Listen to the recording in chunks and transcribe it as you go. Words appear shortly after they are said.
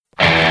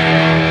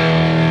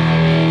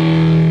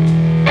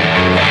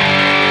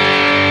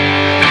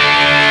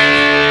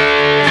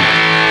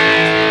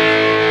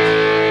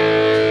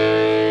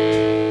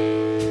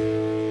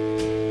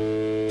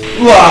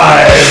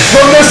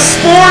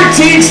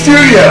Teen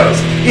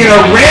Studios in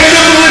a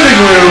random living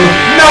room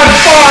not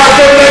far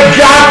from the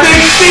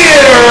Gothic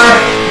Theater.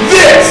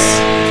 This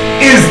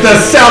is the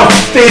South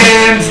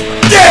Stands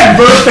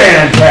Denver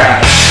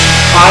Fancast.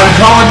 I'm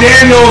Colin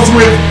Daniels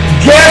with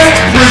guest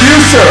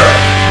producer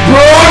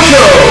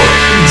Bronco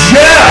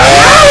Jeff,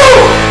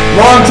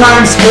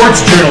 longtime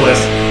sports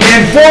journalist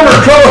and former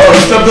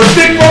co-host of the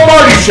Vic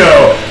Lombardi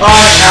Show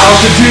on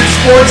Altitude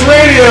Sports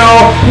Radio,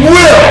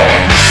 Will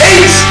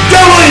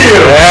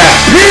H.W.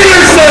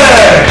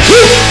 Peterson,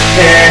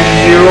 and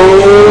your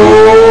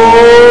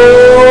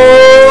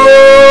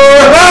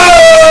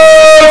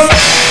host,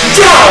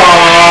 John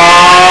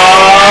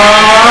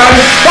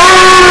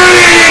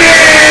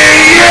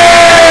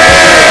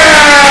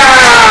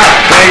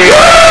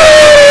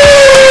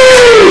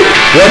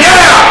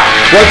Reedy.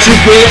 What you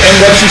get and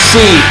what you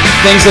see,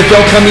 things that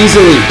don't come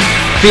easily.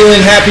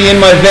 Feeling happy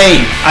in my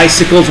vein,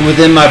 icicles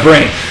within my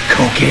brain.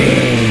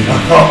 Cocaine.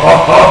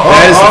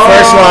 That is the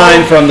first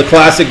line from the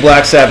classic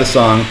Black Sabbath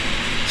song,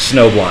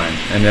 Snowblind.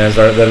 And that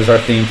is our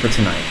theme for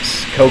tonight.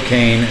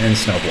 Cocaine and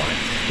Snowblind.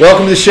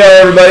 Welcome to the show,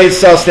 everybody. It's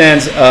South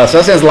Stands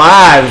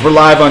Live. We're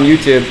live on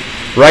YouTube.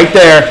 Right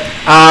there.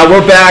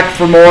 We're back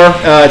for more.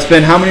 It's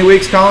been how many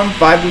weeks, Colin?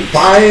 5 weeks?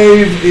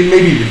 5,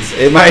 maybe even 6.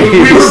 It might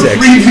be 6. We were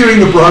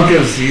previewing the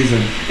Broncos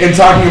season and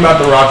talking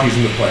about the Rockies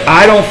in the playoffs.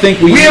 I don't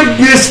think we have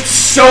missed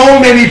so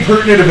many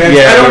pertinent events.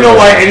 Yeah, I don't know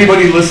why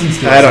anybody listens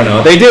to us. I don't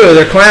know. They do.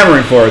 They're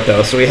clamoring for it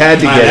though, so we had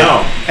to get it.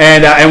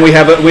 And we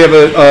have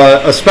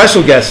a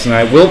special guest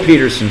tonight. Will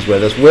Peterson's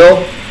with us.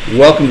 Will,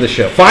 welcome to the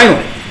show.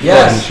 Finally.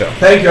 Yes. To the show.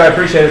 Thank you. I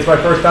appreciate it. It's my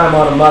first time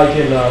on a mic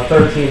in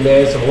 13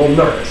 days, so I'm a little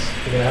nervous.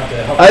 You're gonna have to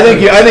help I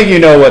think you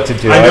know what to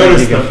do. I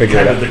noticed the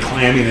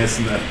clamminess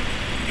and the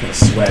kind of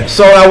sweat.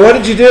 So what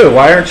did you do?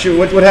 Why aren't you?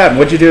 What happened?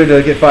 What did you do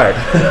to get fired?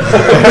 How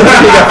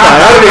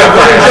did you get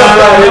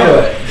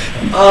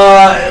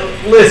fired?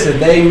 Listen,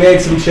 they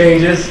made some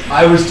changes.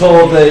 I was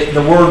told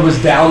the word was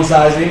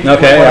downsizing.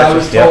 Okay. I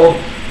was told.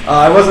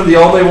 I wasn't the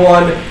only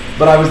one,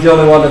 but I was the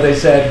only one that they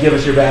said, give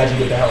us your badge and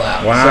get the hell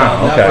out.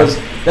 Wow.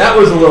 So that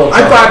was a little tough.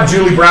 I thought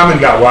Julie Browman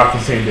got walked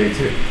the same day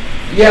too.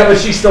 Yeah, but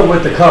she's still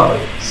with the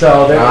company,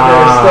 so there's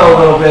still a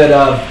little bit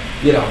of,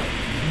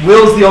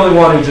 Will's the only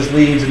one who just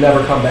leaves and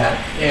never come back.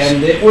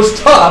 And it was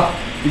tough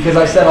because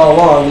I said all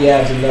along the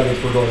Avs and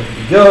Nuggets were going to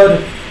be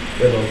good.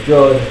 They look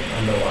good.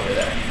 I'm no longer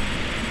there.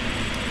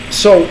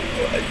 So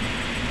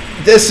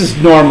this is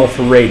normal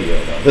for radio,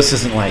 though. This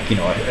isn't like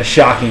a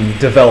shocking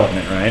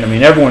development, right? I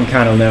mean, everyone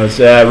kind of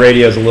knows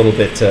radio is a little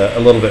bit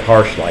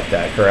harsh like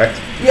that, correct?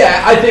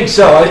 Yeah, I think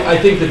so. I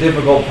think the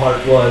difficult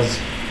part was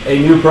a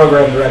new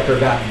program director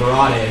got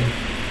brought in,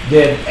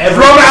 did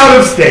everything from out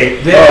of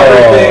state, did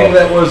everything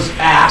that was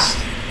asked,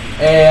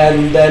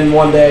 and then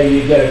one day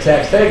you get a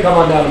text, hey, come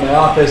on down to my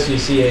office. You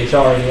see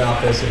HR in the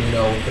office, and you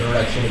know the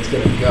direction it's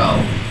going to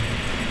go.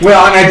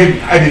 Well, and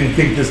I didn't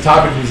think this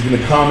topic was going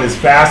to come as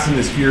fast and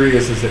as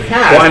furious as it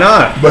has. Why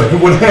not? But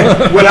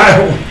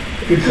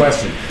good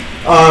question.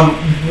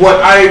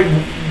 What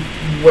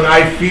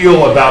I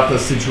feel about the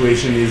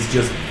situation is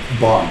just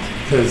bummed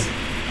because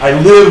I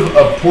live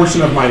a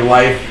portion of my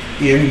life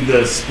in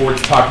the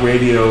sports talk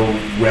radio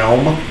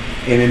realm,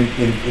 and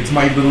it's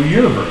my little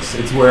universe.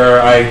 It's where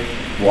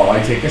while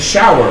I take a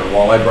shower,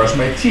 while I brush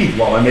my teeth,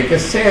 while I make a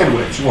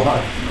sandwich,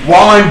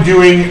 while I'm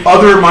doing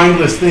other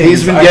mindless things.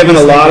 He's been given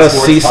a lot of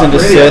cease and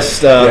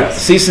desist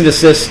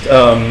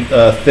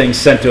things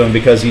sent to him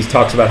because he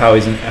talks about how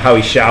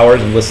he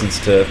showers and listens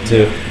to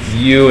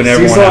you and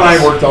everyone Cecil else. and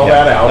I worked all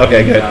that out.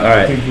 Okay, good. All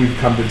right. I think we've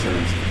come to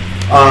terms.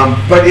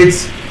 But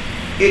it's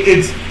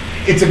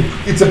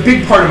a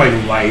big part of my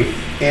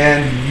life,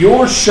 and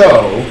your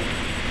show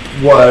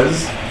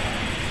was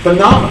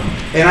phenomenal.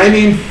 And I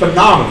mean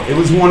phenomenal. It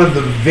was one of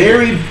the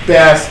very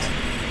best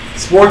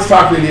sports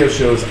talk radio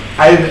shows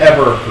I've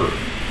ever heard.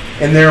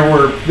 And there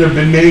have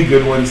been many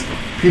good ones.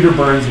 Peter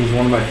Burns was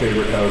one of my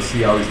favorite hosts.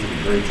 He always did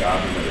a great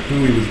job no matter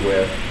who he was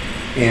with.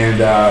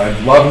 And I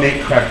love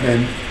Nate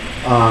Kreckman.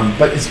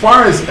 But as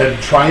far as a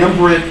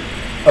triumvirate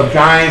of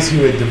guys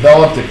who had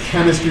developed a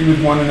chemistry with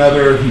one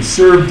another, who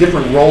served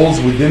different roles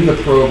within the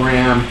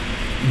program,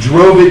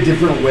 drove it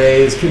different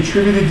ways,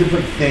 contributed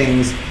different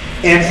things,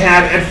 and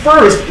at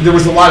first, there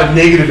was a lot of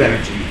negative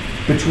energy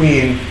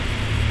between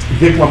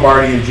Vic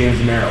Lombardi and James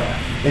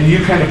Merilatt. And you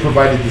kind of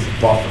provided this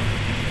buffer.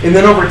 And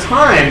then over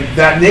time,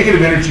 that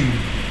negative energy,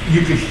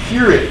 you could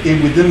hear it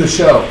within the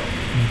show,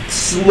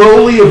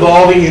 slowly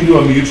evolving into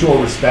a mutual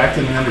respect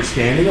and an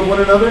understanding of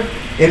one another.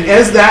 And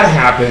as that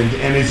happened,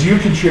 and as you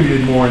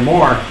contributed more and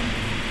more,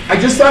 I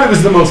just thought it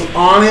was the most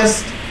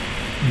honest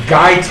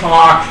guy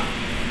talk,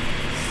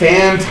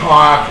 fan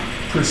talk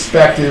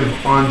perspective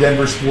on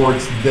Denver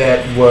sports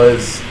that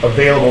was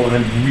available, and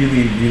I'm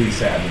really, really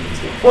sad that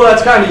it's not. Well,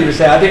 that's kind of you to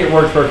say. I think it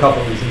worked for a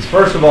couple of reasons.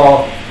 First of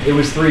all, it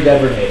was 3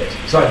 Denver natives,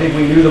 so I think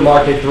we knew the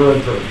market through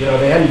and through.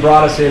 They hadn't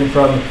brought us in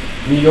from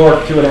New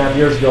York 2.5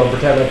 years ago and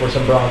pretend like we're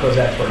some Broncos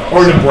expert.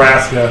 Or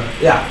Nebraska.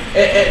 Yeah,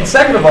 and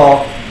second of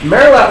all,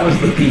 Merilatt was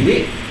the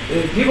PD.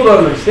 People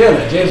don't understand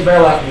that. James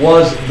Merilatt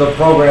was the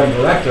program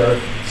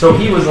director, so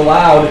he was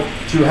allowed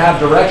to have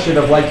direction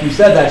of, like you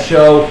said, that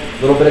show,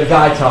 a little bit of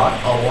guy talk,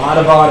 a lot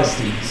of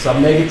honesty,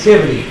 some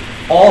negativity,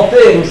 all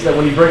things that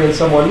when you bring in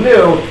someone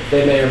new,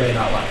 they may or may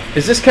not like.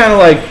 Is this kind of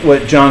like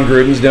what John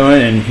Gruden's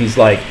doing, and he's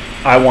like,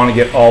 I want to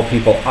get all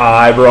people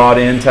I brought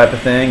in type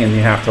of thing, and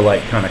you have to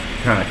like kind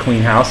of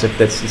clean house if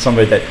that's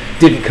somebody that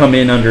didn't come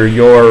in under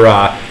your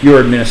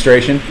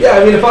administration? Yeah,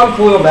 I mean, if I'm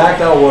Khalil Mack,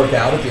 that'll work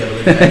out at the end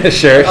of the day.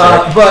 Sure.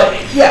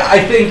 But yeah,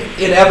 I think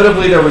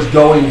inevitably there was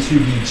going to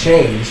be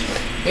change,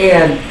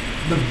 and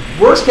the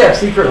worst kept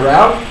secret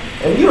around,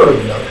 and you don't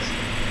even know this,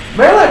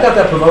 Maryland got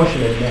that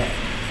promotion in May.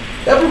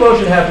 That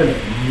promotion happened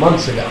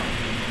months ago.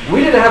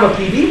 We didn't have a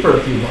PD for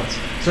a few months.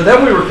 So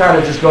then we were kind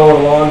of just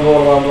going along,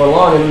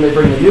 and then they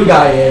bring the new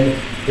guy in,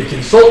 the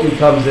consultant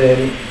comes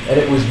in, and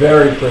it was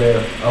very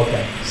clear,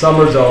 okay,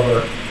 summer's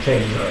over,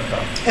 changes are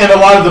coming. And a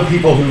lot of the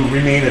people who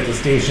remain at the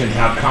station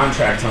have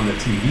contracts on the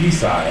TV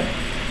side,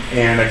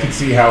 and I could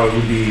see how it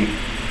would be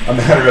a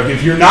matter of,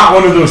 if you're not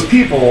one of those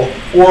people,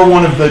 or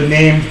one of the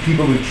named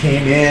people who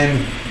came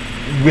in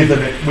with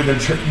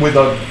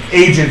an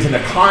agent and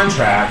a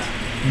contract,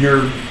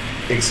 you're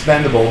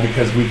expendable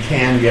because we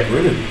can get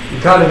rid of you.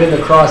 You're kind of in the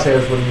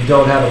crosshairs when you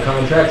don't have a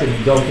contract and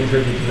you don't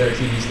contribute to their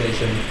TV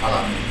station.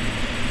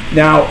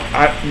 Now,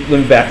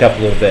 let me back up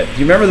a little bit. Do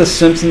you remember the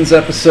Simpsons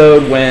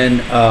episode when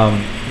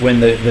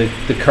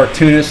the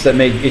cartoonist that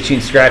made Itchy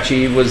and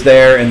Scratchy was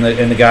there, and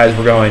the guys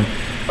were going,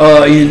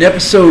 in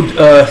episode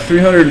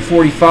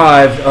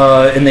 345,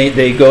 and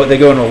they go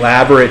in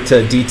elaborate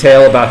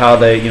detail about how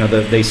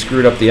they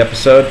screwed up the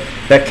episode.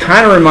 That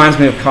kind of reminds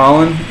me of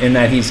Colin in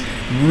that he's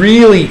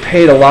really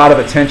paid a lot of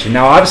attention.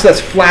 Now, obviously, that's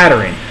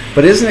flattering,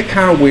 but isn't it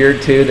kind of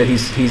weird too that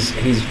he's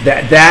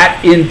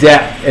that in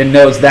depth and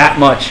knows that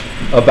much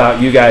about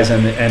you guys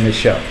and the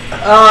show?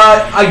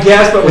 I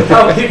guess, but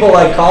without people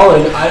like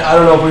Colin, I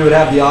don't know if we would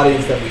have the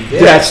audience that we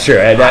did. That's true.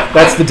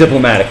 That's the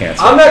diplomatic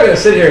answer. I'm not going to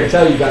sit here and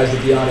tell you guys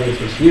that the audience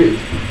was huge.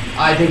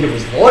 I think it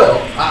was loyal.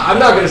 I'm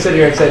not going to sit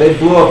here and say they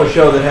blew up a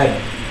show that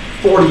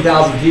had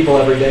 40,000 people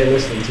every day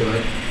listening to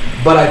it.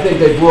 But I think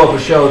they blew up a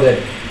show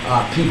that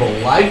people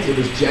liked. It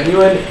was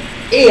genuine.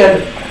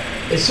 And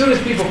as soon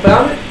as people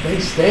found it, they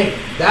stayed.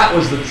 That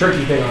was the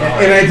tricky thing on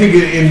our And I think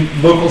in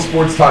local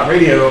sports talk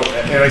radio,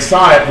 and I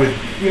saw it with,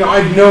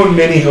 I've known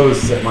many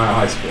hosts at Mile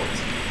High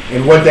Sports,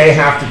 and what they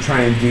have to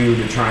try and do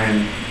to try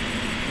and,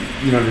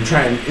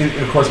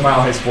 and of course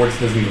Mile High Sports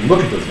doesn't even look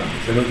at those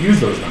numbers. They don't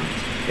use those numbers.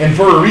 And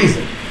for a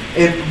reason.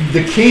 And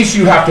the case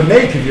you have to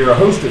make if you're a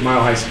host at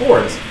Mile High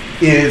Sports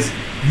is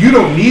you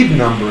don't need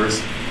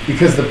numbers,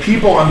 because the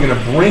people I'm going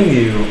to bring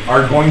you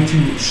are going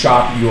to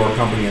shop your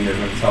company and they're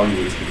going to tell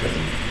you it's because of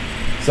me.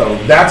 So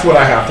that's what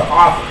I have to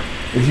offer.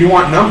 If you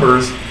want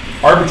numbers,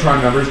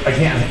 Arbitron numbers, I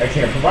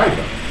can't provide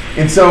them.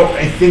 And so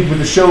I think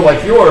with a show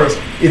like yours,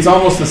 it's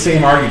almost the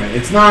same argument.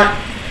 It's not,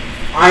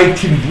 I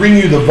can bring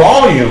you the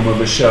volume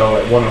of a show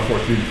at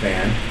 104.3 The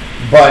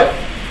Fan, but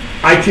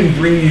I can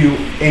bring you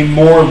a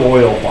more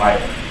loyal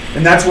buyer.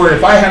 And that's where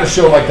if I had a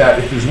show like that,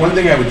 if there's one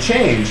thing I would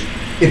change,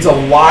 it's a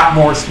lot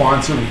more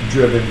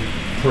sponsor-driven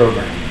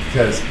programming,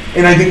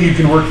 and I think you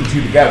can work the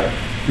two together,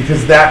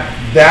 because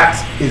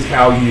that is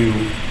how you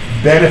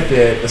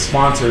benefit a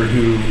sponsor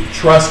who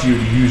trusts you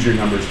to use your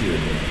numbers to your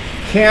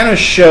advantage. Can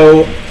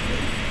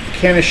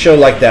a show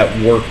like that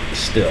work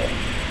still?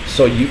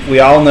 So we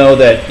all know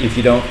that if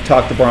you don't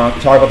talk about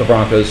the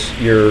Broncos,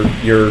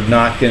 you're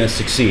not going to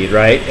succeed,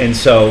 right? And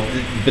so,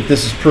 but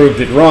this has proved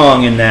it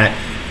wrong in that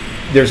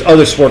there's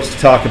other sports to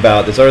talk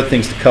about, there's other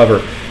things to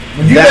cover.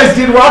 You guys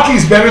did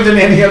Rockies better than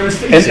any other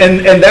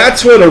station, and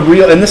that's what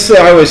and this is,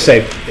 I always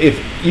say,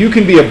 if you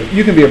can be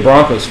a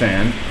Broncos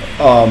fan,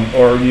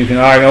 or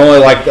I only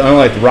like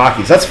the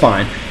Rockies, that's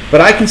fine.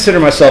 But I consider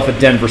myself a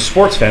Denver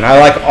sports fan. I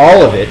like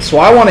all of it, so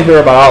I want to hear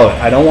about all of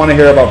it. I don't want to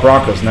hear about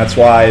Broncos, and that's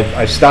why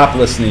I've stopped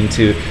listening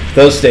to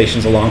those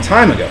stations a long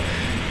time ago.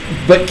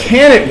 But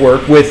can it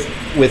work with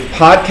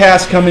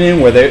podcasts coming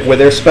in where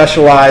they're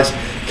specialized?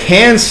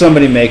 Can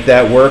somebody make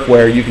that work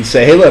where you can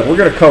say, hey, look, we're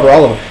going to cover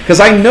all of them? Because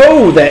I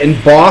know that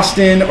in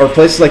Boston or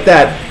places like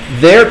that,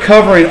 they're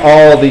covering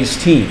all these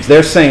teams.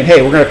 They're saying,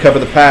 hey, we're going to cover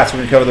the Pats, we're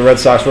going to cover the Red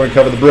Sox, we're going to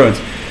cover the Bruins.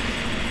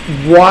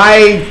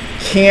 Why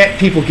can't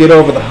people get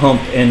over the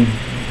hump and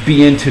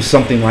be into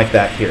something like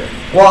that here?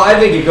 Well, I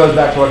think it goes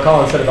back to what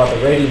Colin said about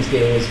the ratings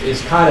game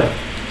is kind of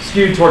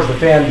skewed towards the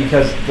fan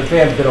because the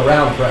fan's been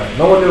around forever.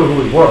 No one knew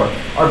who we were.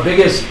 Our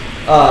biggest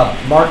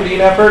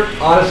marketing effort,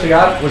 honest to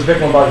God, was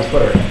Vic Lombardi's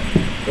Twitter account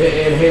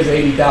and his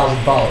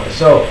 80,000 followers.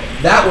 So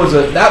that was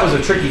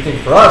a tricky thing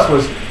for us.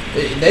 Was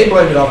they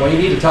blamed it on, well, you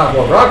need to talk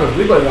more Broncos.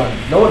 We blamed it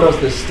on, no one knows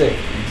this stick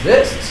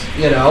exists,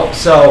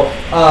 So,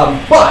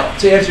 but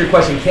to answer your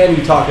question, can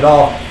you talk at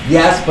all?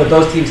 Yes, but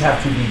those teams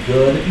have to be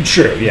good.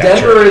 Sure, yeah.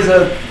 Denver is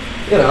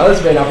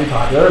this may not be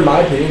popular. In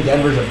my opinion,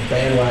 Denver's a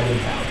bandwagon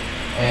town.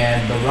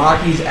 And the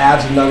Rockies,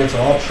 Avs, and Nuggets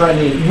are all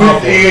trending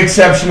with the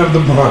exception of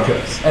the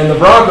Broncos. And the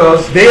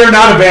Broncos, they are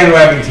not a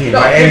bandwagon team.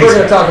 No, people are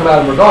going to talk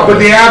about them regardless. But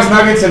the Avs,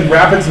 Nuggets, and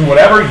Rapids and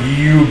whatever,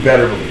 you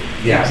better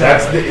believe. Yeah,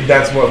 exactly.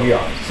 That's what we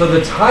are. So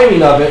the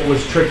timing of it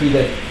was tricky.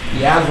 That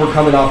the Avs were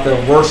coming off their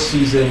worst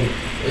season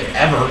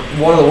ever.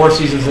 One of the worst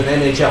seasons in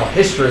NHL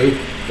history.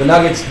 The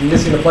Nuggets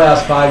missing the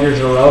playoffs 5 years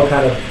in a row,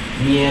 kind of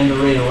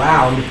meandering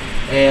around,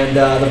 and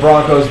the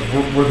Broncos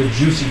were the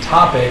juicy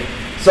topic.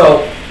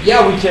 So,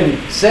 yeah, we can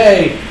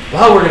say,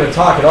 well, we're going to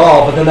talk it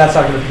all, but then that's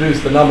not going to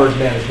produce the numbers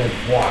management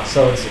wants.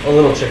 So it's a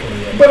little chicken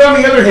and egg. But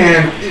on the other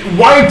hand,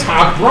 why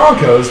talk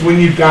Broncos when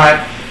you've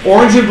got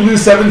Orange and Blue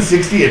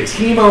 760, a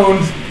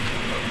team-owned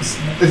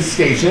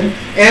station,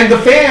 and the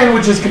Fan,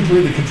 which is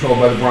completely controlled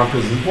by the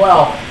Broncos as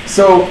well.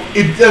 So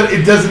it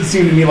doesn't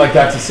seem to me like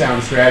that's a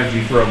sound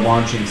strategy for a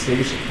launching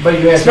station. But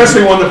you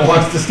especially one that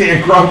belongs to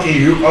Stan Kroenke,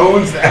 who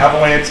owns the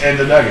Avalanche and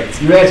the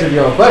Nuggets. You answered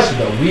your own question,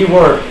 though. We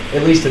weren't,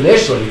 at least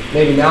initially,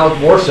 maybe now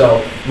more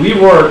so, we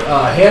weren't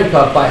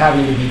handcuffed by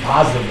having to be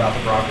positive about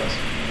the Broncos.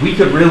 We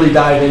could really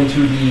dive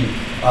into the,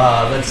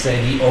 let's say,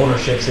 the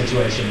ownership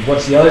situation,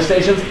 which the other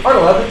stations aren't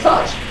allowed to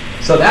touch.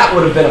 So that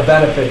would have been a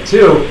benefit,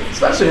 too,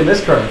 especially in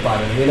this current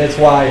climate. I mean, that's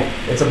why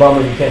it's a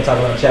bummer you can't talk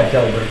about Chad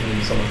Kelly breaking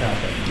into someone's house.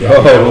 Yeah,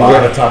 we have a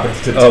lot of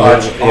topics to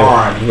touch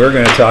on. We're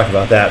going to talk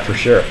about that for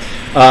sure.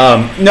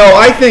 No,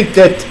 I think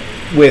that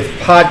with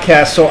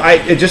podcasts, so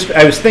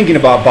I was thinking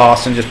about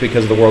Boston just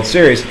because of the World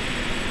Series.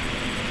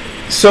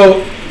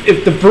 So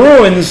if the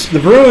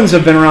Bruins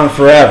have been around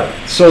forever.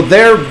 So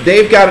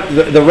they've got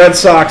the Red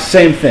Sox,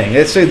 same thing.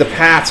 Let's say the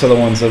Pats are the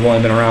ones that have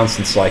only been around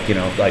since like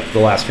the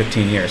last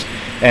 15 years.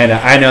 And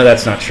I know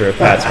that's not true of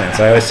Pats fans.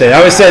 I always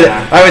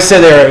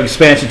say they're an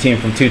expansion team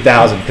from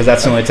 2000 because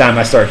that's the only time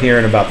I start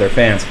hearing about their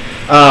fans.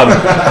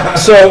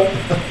 So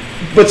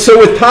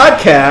with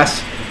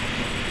podcasts,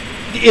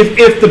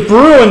 if the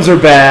Bruins are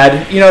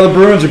bad, the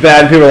Bruins are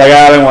bad, and people are like,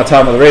 I don't want to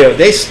talk about the radio.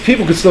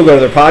 People could still go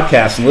to their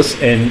podcast and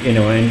listen,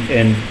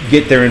 and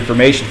get their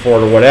information for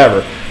it or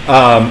whatever.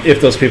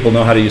 If those people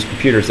know how to use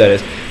computers, that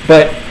is.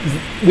 But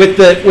with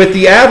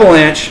the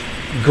Avalanche,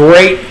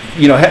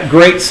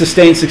 great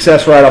sustained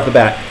success right off the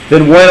bat.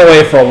 Then went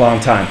away for a long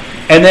time,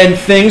 and then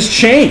things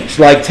changed.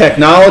 Like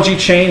technology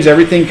changed,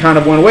 everything kind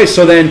of went away.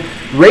 So then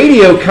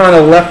radio kind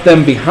of left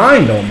them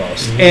behind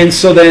almost, and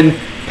so then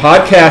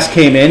podcast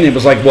came in and it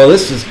was like, well,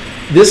 this is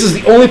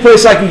the only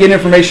place I can get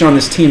information on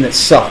this team that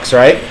sucks,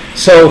 right?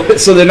 So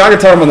they're not going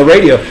to talk about on the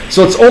radio.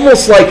 So it's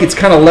almost like it's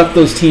kind of left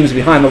those teams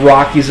behind. The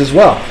Rockies as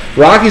well.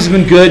 Rockies have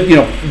been good,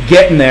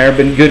 getting there,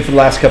 been good for the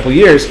last couple of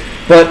years.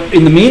 But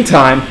in the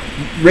meantime,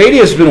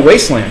 radio's been a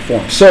wasteland for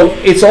them. So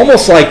it's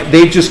almost like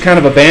they've just kind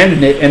of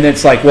abandoned it, and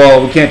it's like,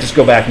 well, we can't just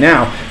go back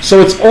now.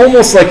 So it's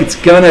almost like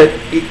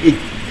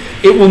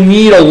it will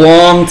need a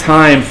long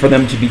time for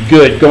them to be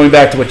good, going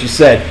back to what you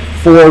said,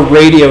 for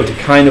radio to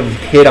kind of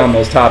hit on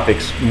those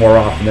topics more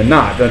often than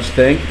not, don't you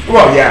think?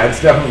 Well, yeah, it's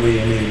definitely,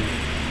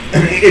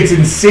 it's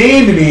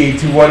insane to me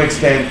to what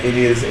extent it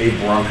is a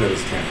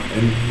Broncos town.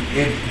 And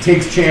it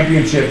takes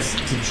championships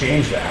to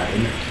change that.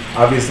 And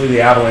obviously the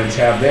Avalanche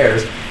have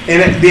theirs.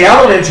 And the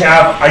Avalanche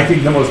have, I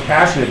think, the most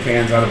passionate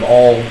fans out of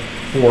all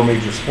four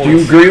major sports. Do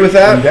you agree with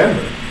that? In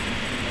Denver.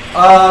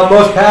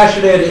 Most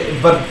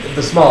passionate, but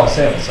the smallest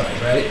sample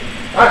size, right?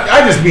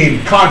 I just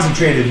mean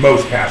concentrated,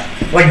 most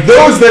passionate. Like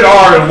those that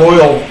are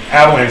loyal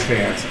Avalanche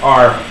fans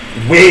are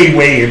way,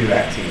 way into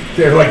that team.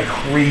 They're like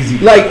crazy.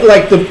 Like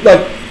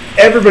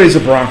everybody's a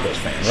Broncos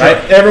fan, right?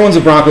 Sure. Everyone's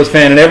a Broncos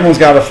fan, and everyone's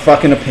got a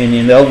fucking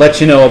opinion. They'll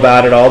let you know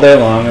about it all day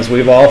long, as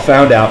we've all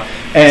found out.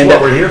 And that's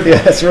what we're here for.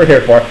 Yeah, that's what we're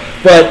here for.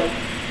 But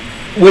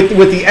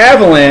with the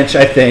Avalanche,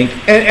 I think,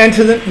 and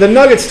to the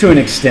Nuggets to an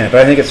extent,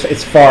 but I think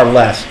it's far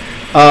less.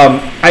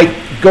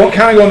 Going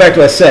back to what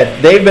I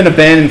said, they've been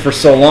abandoned for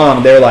so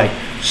long. They're like,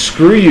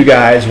 screw you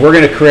guys, we're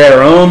going to create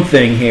our own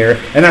thing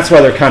here, and that's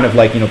why they're kind of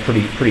like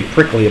pretty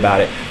prickly about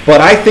it. But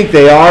I think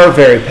they are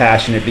very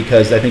passionate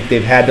because I think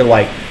they've had to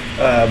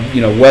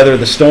weather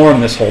the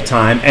storm this whole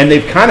time, and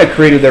they've kind of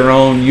created their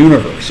own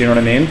universe. You know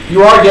what I mean?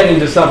 You are getting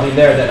to something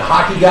there. That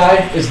hockey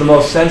guy is the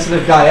most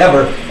sensitive guy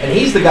ever, and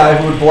he's the guy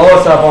who would blow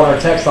us up on our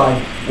text line.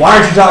 Why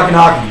aren't you talking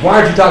hockey? Why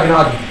aren't you talking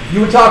hockey?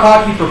 You would talk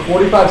hockey for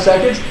 45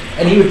 seconds,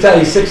 and he would tell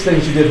you 6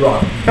 things you did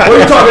wrong. What are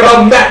you talking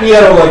about Matt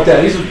Nieto like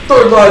that? He's a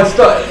third-line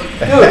stuff.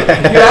 Dude,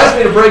 you asked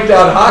me to break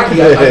down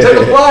hockey. I took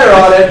a flyer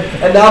on it,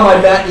 and now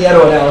my Matt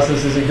Nieto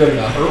analysis isn't good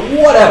enough, or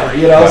whatever,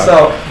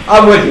 So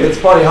I'm with you. It's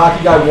funny.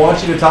 Hockey guy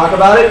wants you to talk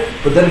about it,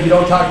 but then if you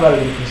don't talk about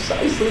it in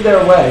precisely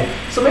their way,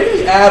 so maybe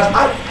the Avs,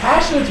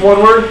 passionate's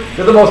one word,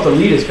 they're the most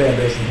elitist fan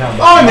base in town.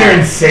 Oh, and they're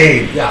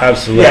insane. Yeah.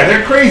 Absolutely. Yeah,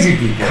 they're crazy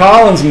people.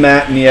 Colin's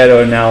Matt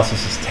Nieto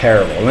analysis is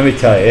terrible. Let me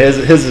tell you, his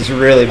is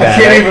really bad.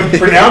 I can't even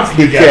pronounce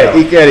the guy.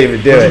 He can't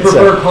even do Would it. you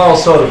prefer Carl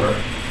Soderberg?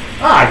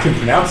 I can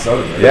pronounce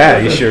Soderbergh. Yeah,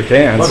 you sure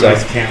can. What So, a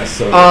nice can of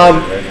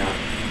Soderbergh right now.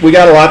 we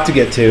got a lot to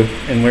get to,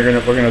 and we're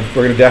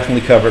gonna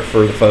definitely cover it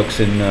for the folks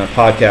in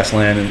podcast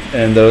land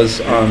and those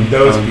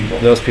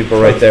Those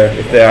people. right there.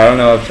 If they, I don't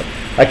know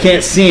if I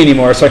can't see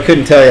anymore, so I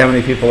couldn't tell you how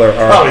many people are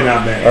Probably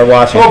not many. are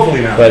watching.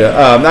 Hopefully not. But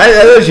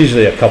there's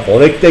usually a couple.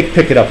 They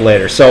pick it up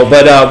later. So,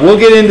 but we'll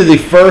get into the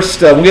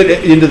first. We'll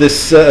get into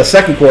this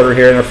second quarter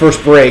here in our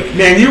first break.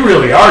 Man, you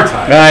really are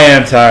tired. I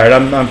am tired.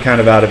 I'm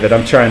kind of out of it.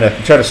 I'm trying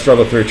to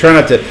struggle through. Try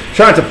not to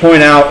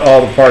point out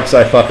all the parts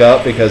I fuck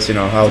up because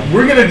how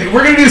we're gonna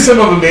do some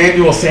of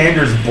Emmanuel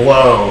Sanders'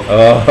 blow.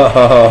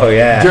 Oh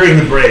yeah. During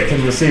the break,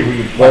 and we'll see if we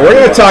can. Well, we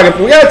got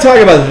to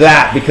talk about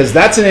that because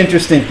that's an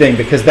interesting thing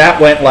because that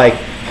went like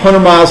 100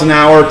 miles an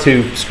hour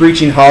to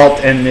screeching halt,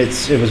 and it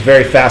was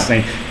very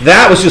fascinating.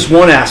 That was just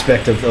one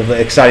aspect of the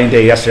exciting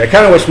day yesterday. I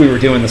kind of wish we were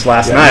doing this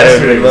last night.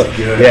 Yesterday was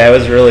good. Yeah, it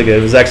was really good.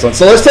 It was excellent.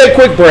 So let's take a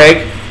quick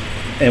break,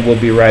 and we'll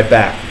be right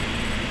back.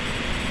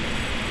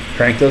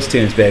 Crank those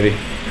tunes, baby.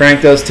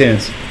 Crank those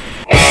tunes.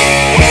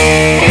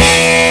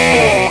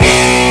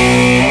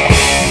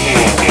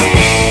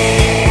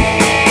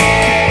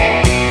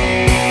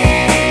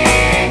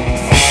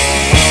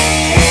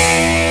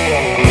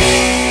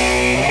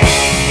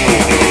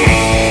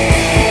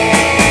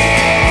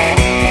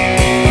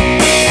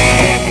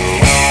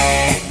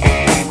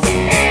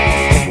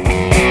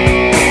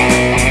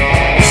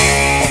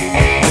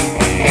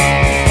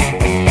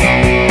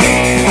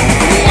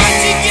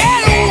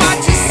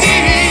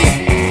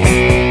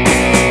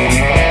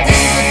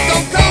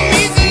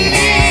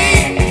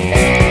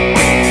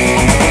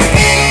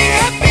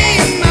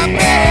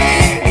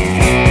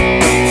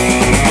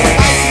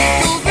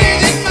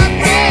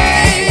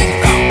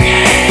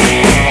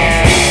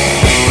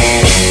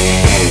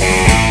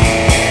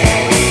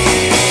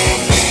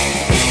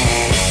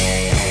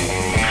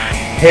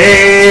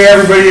 Hey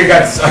everybody,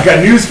 I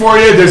got news for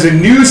you. There's a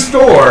new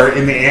store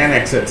in the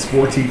annex at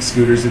Sportique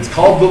Scooters. It's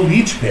called the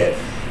Leech Pit.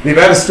 They've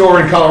had a store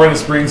in Colorado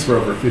Springs for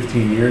over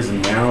 15 years, and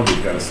now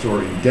they've got a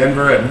store in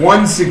Denver at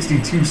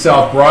 162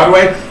 South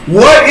Broadway.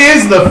 What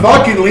is the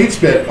fucking Leech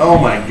Pit? Oh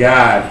my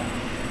God.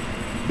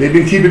 They've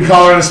been keeping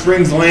Colorado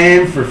Springs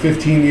lame for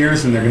 15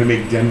 years, and they're going to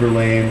make Denver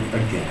lame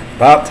again.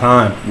 About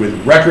time. With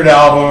record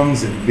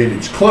albums and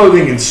vintage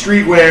clothing and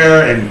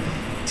streetwear and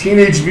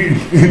Teenage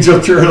Mutant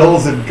Ninja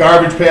Turtles and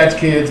Garbage Patch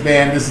Kids.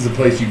 Man, this is a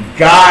place you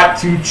got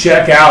to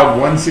check out.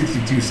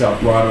 162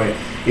 South Broadway.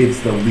 It's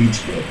the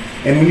Leech Pit.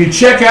 And when you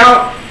check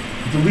out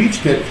the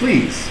Leech Pit,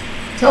 please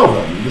tell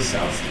them the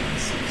South Stand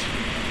sent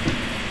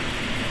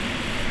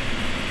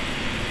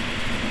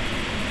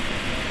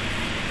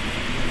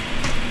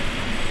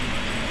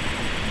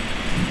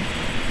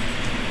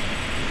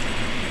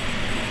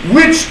you.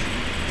 Which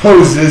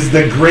poses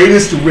the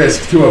greatest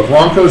risk to a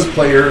Broncos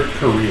player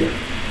career?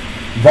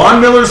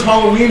 Von Miller's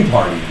Halloween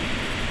party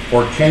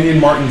or Kenyon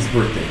Martin's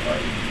birthday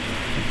party?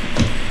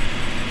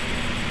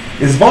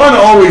 Is Von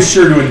always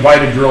sure to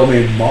invite a girl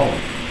named Molly?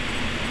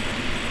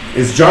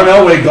 Is John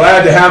Elway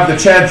glad to have the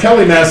Chad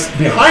Kelly mess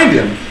behind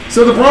him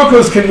so the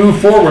Broncos can move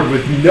forward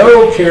with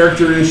no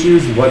character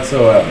issues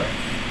whatsoever?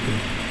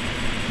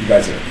 You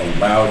guys are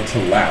allowed to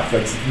laugh.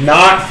 That's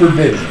not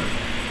forbidden.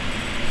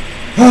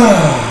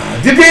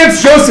 Did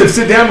Vance Joseph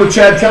sit down with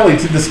Chad Kelly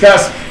to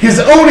discuss his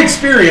own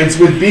experience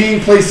with being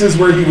places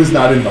where he was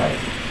not invited?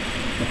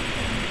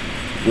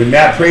 When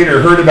Matt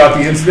Prater heard about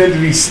the incident,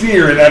 did he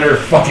sneer and utter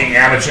fucking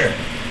amateur?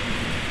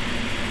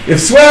 If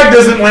Swag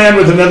doesn't land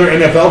with another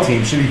NFL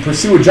team, should he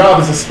pursue a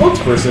job as a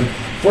spokesperson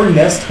for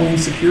Nest home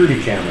security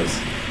cameras?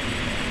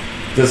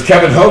 Does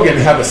Kevin Hogan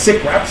have a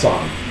sick rap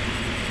song?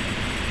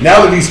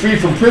 Now that he's free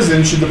from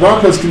prison, should the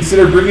Broncos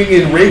consider bringing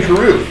in Ray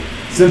Caruth,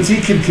 since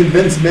he can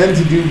convince men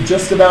to do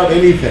just about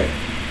anything?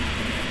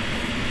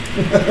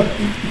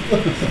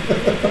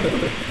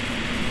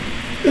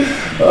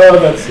 Oh,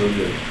 that's so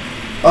good.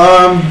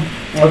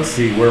 Let's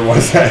see, where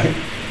was I?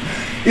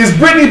 Is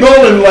Brittany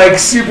Bolden like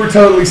super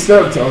totally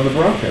stoked on the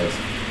Broncos?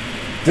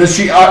 Does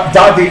she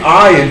dot the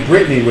I in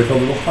Brittany with a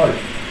little heart?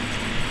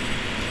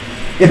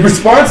 In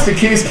response to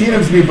Case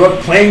Keenum's new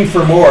book, Playing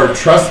for More,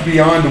 Trust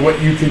Beyond What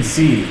You Can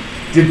See,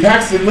 did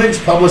Paxton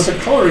Lynch publish a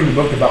coloring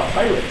book about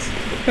pirates?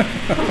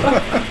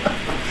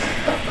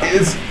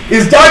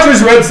 Is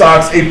Dodgers Red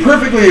Sox a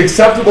perfectly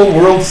acceptable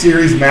World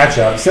Series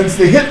matchup since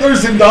the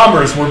Hitlers and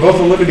Dahmers were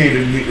both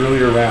eliminated in the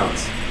earlier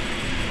rounds?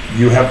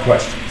 You have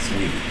questions.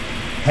 We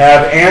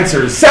have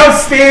answers.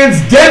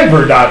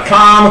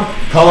 SouthStandsDenver.com,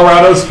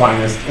 Colorado's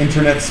finest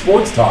internet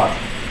sports talk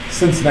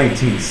since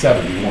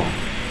 1971.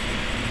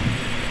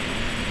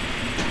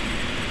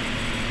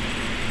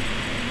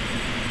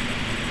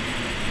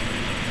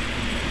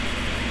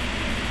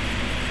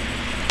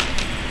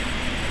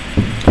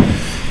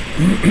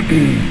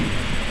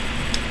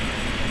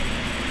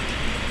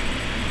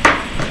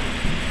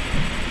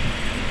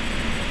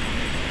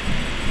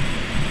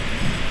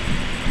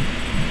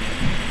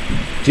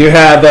 Do you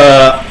have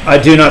I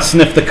do not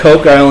sniff the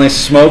coke, I only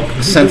smoke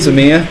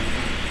Sensimilla?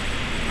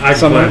 I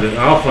can find it.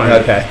 I'll find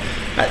it. Okay.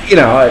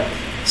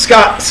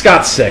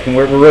 Scott's sick, and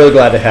we're really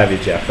glad to have you,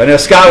 Jeff. I know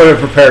Scott would have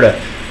prepared a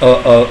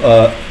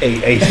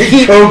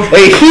heap of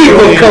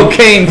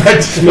cocaine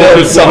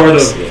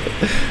songs.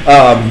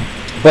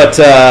 But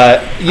I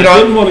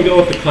didn't want to go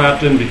with the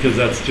Clapton because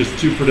that's just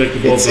too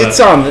predictable. It's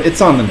on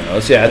the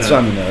nose. Yeah, it's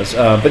on the nose.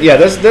 But yeah,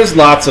 there's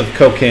lots of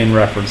cocaine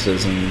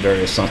references in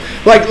various songs,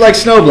 like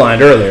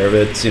Snowblind earlier.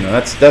 It's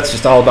that's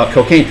just all about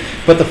cocaine.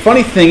 But the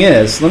funny thing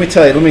is, let me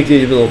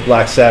give you a little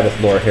Black Sabbath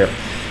lore here.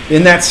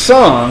 In that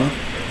song,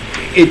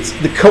 it's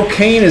the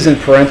cocaine is in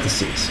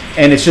parentheses,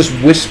 and it's just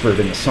whispered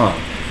in the song,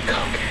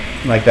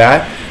 cocaine, like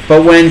that.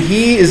 But when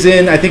he is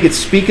in, I think it's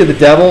Speak of the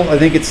Devil. I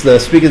think it's the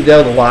Speak of the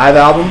Devil, the live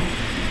album.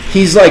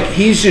 He's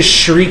just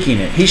shrieking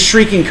it. He's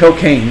shrieking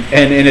cocaine,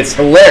 and it's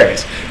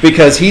hilarious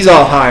because he's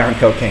all high on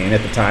cocaine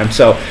at the time.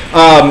 So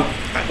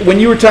when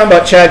you were talking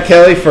about Chad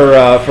Kelly for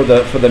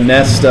the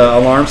Nest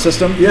alarm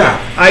system,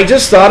 I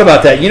just thought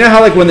about that. You know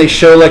how like when they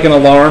show like an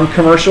alarm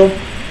commercial,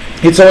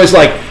 it's always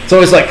like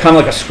kind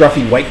of like a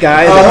scruffy white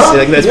guy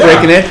that's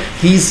breaking in.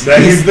 He's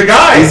the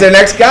guy. He's their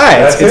next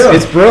guy.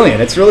 It's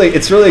brilliant. It's really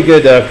a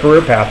good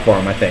career path for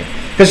him, I think.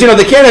 Because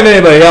they can't have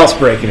anybody else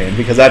breaking in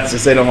because that's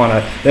just, they don't want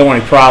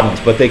any problems.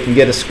 But they can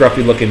get a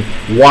scruffy looking,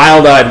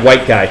 wild-eyed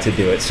white guy to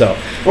do it. So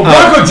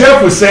Bronco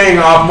Jeff was saying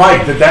off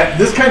mic that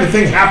this kind of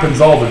thing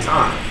happens all the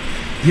time.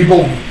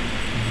 People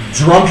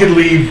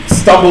drunkenly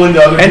stumble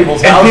into other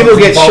people's houses. And people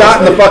get shot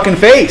in the fucking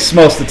face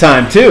most of the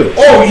time, too.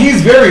 Oh,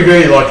 he's very,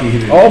 very lucky he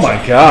didn't. Oh, my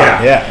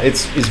God. Yeah,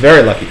 he's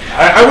very lucky.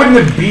 I wouldn't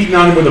have beaten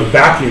on him with a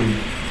vacuum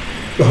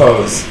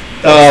hose.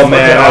 Oh,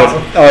 man.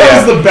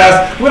 That was the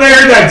best. When I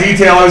heard that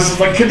detail, I was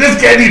just like, could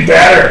this get any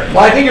better?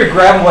 Well, I think you're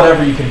grabbing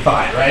whatever you can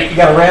find, right? You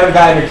got a random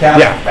guy in your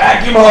couch,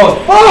 vacuum hose,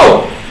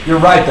 boom!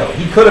 You're right, though.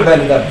 He could have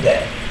ended up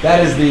dead.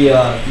 That is the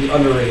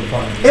underrated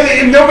part of it.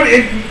 And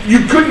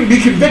you couldn't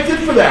be convicted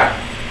for that.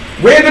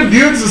 Random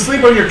dudes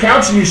asleep on your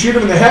couch and you shoot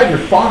him in the head,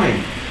 you're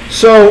fine.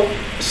 So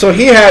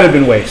he had to have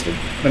been wasted.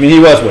 I mean, he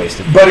was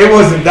wasted. But it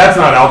wasn't. That's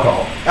not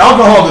alcohol.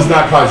 Alcohol does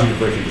not cause you to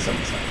break into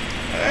somebody's house.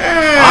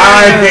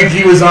 I think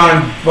he was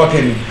on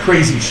fucking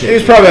crazy shit. He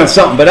was probably on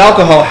something, but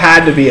alcohol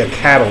had to be a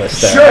catalyst.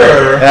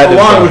 Sure,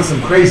 along with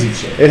some crazy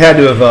shit. It had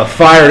to have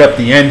fired up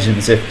the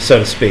engines, so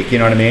to speak. You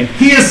know what I mean?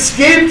 He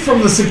escaped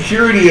from the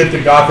security at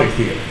the Gothic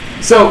Theater.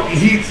 So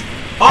he's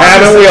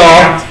haven't we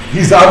all?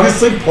 He's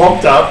obviously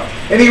pumped up,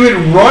 and he went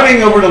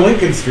running over to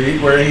Lincoln Street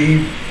where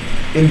he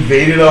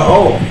invaded a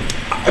home.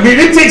 I mean,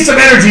 it takes some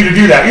energy to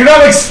do that. You're not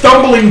like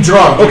stumbling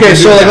drunk. Okay,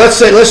 so like let's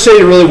say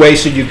you're really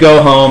wasted. You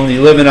go home.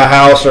 You live in a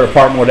house or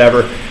apartment,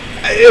 whatever.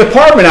 An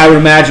apartment, I would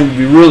imagine, would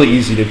be really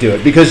easy to do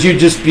it because you'd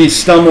just be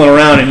stumbling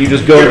around and you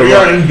just go to the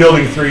wrong. In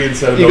building 3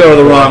 instead of you go to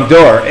the wrong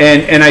door,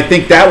 and I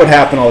think that would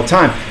happen all the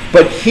time.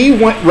 But he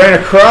ran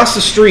across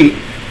the street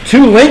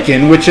to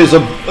Lincoln, which is a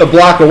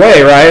block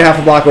away, right, half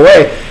a block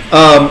away.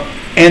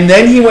 And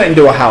then he went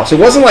into a house. It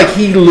wasn't like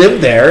he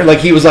lived there. Like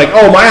he was like,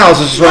 "Oh, my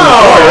house is just around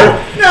the corner."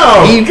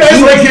 No,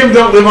 guys like him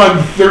don't live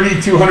on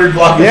 3200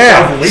 block of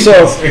South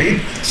Lincoln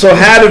Street. So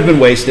had to have been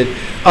wasted.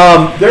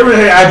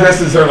 Their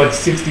addresses are like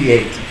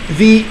 68.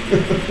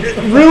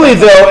 Really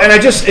though, and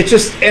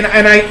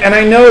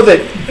I know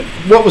that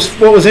what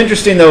was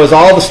interesting though is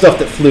all the stuff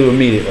that flew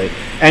immediately.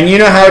 And you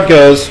know how it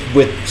goes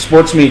with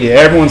sports media.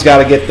 Everyone's got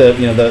to get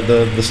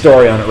the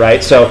story on it,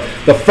 right? So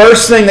the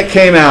first thing that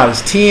came out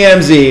is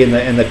TMZ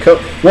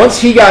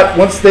once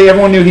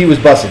everyone knew he was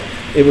busted.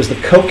 It was the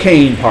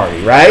cocaine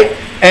party, right?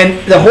 And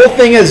the whole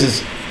thing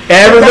is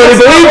everybody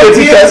believed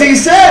it.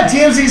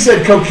 TMZ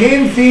said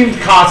cocaine themed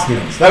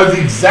costumes. That was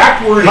the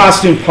exact word.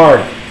 Costume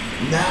party.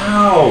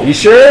 No. You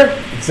sure?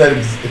 It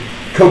said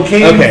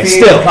cocaine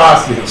themed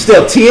costumes.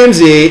 Still,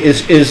 TMZ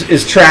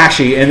is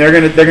trashy, and they're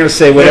gonna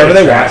say whatever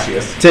they want.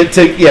 They're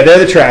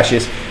the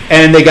trashiest,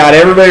 and they got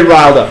everybody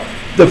riled up.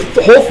 The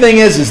whole thing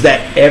is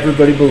that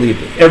everybody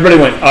believed it. Everybody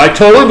went, I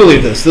totally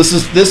believe this.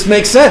 This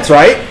makes sense,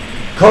 right?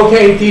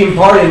 Cocaine themed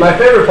party, and my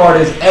favorite part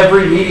is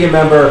every media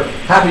member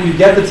having to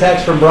get the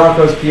text from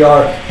Broncos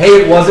PR,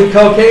 hey, it wasn't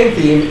cocaine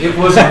themed, it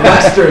was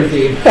Western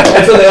themed.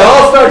 And so they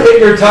all start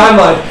hitting your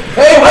timeline,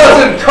 hey, it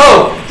wasn't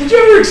Coke. Did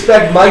you ever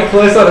expect Mike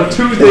Kliss on a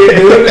Tuesday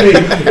noon to be,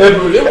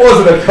 it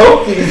wasn't a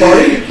Coke themed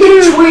party? He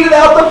tweeted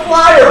out the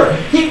flyer.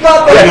 He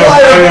got the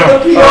flyer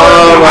from the PR.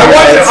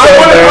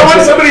 I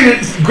want somebody,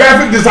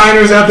 graphic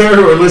designers out there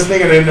who are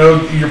listening, and I know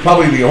you're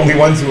probably the only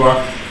ones who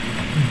are,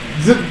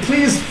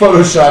 please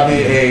Photoshop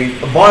me a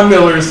Von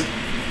Miller's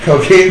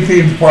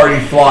cocaine-themed party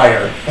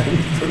flyer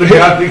for the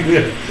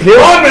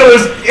Von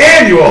Miller's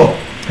annual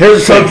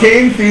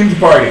cocaine-themed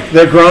party.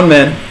 They're grown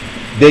men.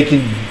 They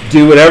can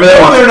do whatever they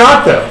want. No, they're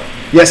not, though.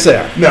 Yes, they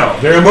are. No,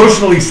 they're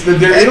intellectually.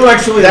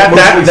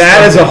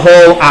 That is a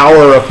whole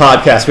hour of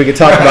podcast. We could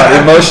talk about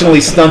emotionally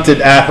stunted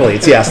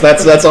athletes. Yes,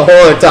 that's a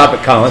whole other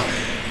topic, Colin.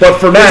 But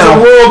for now, there's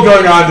a world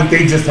going on that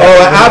they just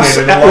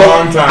haven't in a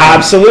long time.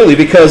 Absolutely,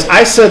 because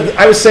I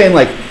was saying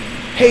like,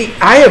 hey,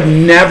 I have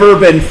never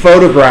been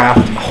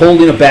photographed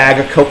holding a bag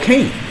of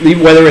cocaine,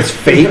 whether it's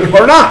fake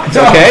or not.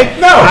 Okay?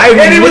 No.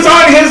 And it was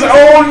on his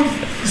own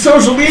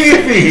social media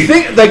feed.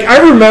 I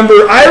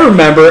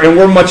remember, and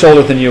we're much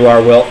older than you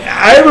are, Will.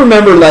 I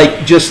remember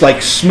just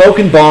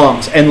smoking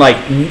bombs and like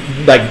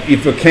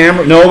if a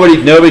camera, nobody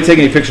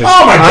taking any pictures.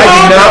 Oh my God!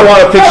 I do not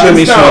want a picture of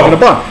me smoking a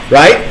bomb,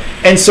 right?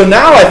 And so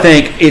now I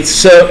think it's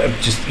so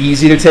just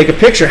easy to take a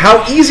picture.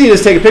 How easy it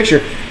is to take a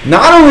picture.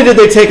 Not only did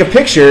they take a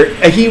picture,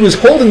 he was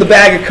holding the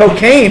bag of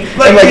cocaine.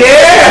 And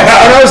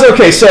I was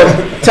okay, so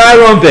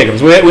Tyrone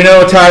Biggums. We know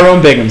what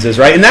Tyrone Biggums is,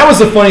 right? And that was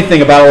the funny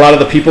thing about a lot of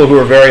the people who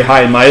are very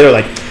high and mighty. They're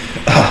like,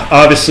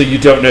 obviously you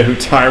don't know who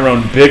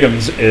Tyrone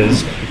Biggums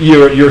is.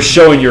 You're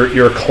showing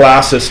your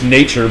classist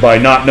nature by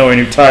not knowing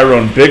who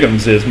Tyrone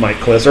Biggums is, Mike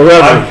Kliss, or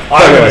whatever.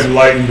 I'm an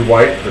enlightened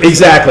white person.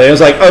 Exactly. It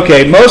was like,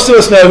 okay, most of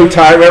us know who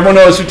everyone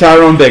knows who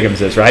Tyrone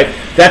Biggums is, right?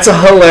 That's a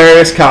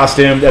hilarious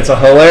costume. That's a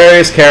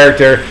hilarious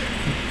character.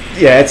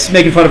 Yeah, it's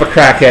making fun of a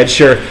crackhead,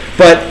 sure,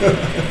 but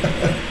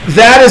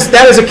that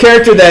is a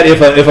character that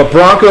if a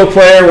Bronco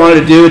player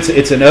wanted to do,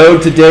 it's an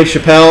ode to Dave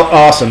Chappelle.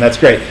 Awesome, that's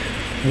great.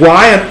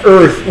 Why on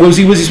earth was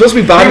he supposed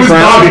to be Bobby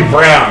Brown? Bobby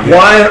Brown. Yeah.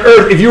 Why on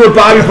earth, if you were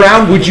Bobby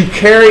Brown, would you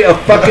carry a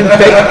fucking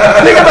fake?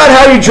 Think about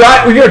how you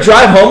drive. Were you gonna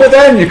drive home with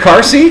that in your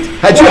car seat?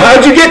 How'd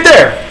you get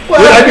there?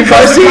 Well,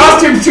 because the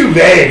costume's too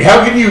vague. How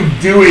can you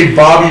do a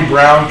Bobby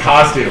Brown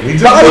costume? He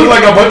just looked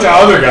like a bunch of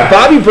other guys.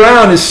 Bobby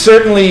Brown is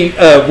certainly,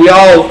 we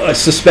all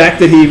suspect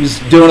that he was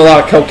doing a lot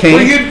of cocaine.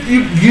 Well,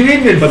 you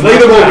need an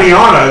inflatable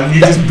Rihanna, and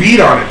you just beat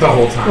on it the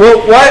whole time.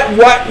 Well,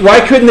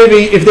 why couldn't they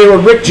be, if they were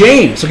Rick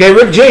James? Okay,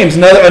 Rick James,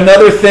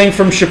 another thing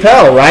from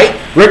Chappelle, right?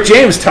 Rick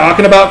James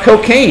talking about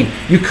cocaine.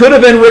 You could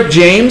have been Rick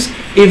James.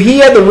 If he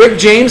had the Rick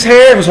James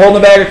hair and was holding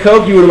a bag of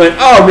coke, you would have went,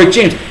 oh, Rick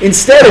James.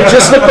 Instead, it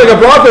just looked like a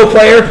Bronco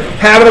player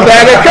having a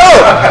bag of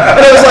coke.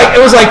 And it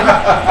was like,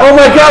 oh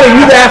my God, are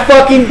you that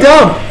fucking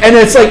dumb? And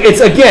it's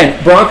again,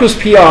 Broncos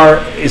PR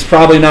is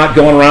probably not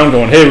going around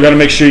going, hey, we got to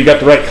make sure you got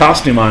the right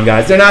costume on,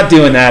 guys. They're not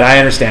doing that. I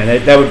understand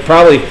it. That would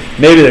probably,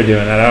 maybe they're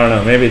doing that. I don't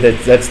know. Maybe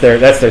that's their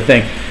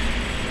thing.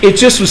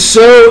 It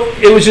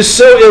was just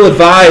so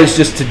ill-advised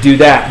just to do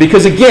that.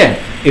 Because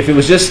again, if it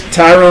was just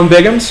Tyrone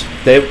Biggums,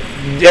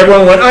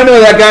 everyone went, I know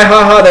that guy,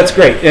 haha, that's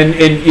great.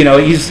 And you know,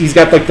 he's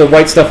got like the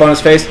white stuff on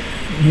his face.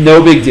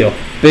 No big deal.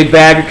 Big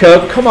bag of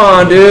coke. Come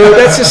on, dude.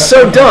 That's just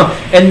so dumb.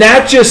 And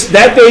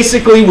that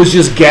basically was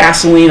just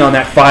gasoline on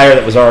that fire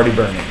that was already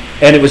burning.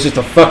 And it was just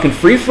a fucking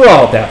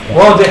free-for-all at that point.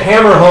 Well, to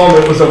hammer home,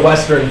 it was a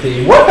Western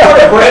theme. What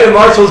part of Brandon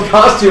Marshall's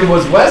costume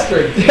was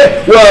Western?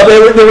 Well,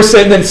 they were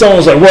saying, then someone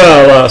was like,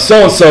 well,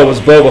 so-and-so was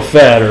Boba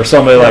Fett or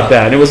somebody like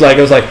that. And it was like,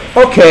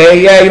 okay,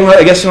 yeah,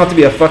 I guess you don't have to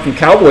be a fucking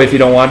cowboy if you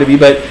don't want to be,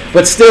 but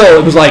still,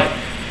 it was like,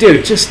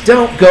 dude, just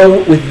don't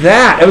go with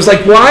that. I was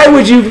like, why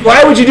would you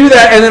do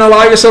that and then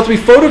allow yourself to be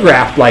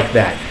photographed like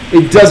that?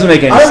 It doesn't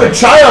make any sense. I'm a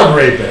child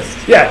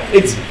rapist. Yeah,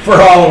 it's for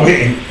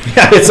Halloween.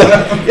 Yeah,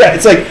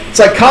 it's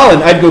like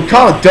Colin. I'd go,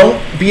 Colin, don't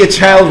be a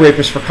child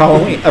rapist for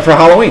Halloween.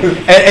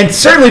 And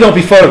certainly don't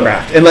be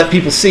photographed and let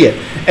people see it.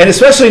 And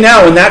especially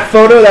now, when that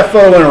photo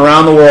went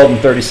around the world in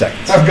 30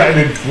 seconds. I've got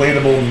an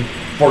inflatable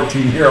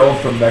 14-year-old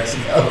from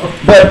Mexico.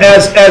 But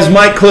as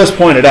Mike Kliss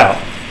pointed out,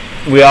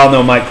 we all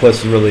know Mike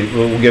Kliss is really,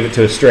 we'll give it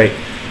to us straight.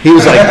 He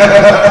was like,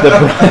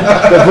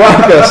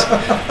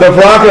 the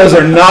Broncos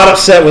are not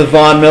upset with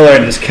Von Miller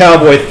and his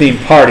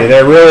cowboy-themed party.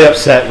 They're really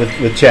upset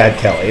with Chad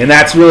Kelly, and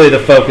that's really the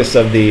focus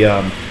of the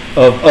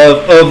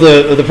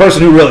the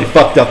person who really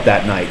fucked up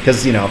that night.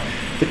 Because you know,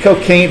 the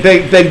cocaine,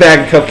 big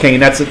bag of cocaine,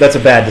 that's a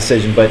bad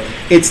decision. But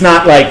it's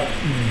not like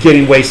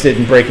getting wasted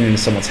and breaking into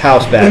someone's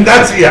house bad. And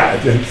that's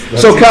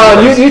so,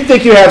 Colin, you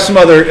think you have some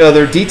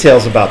other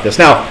details about this?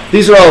 Now,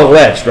 these are all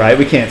alleged, right?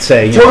 We can't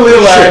say totally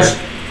alleged.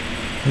 Sure.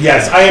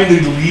 Yes, I am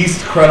the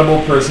least credible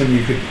person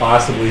you could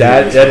possibly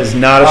That is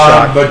not a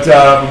shock. But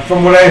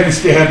from what I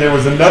understand, there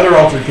was another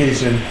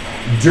altercation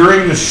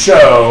during the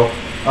show,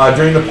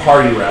 during the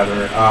party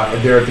rather,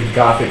 there at the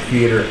Gothic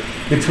Theater,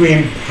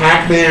 between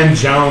Pac-Man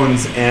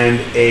Jones and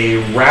a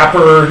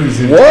rapper who's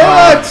in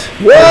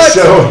the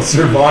show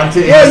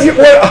Cervantes.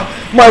 Yeah,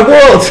 my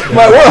world's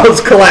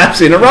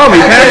collapsing around me.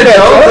 Pac-Man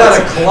Jones at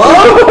a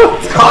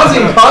club? It's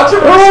causing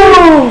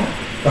controversy?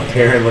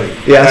 Apparently.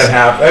 Yes.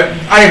 That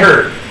happened. I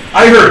heard.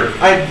 I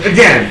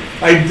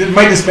did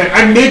my disclaimer.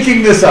 I'm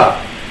making this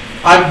up.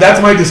 That's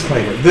my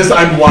disclaimer.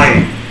 I'm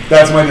lying.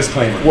 That's my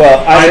disclaimer.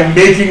 Well, I'm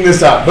making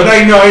this up. But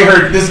I know I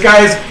heard this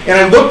guy's, and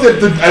I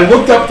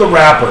looked up the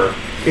rapper.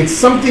 It's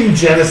something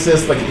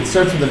Genesis, like it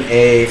starts with an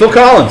A. Phil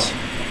Collins.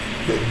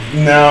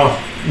 No.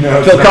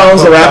 Phil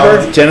Collins, the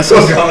rapper.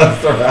 Genesis. Phil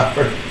Collins, the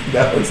rapper.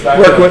 No, it's not.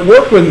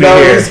 Work with me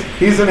here.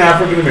 He's an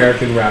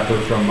African-American rapper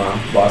from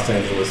Los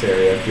Angeles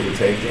area, give or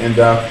take. And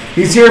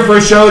he's here for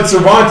a show at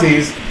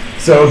Cervantes.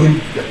 So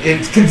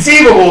it's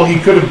conceivable he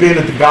could have been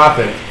at the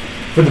Gothic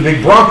for the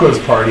big Broncos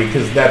party,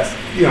 because that's,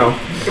 you know,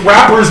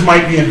 rappers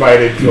might be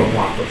invited to a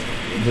Broncos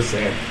party. I'm just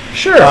saying.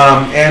 Sure.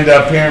 And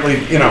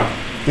apparently, you know,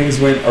 things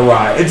went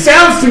awry. It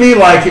sounds to me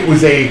like it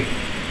was a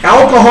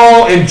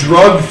alcohol and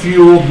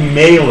drug-fueled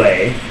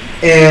melee,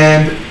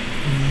 and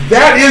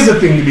that is a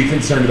thing to be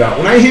concerned about.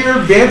 When I hear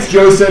Vance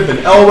Joseph and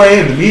Elway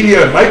and the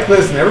media and Mike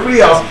Kliss and everybody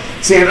else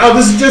saying, oh,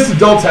 this is just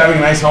adults having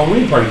a nice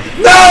Halloween party.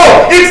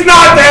 No! It's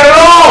not that at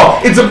all!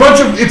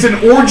 It's an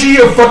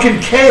orgy of fucking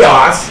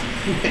chaos,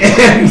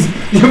 and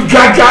you've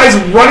got guys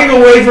running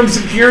away from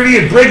security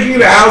and breaking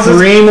into houses.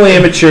 Extremely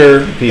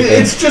immature people.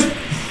 It's just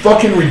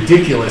fucking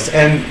ridiculous,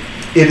 and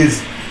it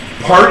is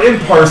part and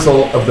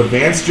parcel of the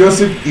Vance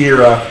Joseph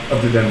era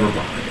of the Denver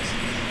Broncos.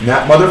 And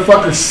that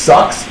motherfucker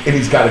sucks, and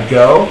he's got to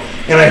go.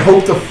 And I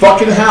hope to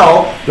fucking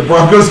hell the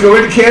Broncos go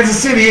into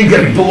Kansas City and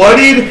get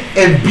bloodied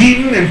and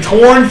beaten and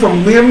torn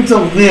from limb to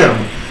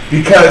limb,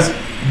 because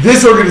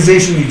this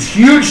organization needs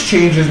huge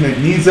changes, and it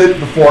needs it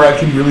before I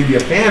can really be a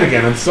fan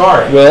again. I'm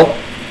sorry. Will,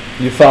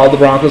 you followed the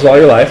Broncos all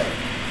your life.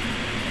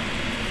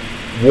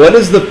 What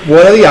are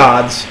the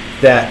odds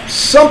that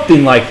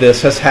something like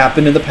this has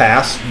happened in the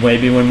past,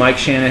 maybe when Mike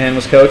Shanahan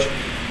was coach,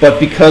 but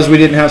because we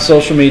didn't have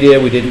social media,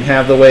 we didn't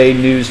have the way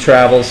news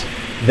travels,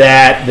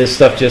 that this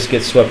stuff just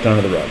gets swept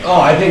under the rug?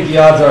 Oh, I think the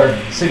odds are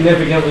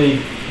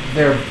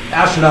they're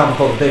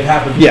astronomical that they've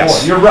happened before.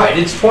 Yes. You're right.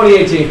 It's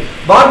 2018.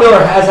 Von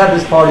Miller has had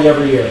this party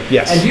every year.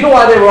 Yes. And do you know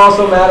why they were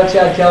also mad at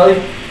Chad Kelly?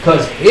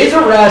 Because his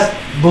arrest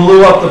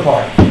blew up the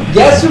party.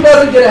 Guess who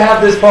doesn't get to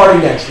have this party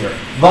next year?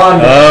 Von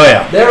Miller. Oh,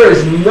 yeah. There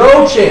is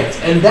no chance.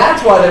 And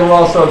that's why they were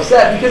all so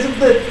upset. Because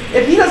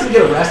if he doesn't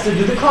get arrested,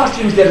 do the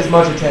costumes get as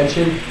much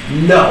attention?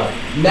 No.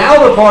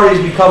 Now the party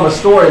has become a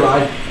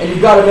storyline, and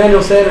you've got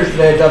Emmanuel Sanders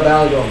today at Dove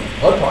Valley going,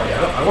 what party? I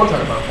don't want to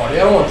talk about a party.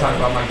 I don't want to talk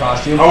about my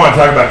costume. I want to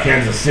talk about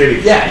Kansas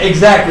City. Yeah,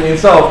 exactly. And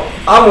so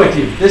I'm with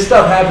you. This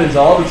stuff happens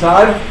all the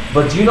time.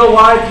 But do you know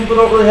why people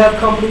don't really have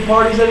company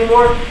parties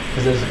anymore?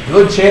 Because there's a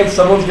good chance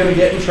someone's going to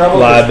get in trouble.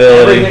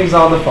 Liability. Everything's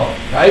on the phone,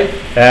 right?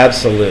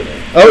 Absolutely.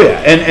 Oh yeah,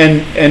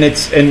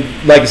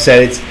 and like I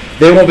said,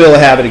 they won't be able to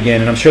have it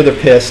again, and I'm sure they're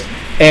pissed.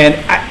 And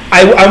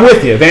I'm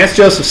with you. Vance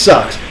Joseph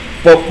sucks.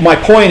 But my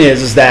point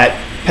is that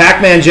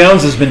Pac-Man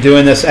Jones has been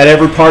doing this at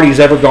every party he's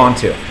ever gone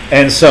to.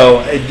 And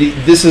so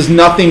this is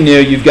nothing new.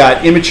 You've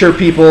got immature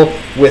people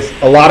with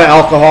a lot of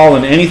alcohol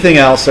and anything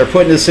else. They're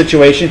put in this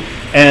situation,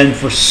 and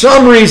for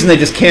some reason they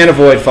just can't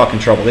avoid fucking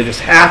trouble. They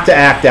just have to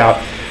act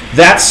out.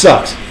 That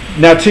sucks.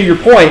 Now, to your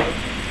point,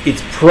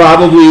 it's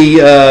probably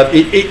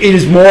it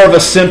is more of a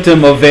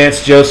symptom of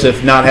Vance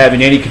Joseph not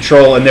having any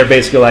control, and they're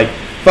basically like,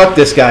 fuck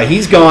this guy.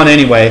 He's gone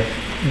anyway.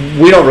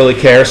 We don't really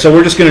care, so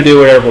we're just going to do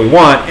whatever we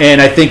want.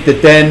 And I think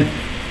that then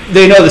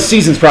they know the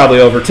season's probably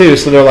over too,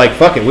 so they're like,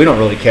 fuck it, we don't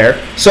really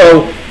care.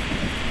 So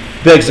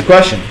begs the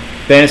question: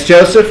 Vance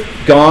Joseph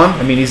gone?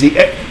 I mean, is he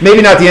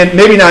maybe not the end?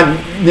 Maybe not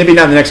in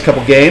the next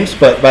couple games,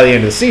 but by the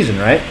end of the season,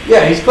 right?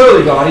 Yeah, he's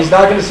clearly gone. He's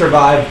not going to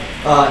survive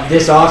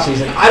this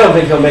offseason. I don't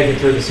think he'll make it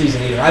through the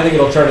season either. I think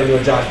it'll turn into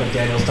a Josh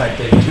McDaniels type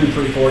thing. 2,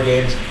 3, 4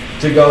 games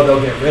to go,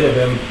 they'll get rid of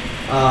him.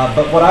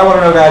 But what I want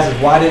to know, guys, is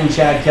why didn't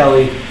Chad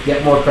Kelly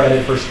get more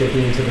credit for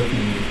sticking to the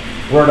theme?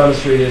 Word on the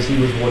street is he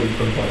was Woody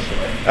from Toy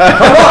Story.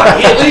 Come on,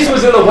 he at least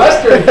was in the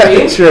Western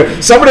theme.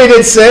 True. Somebody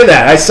did say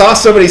that. I saw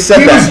somebody said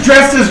that. He was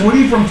dressed as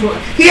Woody from Toy.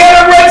 He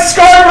had a red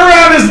scarf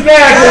around his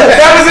neck.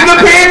 That was in the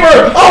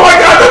paper. Oh my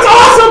God, that's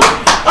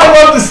awesome! I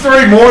love the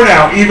story more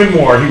now, even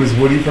more. He was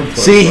Woody from Toy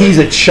Story. See, he's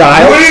a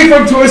child. Woody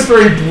from Toy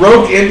Story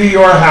broke into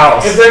your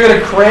house. If they're going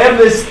to cram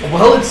this,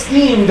 it's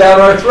theme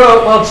down our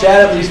throat, well,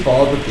 Chad at least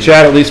followed the theme.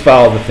 Chad at least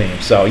followed the theme.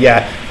 So,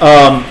 yeah,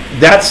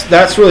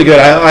 that's really good.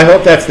 I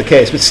hope that's the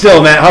case. But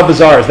still, man, how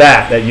bizarre is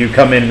that you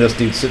come in and this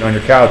dude's sitting on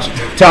your couch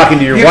talking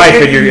to your wife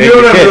and your kid? You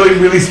know what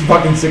I'm really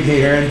fucking sick of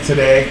hearing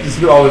today? This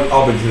has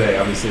all been today,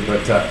 obviously,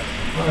 but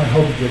I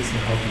hope he gets the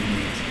help he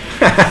needs.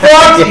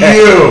 Fuck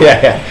you!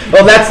 Yeah.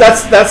 Well, that's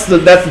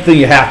the thing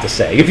you have to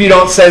say. If you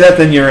don't say that,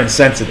 then you're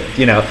insensitive.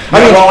 You know.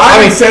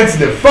 I'm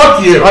insensitive.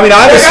 Fuck you. I mean,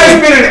 honestly, that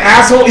guy's been an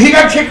asshole. He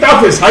got kicked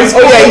off his high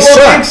school football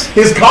team,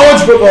 his college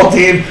football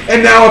team,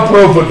 and now a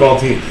pro football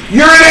team.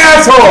 You're an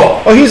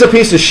asshole. Oh, he's a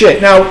piece of shit.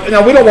 Now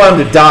we don't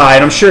want him to die,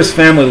 and I'm sure his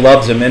family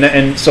loves him,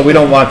 and so we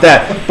don't want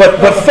that. But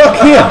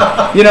fuck him.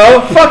 You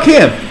know, fuck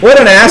him.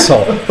 What an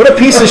asshole. What a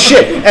piece of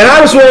shit. And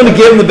I was willing to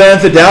give him the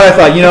benefit of the doubt. I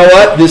thought, you know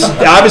what? This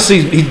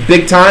obviously he's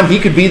big time. He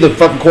could be the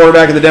fucking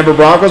quarterback of the Denver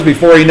Broncos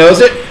before he knows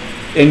it,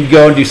 and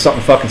go and do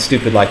something fucking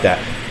stupid like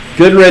that.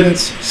 Good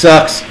riddance.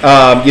 Sucks.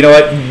 You know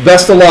what?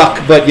 Best of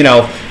luck. But you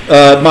know,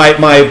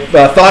 my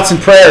thoughts and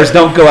prayers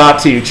don't go out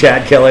to you,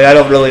 Chad Kelly. I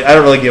don't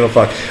really give a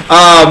fuck.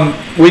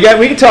 We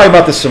can talk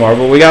about this some more,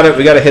 but we got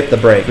to hit the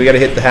break. We got to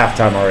hit the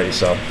halftime already.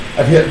 So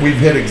we've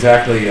hit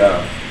exactly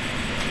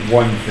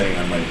one thing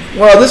on my.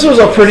 Well, this was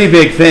a pretty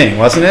big thing,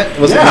 wasn't it?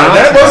 Was it not?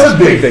 That was a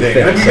big thing.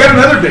 thing. We got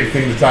another big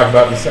thing to talk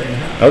about in the second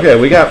half. Okay,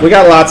 we got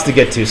lots to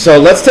get to. So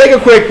let's take a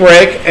quick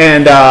break,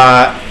 and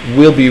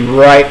we'll be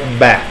right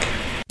back.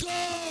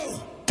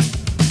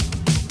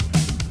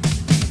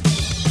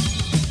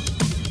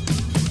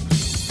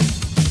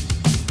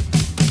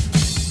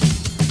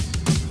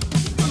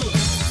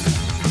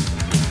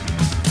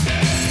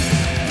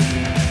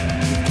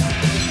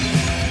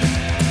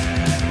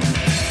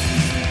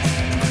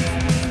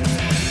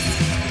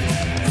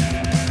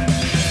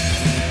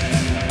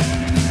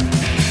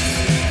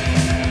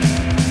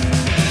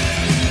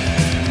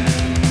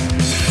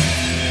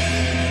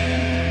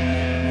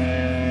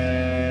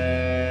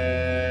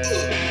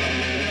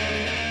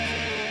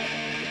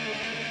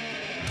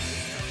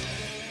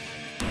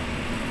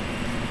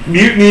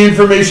 Mutiny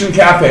Information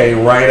Cafe,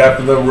 right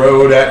up the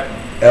road at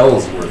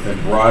Ellsworth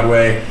and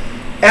Broadway.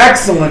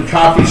 Excellent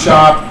coffee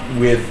shop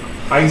with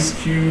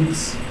ice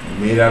cubes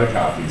made out of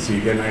coffee. So you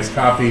get an iced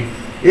coffee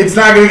It's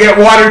not going to get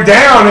watered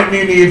down at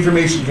Mutiny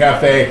Information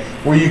Cafe,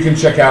 where you can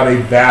check out a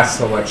vast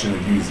selection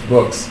of used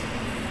books,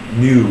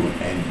 new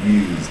and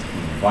used,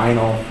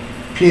 vinyl,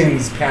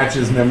 pins,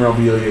 patches,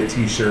 memorabilia,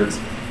 t-shirts.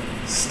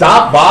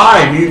 Stop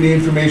by Mutiny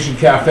Information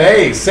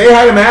Cafe. Say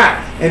hi to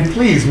Matt. And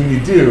please, when you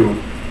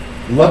do,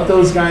 let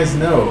those guys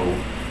know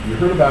you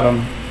heard about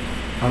them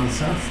on the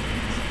South.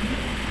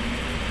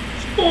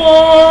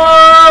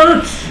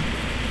 Sports!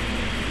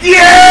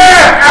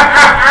 Yeah!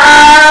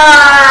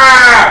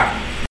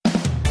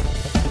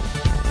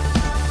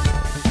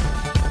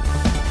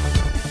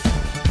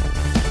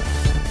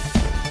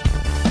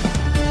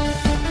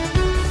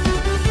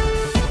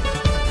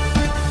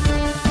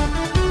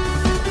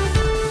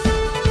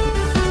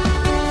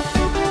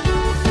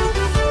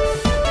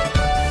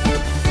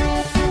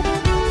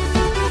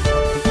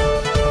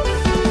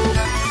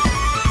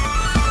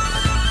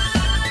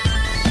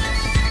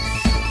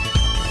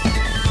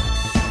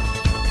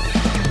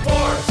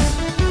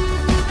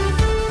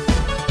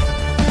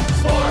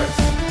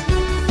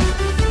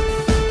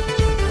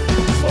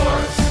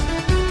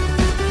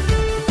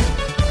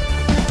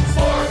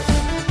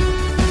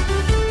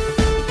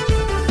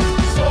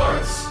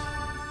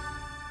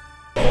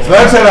 So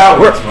that's how that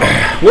works.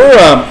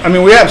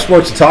 We have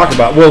sports to talk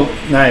about. Well,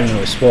 not even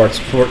really sports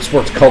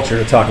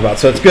culture to talk about.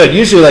 So it's good.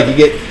 Usually, like you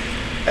get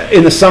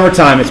in the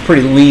summertime, it's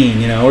pretty lean.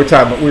 You know, we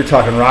were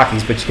talking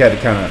Rockies, but you got to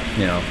kind of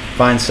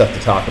find stuff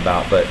to talk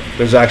about. But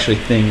there's actually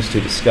things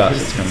to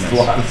discuss. It's kind of There's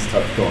a lot of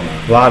stuff going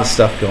on. A lot of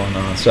stuff going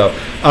on. So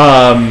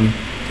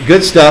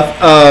good stuff.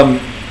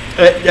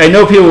 I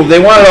know people. They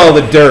wanted all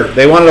the dirt.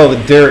 They wanted all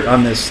the dirt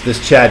on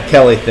this Chad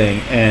Kelly thing,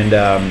 and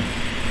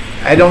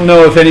I don't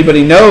know if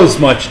anybody knows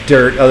much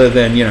dirt other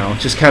than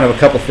just kind of a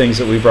couple things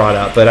that we brought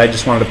up. But I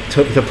just wanted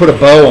to put a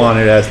bow on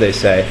it, as they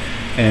say,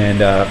 and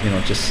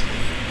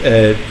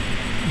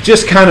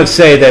just kind of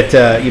say that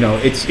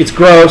it's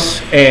gross,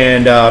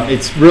 and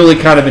it's really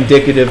kind of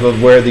indicative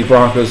of where the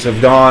Broncos have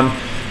gone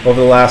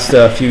over the last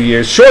few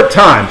years. Short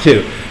time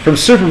too, from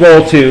Super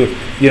Bowl to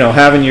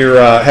having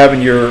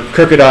your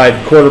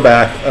crooked-eyed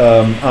quarterback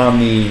on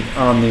the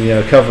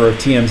cover of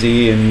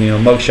TMZ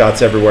and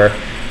mugshots everywhere.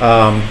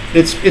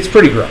 It's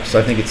pretty gross.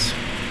 I think it's.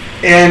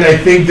 And I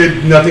think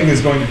that nothing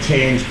is going to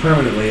change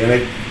permanently. And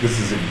this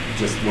is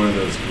just one of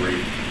those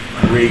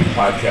great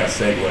podcast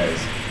segues.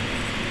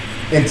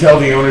 Until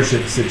the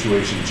ownership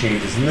situation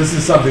changes. And this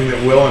is something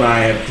that Will and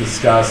I have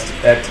discussed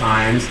at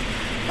times.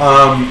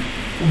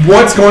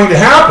 What's going to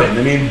happen?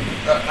 I mean,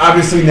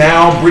 obviously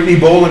now Brittany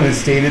Boland has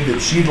stated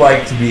that she'd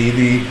like to be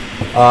the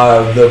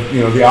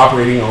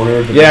operating owner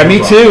of the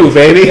me too,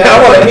 baby. Yeah, I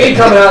want me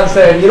coming out and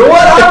saying, you know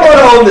what, I want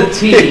to own the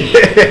team.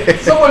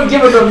 Someone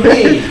give it to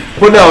me.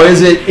 Well, no,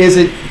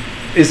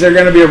 is there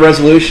going to be a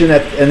resolution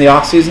in the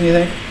off season? You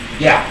think?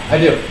 Yeah, I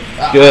do.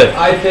 Good.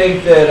 I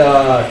think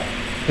that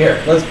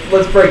here,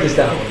 let's break this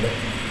down a little bit.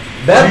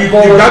 So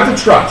you've got the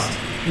trust.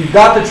 You've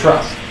got the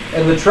trust,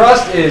 and the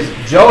trust is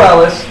Joe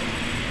Ellis,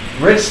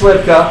 Rich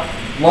Slipka,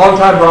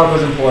 longtime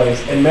Broncos employees,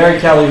 and Mary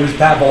Kelly, who's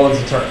Pat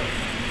Boland's attorney.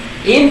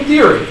 In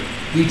theory,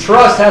 the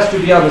trust has to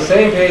be on the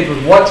same page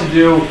with what to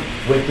do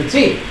with the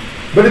team.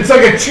 But it's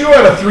like a 2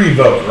 out of 3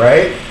 vote,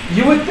 right?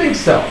 You would think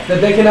so,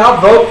 that they can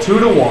outvote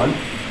 2-1,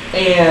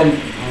 and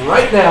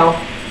right now,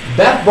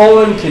 Beth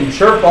Boland can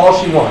chirp all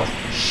she wants.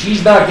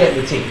 She's not getting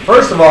the team.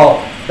 First of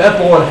all, Beth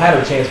Boland had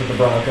her chance with the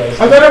Broncos.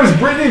 I thought it was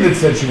Brittany that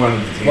said she wanted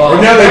the team. Well,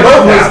 now they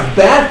both was have.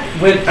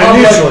 Beth went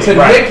public to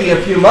Nikki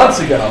a few months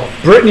ago.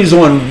 Brittany's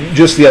on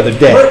just the other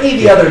day. Brittany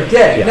the other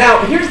day. Yeah.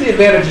 Now, here's the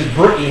advantages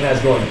Brittany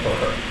has going for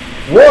her.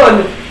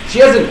 One, she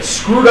hasn't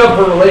screwed up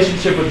her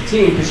relationship with the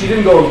team because she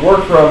didn't go and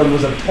work for them and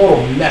was a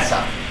total mess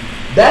up.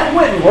 Beth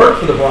went and worked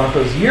for the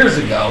Broncos years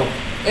ago,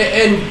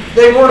 and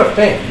they weren't a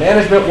fan.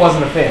 Management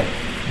wasn't a fan.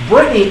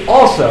 Brittany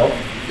also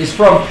is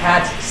from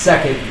Pat's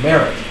second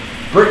marriage.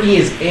 Brittany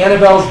is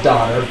Annabelle's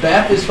daughter.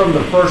 Beth is from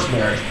the first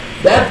marriage.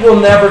 Beth will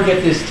never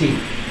get this team.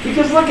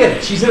 Because look at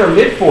it. She's in her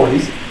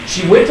mid-40s.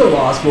 She went to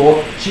law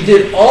school. She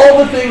did all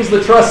the things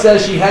the trust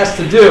says she has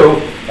to do.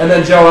 And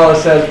then Joe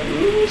Ellis says,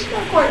 she's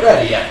not quite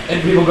ready yet.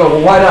 And people go,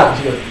 well, why not?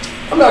 And she goes,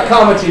 I'm not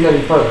commenting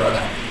any further on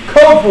that.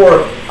 Code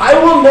for, I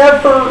will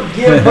never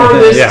give her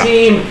this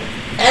team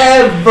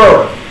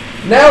ever.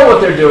 Now what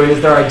they're doing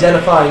is they're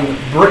identifying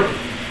Brittany.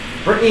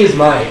 Brittany is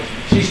my age.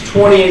 She's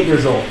 28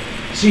 years old.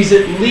 She's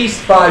at least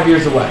 5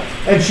 years away.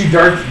 And she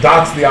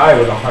dots the I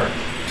with a heart.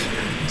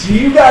 Do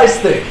you guys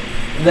think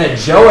that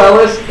Joe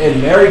Ellis and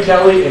Mary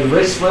Kelly and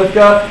Rich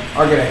Slipka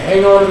are going to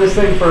hang on to this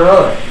thing for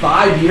another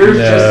 5 years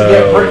just to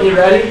get Brittany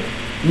ready?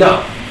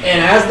 No.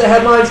 And as the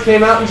headlines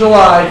came out in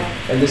July,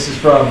 and this is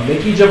from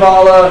Nikki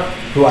Javala,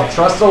 who I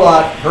trust a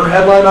lot, her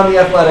headline on The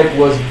Athletic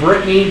was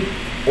Brittany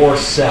or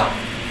sell.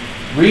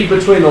 Read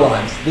between the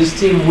lines. This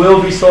team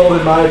will be sold,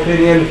 in my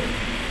opinion,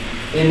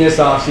 in this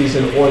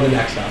offseason or the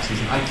next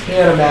offseason. I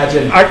can't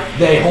imagine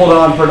they hold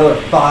on for another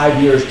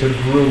 5 years to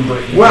groom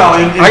Brittany. Well,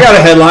 and I got a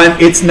headline.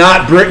 It's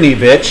not Brittany,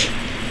 bitch.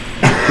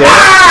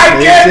 I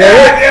get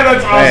that! Yeah,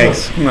 that's awesome.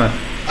 Thanks. Come on.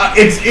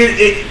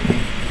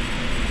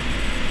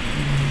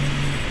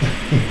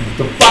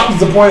 The fuck was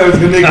the point I was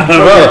going to make? I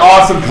don't know.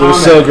 Awesome It comment.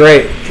 was so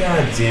great.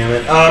 God damn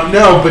it.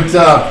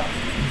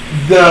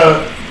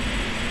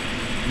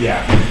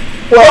 Yeah.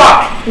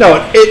 Well, no,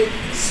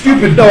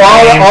 Stupid. No, all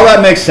brain. that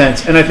makes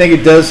sense, and I think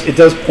it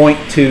does point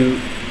to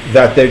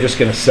that they're just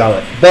going to sell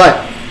it.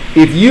 But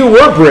if you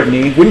were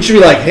Brittany, wouldn't you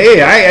be like,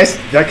 hey,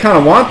 I kind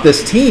of want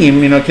this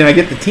team, can I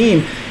get the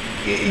team?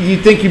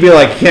 You'd think you'd be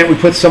like, can't we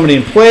put somebody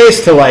in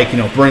place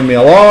to bring me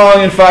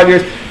along in 5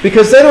 years?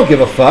 Because they don't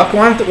give a fuck.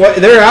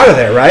 They're out of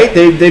there, right?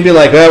 They'd be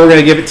like, well, we're going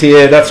to give it to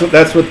you. That's what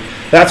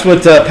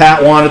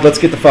Pat wanted. Let's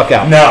get the fuck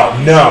out. No.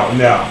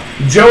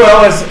 Joe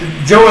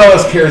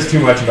Ellis cares too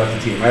much about the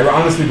team. I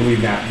honestly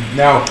believe that.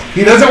 Now,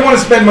 he doesn't want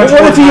to spend much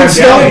What more if he time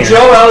installed down here.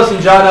 Joe Ellis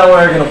and John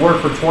Elway are going to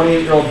work for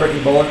 28-year-old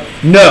Brittany Bullock?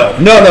 No.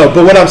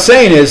 But what I'm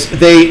saying is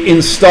they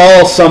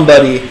install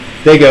somebody.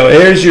 They go,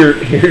 here's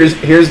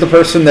the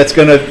person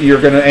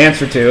you're gonna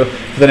answer to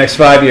for the next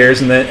 5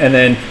 years, and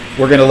then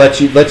we're gonna let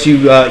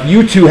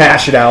you two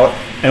hash it out,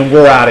 and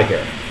we're out of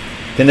here.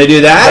 Can they do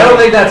that? I don't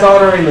think that's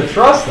honoring the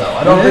trust, though.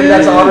 I don't think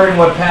that's honoring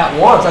what Pat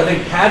wants. I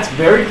think Pat's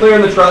very clear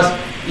in the trust.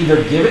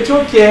 Either give it to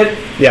a kid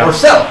or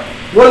sell it.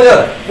 One or the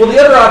other. Well, the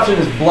other option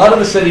is blood of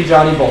the city,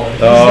 Johnny Bullock.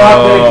 He's not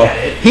going to get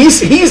it.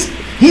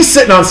 He's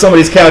sitting on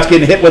somebody's couch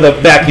getting hit with a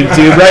vacuum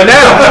tube right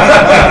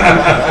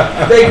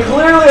now. They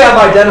clearly have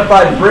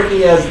identified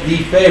Brittany as the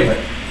favorite.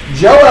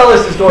 Joe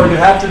Ellis is going to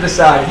have to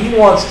decide he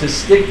wants to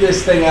stick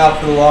this thing out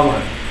for the long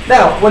run.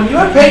 Now, when you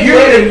have Peyton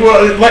Manning...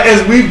 Well,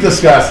 as we've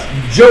discussed,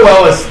 Joe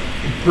Ellis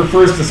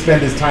prefers to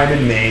spend his time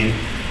in Maine.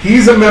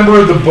 He's a member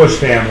of the Bush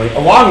family,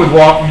 along with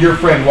your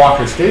friend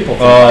Walker Stapleton,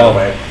 by the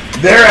way.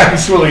 They're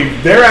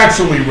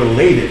actually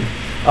related.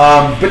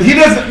 But he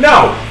doesn't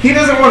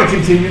want to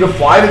continue to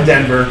fly to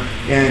Denver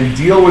and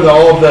deal with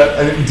all of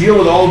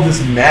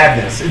this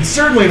madness, and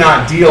certainly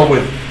not deal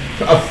with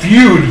a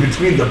feud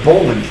between the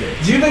Bolin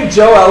kids. Do you think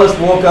Joe Ellis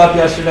woke up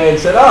yesterday and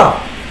said, "Oh,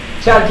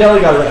 Chad Kelly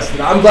got arrested.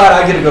 I'm glad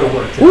I get to go to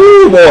work today"?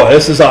 Ooh, boy,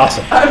 this is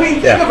awesome. I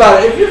mean, think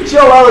about it. If you're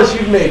Joe Ellis,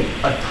 you've made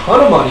a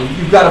ton of money.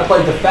 You've got to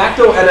play de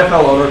facto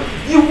NFL owner.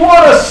 You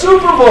won a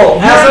Super Bowl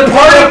You're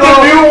part of the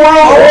New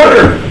World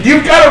Order.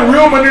 You've got a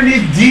room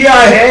underneath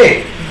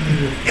DIA.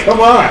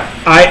 Come on.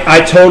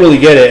 I totally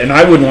get it, and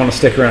I wouldn't want to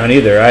stick around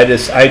either.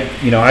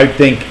 I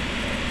think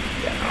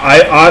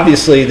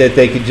obviously that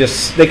they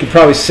could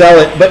probably sell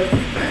it, but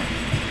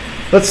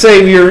let's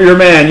say your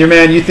man,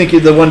 you think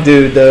you're the one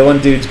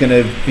dude's going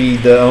to be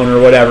the owner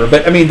or whatever.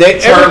 But I mean,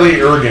 Charlie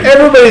Ergen.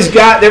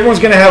 Everyone's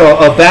going to have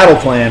a battle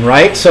plan,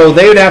 right? So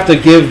they would have to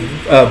give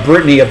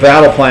Brittany a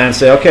battle plan and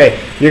say, okay,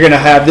 you're going to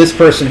have this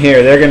person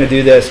here. They're going to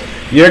do this.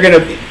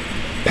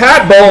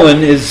 Pat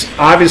Bolin is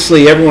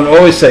obviously, everyone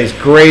always says,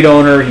 great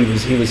owner. He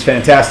was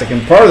fantastic,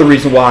 and part of the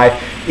reason why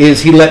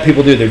is he let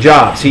people do their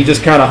jobs. He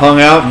just kind of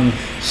hung out and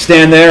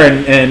stand there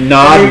and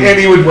nod. And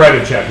he would write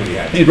a check when he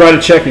had to. He'd write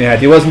a check when he had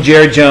to. He wasn't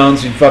Jerry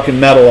Jones. He'd fucking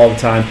meddle all the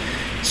time.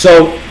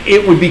 So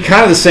it would be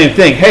kind of the same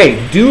thing. Hey,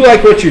 do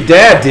like what your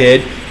dad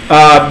did.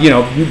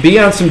 Be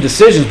on some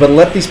decisions, but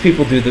let these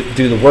people do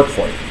the work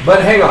for you.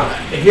 But hang on.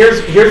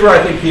 Here's where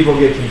I think people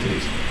get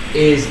confused.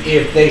 Is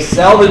if they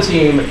sell the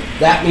team,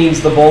 that means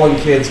the Bolin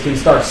kids can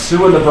start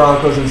suing the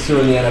Broncos and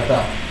suing the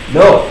NFL.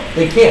 No,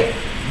 they can't.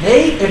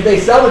 If they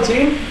sell the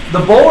team, the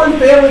Bolin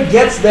family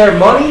gets their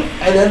money,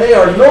 and then they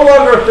are no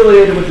longer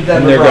affiliated with the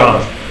Denver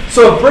Broncos. Gone.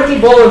 So if Brittany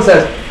Bolin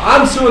says,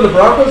 I'm suing the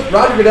Broncos,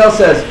 Roger Goodell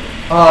says,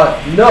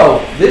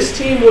 no, this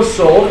team was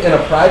sold in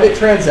a private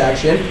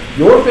transaction.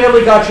 Your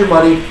family got your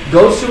money.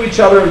 Go sue each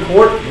other in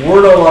court.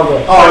 We're no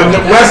longer. Oh, and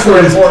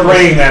Westwood is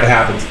praying that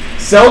happens.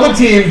 Sell the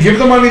team, give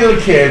the money to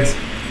the kids,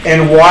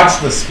 and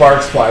watch the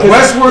sparks fly.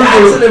 Westward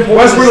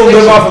will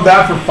live off of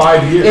that for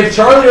 5 years. If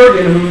Charlie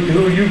Ergen,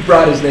 who you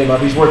brought his name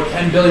up, he's worth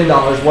 $10 billion,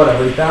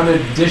 whatever. He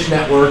founded Dish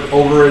Network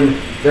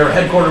their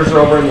headquarters are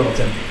over in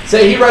Littleton.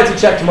 Say he writes a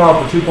check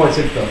tomorrow for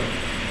 $2.6 billion,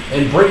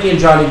 and Brittany and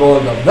Johnny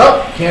Bolin go,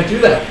 nope, can't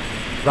do that.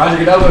 Roger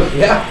Goodell goes,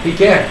 yeah, he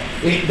can.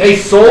 They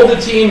sold the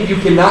team. You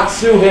cannot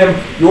sue him.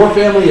 Your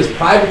family is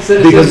private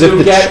citizens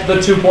who get the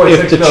 $2.6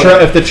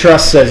 billion. If the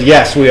trust says,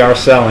 yes, we are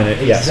selling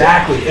it,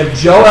 exactly. Yes. If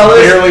Joe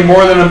Ellis... Barely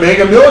more than a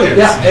Mega Millions.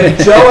 Yeah,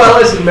 if Joe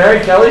Ellis and Mary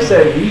Kelly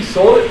say, we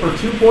sold it for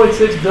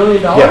 $2.6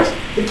 billion,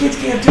 the kids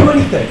can't do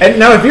anything. And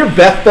now if you're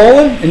Beth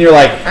Bolin, and you're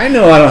like, I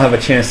know I don't have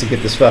a chance to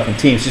get this fucking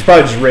team. She's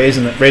probably just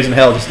raising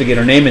hell just to get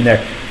her name in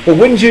there. But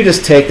wouldn't you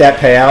just take that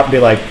payout and be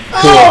like,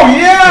 cool. Oh,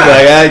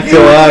 yeah. You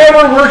would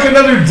never work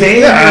another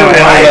day in your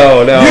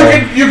life. No.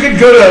 You could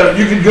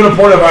go to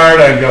Puerto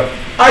Vallarta and go,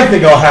 I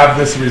think I'll have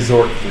this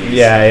resort, please.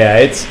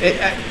 Yeah.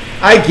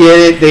 I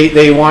get it.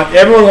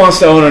 Everyone wants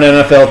to own an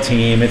NFL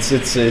team. It's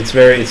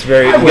very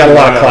you got a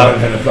lot of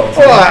clout.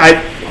 Well,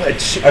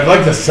 I'd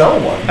like to sell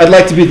one. I'd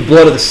like to be the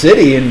blood of the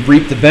city and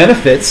reap the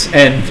benefits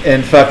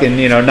and fucking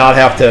not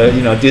have to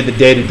do the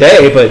day to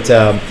day. But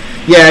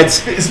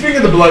Speaking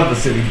of the blood of the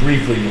city,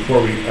 briefly before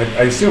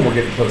I assume we're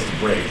getting close to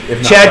break.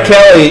 If not Chad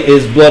Kelly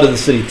is blood of the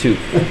city too.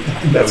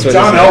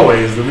 John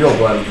Elway is the real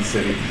blood of the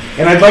city.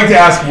 And I'd like to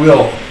ask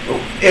Will,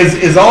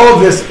 is all of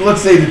this?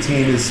 Let's say the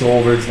team is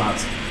sold or it's not.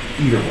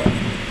 Either way,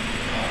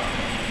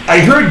 I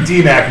heard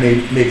DMAC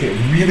make a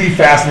really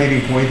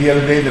fascinating point the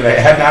other day that I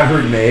had not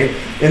heard made,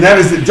 and that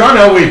is that John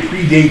Elway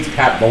predates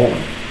Pat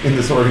Bowlen in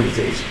this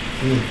organization.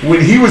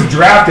 When he was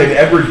drafted,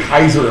 Edward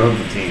Kaiser owned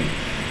the team.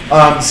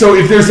 So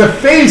if there's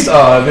if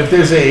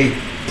there's a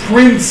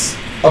prince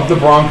of the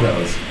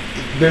Broncos,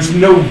 there's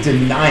no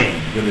denying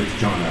that it's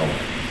John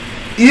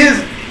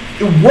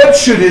Elway. What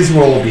should his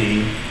role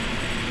be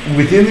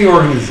within the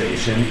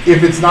organization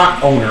if it's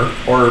not owner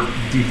or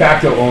de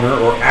facto owner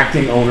or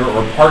acting owner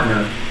or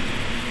partner?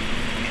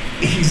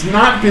 He's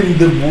not been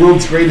the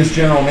world's greatest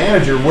general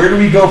manager. Where do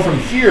we go from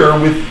here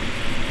with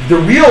the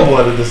real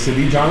blood of the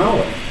city, John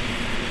Elway?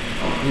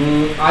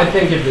 I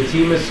think if the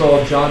team is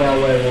sold, John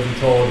Elway will be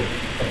told,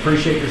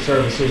 appreciate your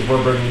services,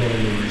 we're bringing in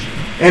a new regime.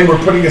 And we're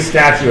putting a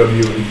statue of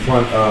you in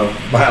front of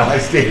Mile High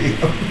Stadium.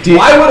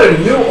 Why would a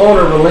new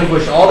owner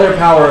relinquish all their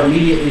power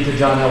immediately to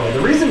John Elway? The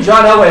reason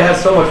John Elway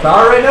has so much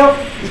power right now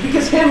is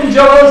because him and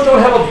Joe Ellis don't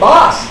have a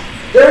boss.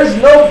 There is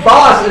no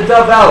boss at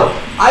Dove Valley.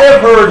 I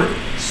have heard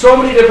so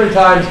many different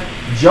times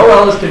Joe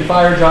Ellis can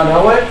fire John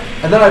Elway,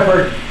 and then I've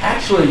heard,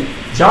 actually,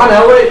 John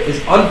Elway is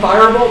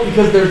unfireable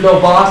because there's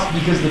no boss,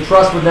 because the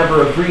trust would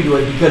never agree to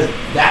it, because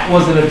that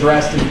wasn't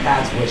addressed in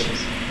Pat's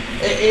wishes.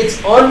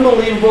 It's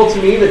unbelievable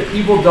to me that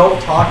people don't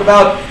talk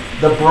about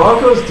the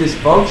Broncos'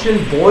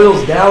 dysfunction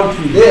boils down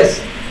to this: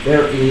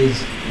 there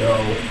is no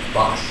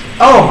boss.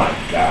 Oh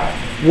my God!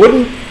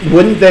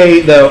 Wouldn't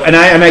they though? And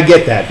I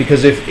get that,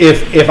 because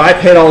if I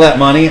paid all that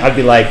money, I'd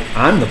be like,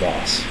 I'm the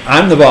boss.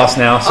 I'm the boss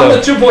now. So I'm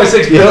the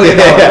 $2.6 billion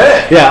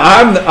man. Yeah,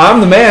 I'm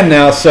the man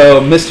now. So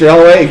Mr.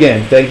 Elway,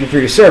 again, thank you for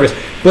your service.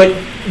 But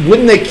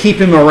wouldn't they keep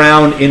him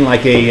around in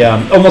like a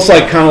almost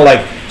like kind of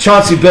like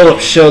Chauncey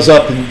Billups shows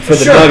up for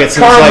the Nuggets?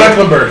 Carl like,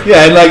 Mecklenburg.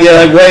 Yeah, and like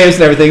waves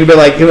and everything. He'd be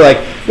like,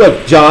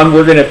 look, John,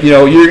 we're gonna,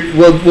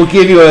 we'll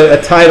give you a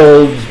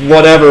title,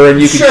 whatever, and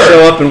you can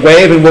show up and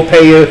wave, and we'll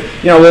pay you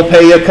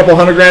a couple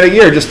 $100,000 a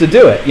year just to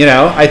do it.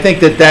 I think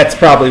that's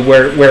probably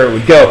where it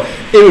would go.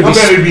 It would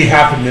be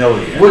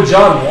 $500,000. Would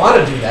John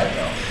want to do that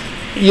though?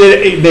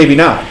 Yeah, maybe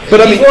not.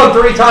 But he's won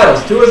 3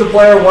 titles, 2 as a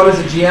player, 1 as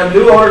a GM.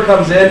 New owner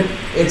comes in.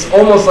 It's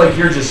almost like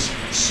you're just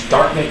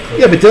starting it clear.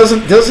 Yeah, but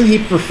doesn't he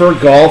prefer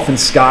golf and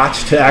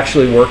scotch to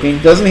actually working?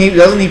 Doesn't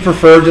he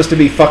prefer just to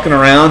be fucking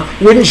around?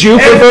 Wouldn't you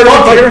prefer to be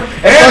fucking around?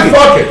 And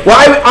fucking.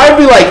 Well, I'd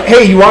be like,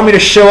 hey, you want me to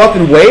show up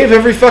and wave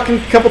every fucking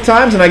couple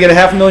times, and I get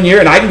 $500,000 a year,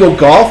 and I can go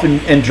golf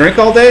and drink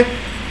all day?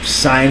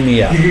 Sign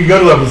me up. You can go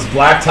to those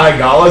black tie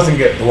galas and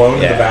get blown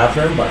in the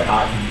bathroom by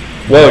hot.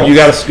 Whoa, you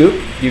got a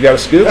scoop? You got a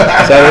scoop? Is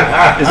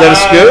that a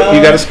scoop?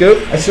 You got a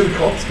scoop? I should have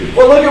called scoop.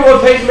 Well, look at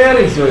what Peyton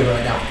Manning's doing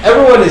right now.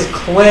 Everyone is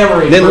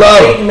clamoring for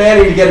Peyton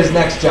Manning to get his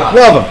next job.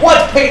 Love him.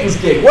 What's Peyton's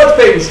gig? What's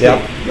Peyton's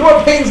gig? Yep. You know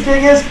what Peyton's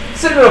gig is?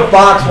 Sitting in a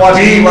box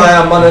watching Eli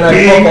on Monday Night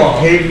Football.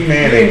 Peyton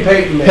Manning.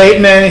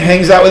 Peyton Manning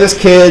hangs out with his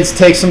kids,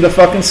 takes them to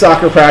fucking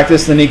soccer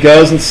practice, then he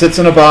goes and sits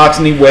in a box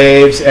and he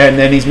waves, and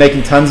then he's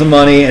making tons of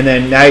money, and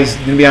then now he's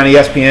going to be on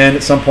ESPN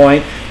at some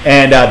point,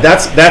 and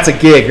that's a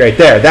gig right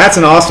there. That's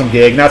an awesome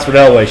gig, and that's what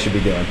Elway should be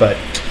doing, but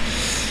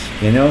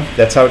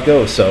that's how it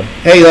goes. So,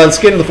 hey, let's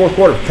get into the fourth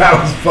quarter. That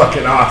was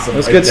fucking awesome. It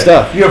was good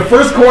stuff.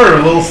 First quarter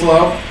a little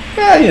slow.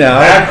 Yeah,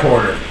 That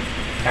quarter,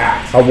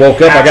 packed. I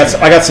woke up.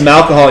 I got some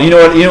alcohol. You know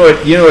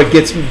what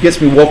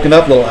gets me woken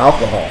up? A little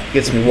alcohol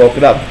gets me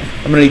woken up.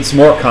 I'm gonna need some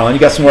more, Colin.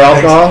 You got some more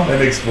alcohol? That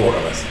makes 4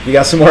 of us. You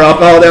got some more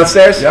alcohol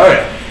downstairs? Oh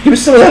yeah. Give me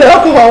some of that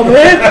alcohol,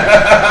 man.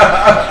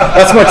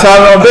 That's my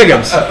Tyrone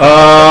Biggums.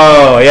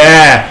 Oh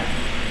yeah.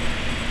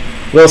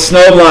 Little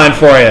snowblind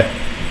for you.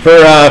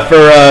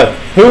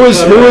 Who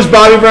was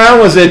Bobby Brown?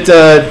 Was it?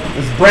 It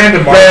was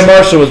Brandon Marshall. Brandon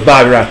Marshall was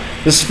Bobby Brown.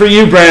 This is for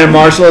you, Brandon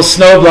Marshall.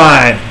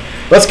 Snowblind.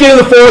 Let's get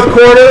into the fourth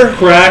quarter.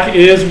 Crack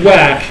is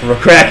whack.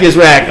 Crack is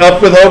whack.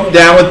 Up with hope,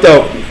 down with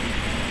dope.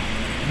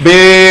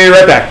 Be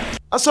right back.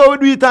 That's how we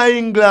do it in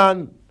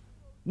England.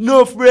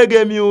 Enough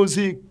reggae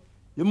music.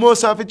 You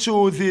must have to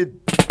choose it.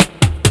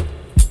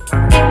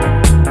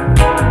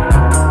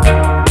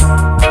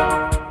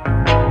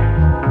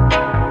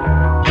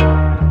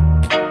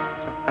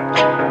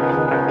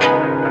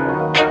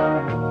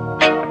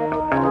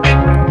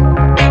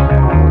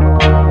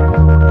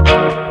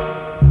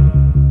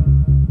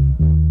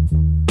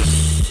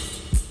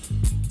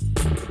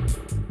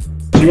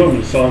 You want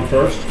me to song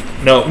first?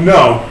 No.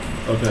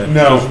 Okay.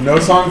 No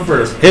song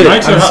first. Hit it.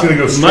 I'm just going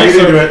to go straight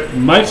into it.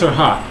 Mics are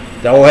hot.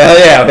 Oh, well,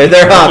 yeah.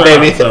 They're hot,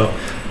 baby. So.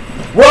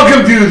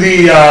 Welcome to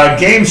the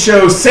game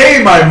show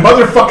Say My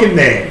Motherfucking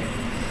Name.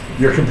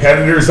 Your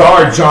competitors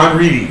are John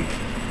Reedy,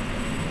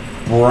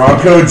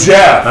 Bronco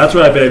Jeff. That's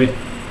right, baby.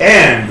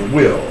 And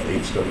Will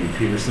H.W.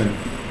 Peterson.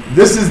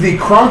 This is the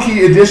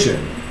Cronky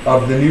edition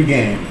of the new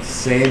game,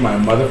 Say My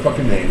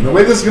Motherfucking Name. The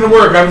way this is going to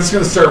work, I'm just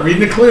going to start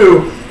reading a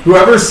clue.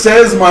 Whoever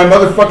says my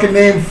motherfucking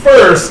name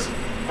first,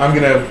 I'm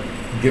going to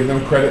give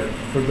them credit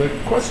for the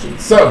question.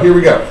 So, here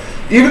we go.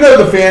 Even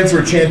though the fans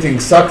were chanting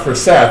 "suck for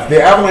Seth,"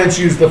 the Avalanche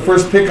used the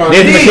first pick on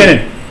Nathan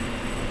McKinnon.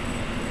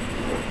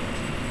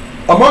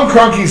 Among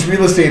Cronky's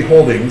real estate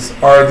holdings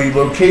are the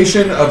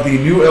location of the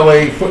new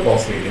LA football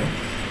stadium,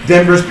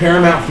 Denver's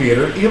Paramount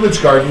Theater,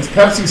 Elitch Gardens,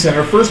 Pepsi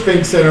Center, First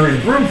Bank Center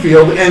in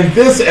Broomfield, and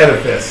this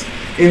edifice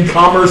in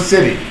Commerce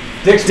City.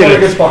 Dick's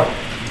Sporting Park.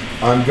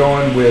 I'm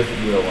going with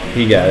Will.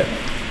 He got it.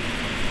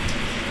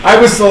 I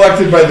was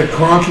selected by the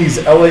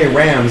Kroenkes LA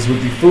Rams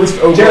with the first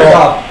Jared overall.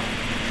 Goff.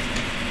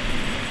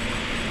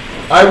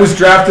 I was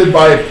drafted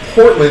by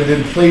Portland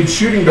and played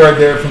shooting guard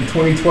there from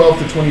 2012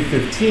 to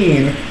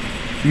 2015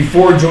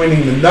 before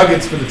joining the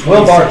Nuggets for the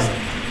Will 2016. Barton.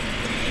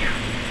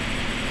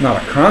 Not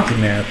a Kroenke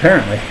man,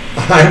 apparently.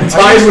 I'm I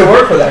tied used to with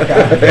work for that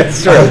guy.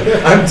 That's true.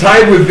 I'm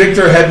tied with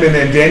Victor Hedman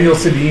and Daniel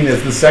Sedin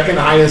as the second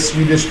highest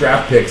Swedish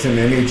draft picks in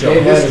NHL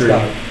Dave history.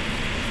 Landeskog.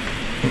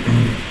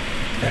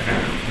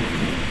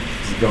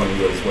 This is going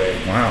Will's way.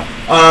 Wow.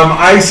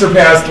 I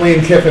surpassed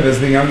Lane Kiffin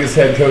as the youngest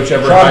head coach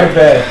ever Sean hired.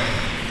 McVay.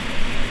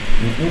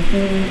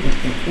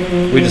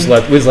 We just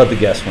let the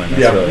guest win.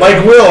 That's Yeah, really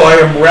like Will, I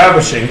am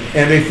ravishing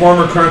and a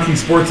former Kroenke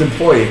sports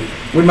employee.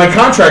 When my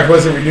contract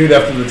wasn't renewed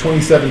after the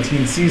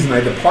 2017 season, I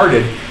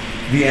departed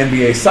the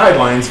NBA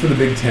sidelines for the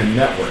Big Ten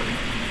Network.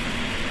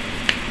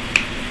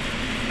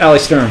 Allie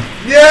Stern.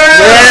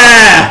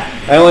 Yeah!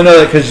 I only know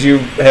that because you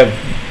I've-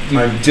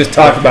 just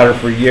talked about her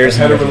for years. I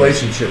had a and years.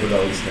 relationship with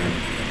Ellie Stern.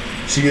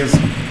 She's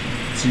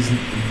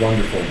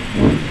wonderful.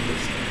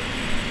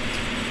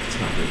 It's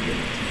not very good.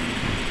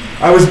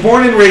 I was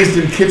born and raised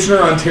in Kitchener,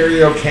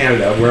 Ontario,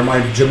 Canada, where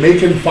my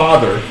Jamaican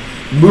father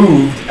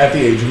moved at the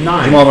age of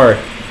 9. Jamal Murray.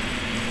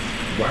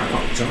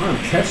 Wow, John,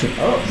 catching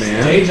up,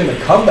 man. Staging a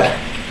comeback.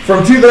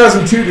 From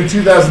 2002 to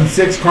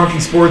 2006, Kroenke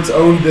Sports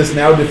owned this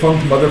now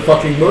defunct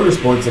motherfucking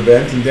motorsports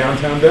event in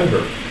downtown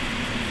Denver.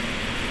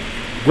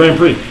 Grand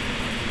Prix.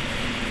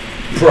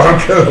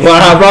 Bronco.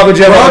 Wow, Robert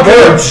Jeff on the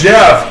Bronco board.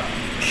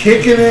 Jeff,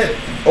 kicking it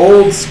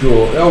old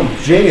school. Oh,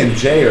 J and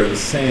J are the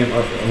same.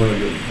 I'm gonna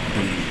go.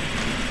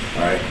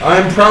 All right.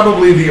 I'm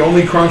probably the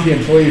only Kroenke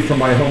employee from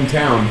my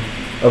hometown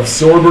of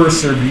Sorber,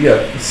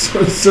 Serbia.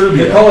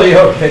 Serbia. Nikola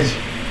Jokic.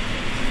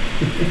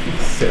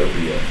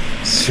 Serbia.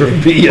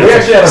 Serbia. We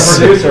actually had a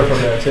producer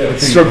from there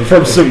too.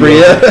 From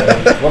Serbia.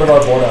 One of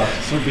our board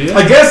ops. Serbia?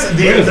 I guess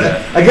Where is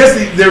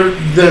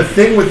that? the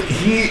thing with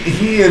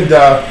he and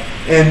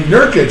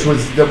Nurkic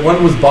was that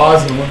one was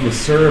Boz and one was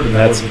Serb, and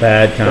That's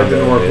bad that didn't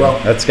combo. work Dude. well.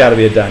 That's got to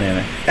be a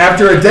dynamic.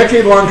 After a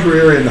decade-long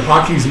career in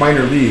hockey's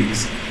minor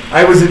leagues,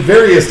 I was at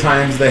various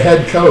times the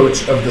head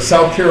coach of the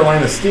South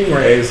Carolina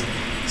Stingrays,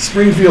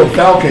 Springfield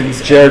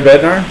Falcons. Jared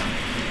Bednar.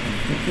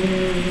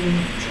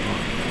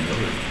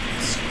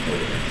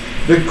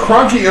 The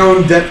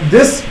Kroenke-owned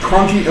this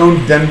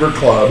Kroenke-owned Denver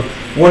club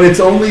won its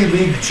only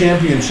league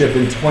championship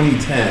in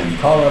 2010.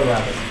 Colorado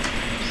Rapids.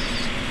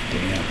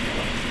 Damn.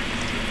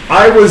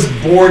 I was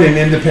born in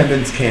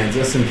Independence,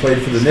 Kansas, and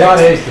played for the Scott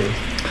Knicks. Hastings.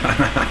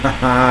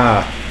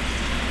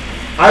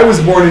 I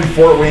was born in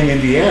Fort Wayne,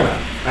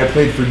 Indiana. I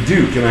played for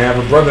Duke, and I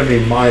have a brother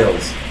named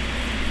Miles.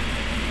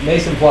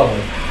 Mason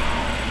Plumlee.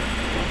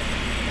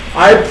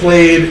 I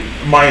played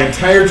my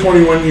entire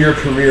 21-year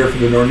career for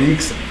the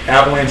Nordiques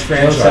Avalanche Joe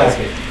franchise.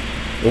 Sakic.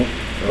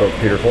 Oh,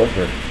 Peter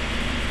Forsberg.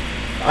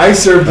 I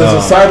served as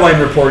a sideline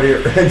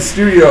reporter and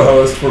studio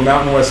host for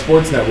Mountain West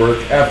Sports Network,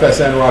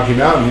 FSN Rocky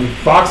Mountain,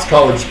 Fox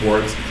College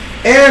Sports,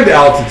 and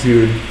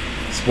Altitude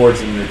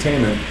Sports and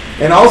Entertainment,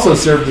 and also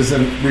served as a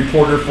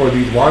reporter for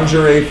the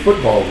Lingerie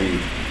Football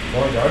League.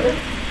 Lauren Gardner?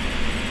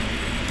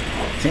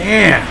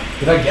 Damn.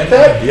 Did I get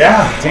that?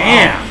 Yeah.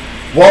 Damn.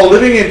 While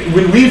living in,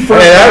 when we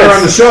first Hey, had her that's-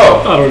 on the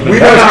show, Oh, it would've been-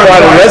 we've had her That's on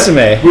quite a twice.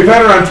 resume. We've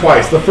had her on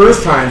twice. The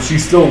first time, she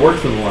still worked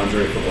for the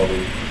Lingerie Football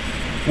League.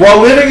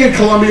 While living in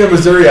Columbia,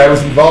 Missouri, I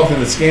was involved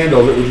in a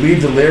scandal that would lead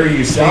to Larry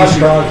Josh Eustace.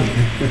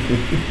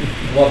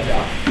 Kroenke. Love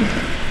Josh.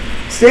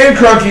 Stan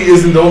Kroenke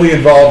isn't only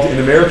involved in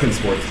American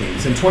sports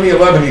teams. In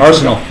 2011, he took-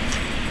 Arsenal.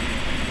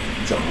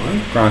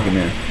 John. Kroenke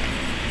man.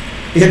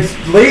 In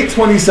late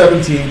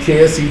 2017,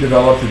 KSE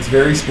developed its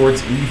very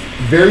first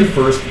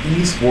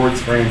esports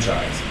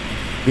franchise,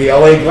 the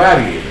LA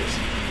Gladiators,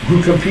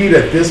 who compete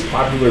at this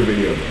popular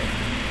video game.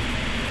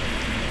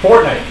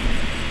 Fortnite.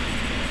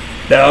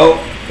 No,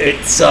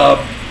 it's World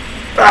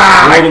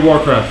of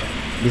Warcraft.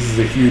 This is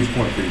a huge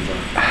point for you,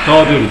 John.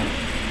 Call of Duty.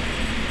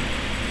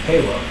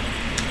 Halo.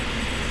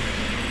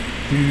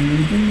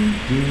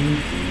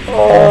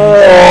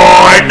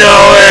 Oh, I know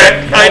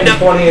it. I know.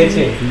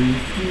 2018.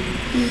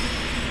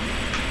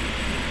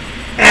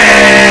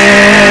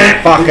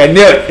 Fuck, I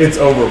knew it. It's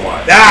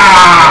Overwatch.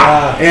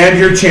 Ah. And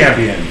your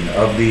champion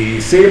of the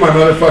Say My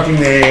Motherfucking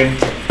Name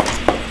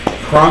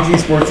Kroenke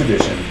Sports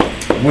Edition,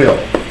 Will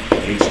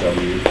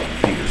H.W.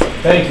 Peterson.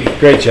 Thank you.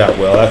 Great job,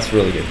 Will. That's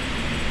really good.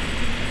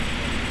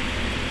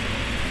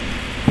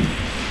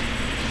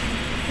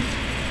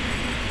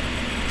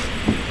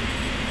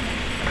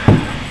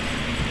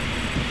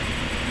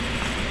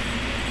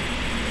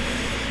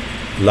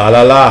 La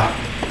la la.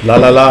 La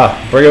la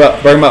la. Bring him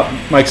up. Bring him up.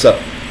 Mike's up.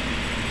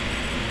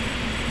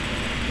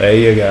 There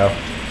you go.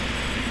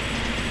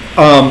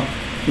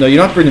 No, you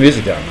don't have to bring the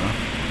music down,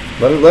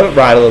 though. Let it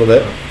ride a little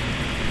bit.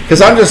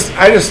 Because I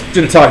just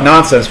gonna talk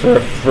nonsense for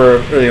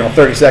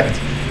 30 seconds.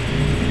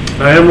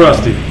 I am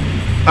rusty.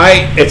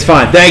 It's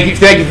fine. Thank you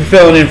for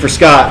filling in for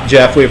Scott,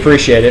 Jeff. We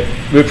appreciate it.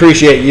 We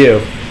appreciate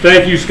you.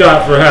 Thank you,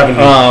 Scott, for having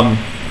me.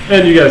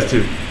 And you guys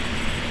too.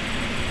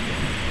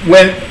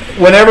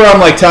 Whenever I'm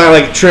like talking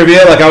like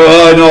trivia, like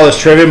I know all this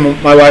trivia,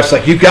 my wife's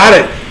like, you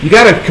gotta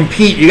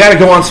compete, you gotta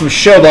go on some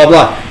show, blah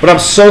blah. But I'm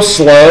so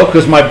slow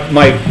because my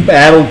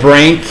addled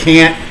brain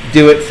can't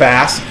do it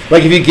fast.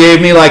 Like if you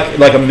gave me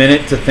like a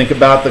minute to think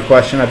about the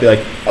question, I'd be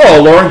like,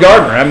 oh, Lauren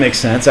Gardner, that makes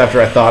sense after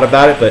I thought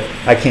about it. But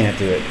I can't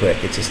do it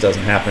quick. It just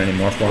doesn't happen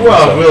anymore for me.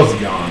 Well, so.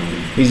 Will's young.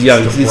 He's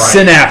young. His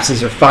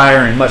synapses are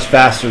firing much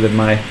faster than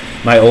my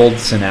old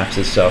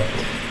synapses. So.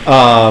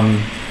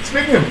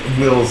 Speaking of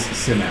Will's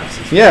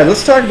synapses. Yeah,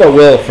 let's talk about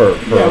Will for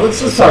let's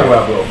just talk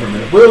about Will for a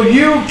minute. Will,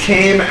 you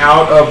came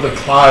out of the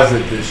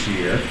closet this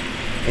year,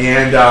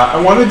 and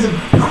I wanted to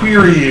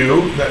query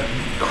you.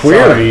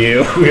 Query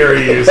you.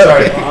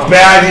 Sorry,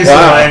 bad use of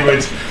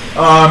language.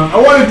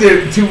 I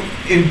wanted to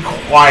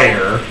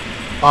inquire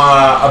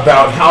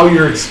about how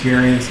your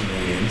experience went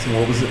and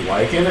what was it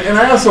like, and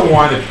I also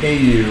wanted to pay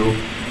you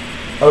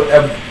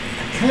a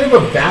kind of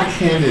a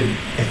backhanded,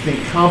 I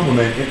think,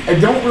 compliment. And I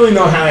don't really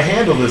know how to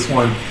handle this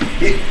one.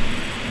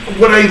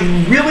 What I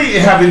really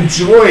have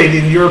enjoyed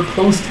in your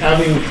post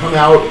having come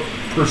out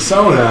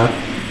persona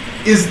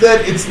is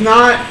that it's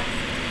not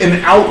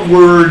an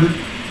outward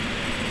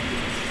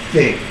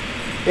thing.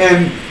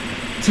 And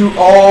to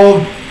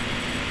all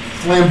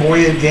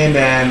flamboyant gay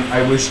men,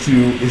 I wish to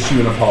issue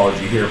an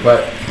apology here,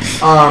 but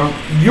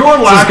your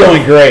lack of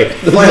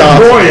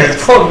flamboyance,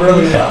 it's going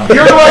really well.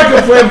 Your lack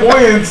of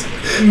flamboyance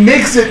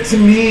makes it, to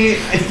me,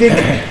 I think,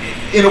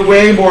 in a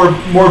way more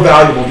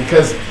valuable,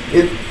 because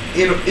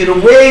in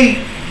a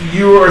way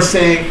you are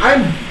saying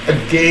I'm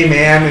a gay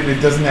man and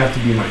it doesn't have to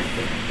be my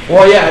thing.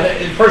 Well,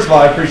 yeah. First of all,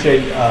 I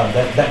appreciate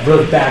that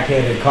really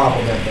backhanded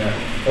compliment there.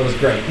 That was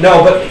great.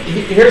 No, but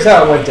here's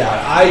how it went down.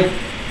 I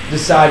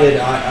decided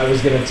I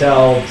was going to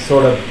tell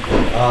sort of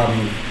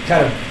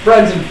kind of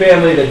friends and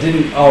family that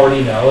didn't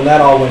already know, and that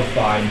all went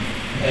fine.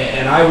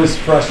 And I was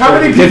frustrated. How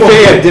many people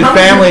did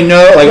family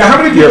know? Like, how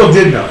many people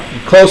did know?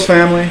 Close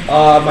family?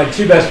 My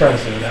two best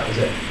friends knew, and that was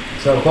it.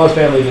 So close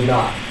family did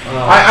not.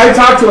 I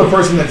talked to a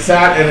person that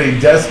sat at a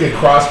desk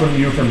across from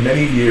you for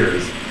many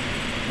years,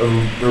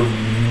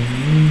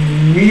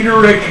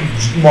 Meterick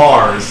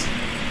Mars,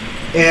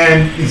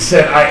 and he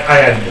said, I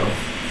had no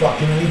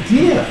fucking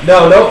idea.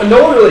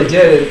 No one really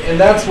did, and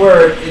that's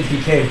where it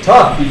became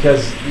tough,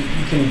 because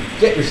you can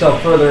get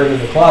yourself further into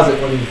the closet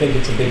when you think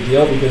it's a big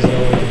deal because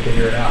no one can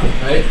figure it out,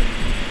 right?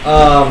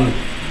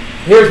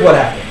 Here's what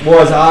happened,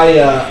 was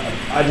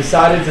I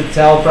decided to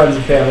tell friends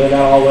and family, and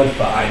that all went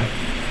fine.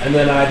 And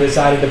then I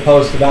decided to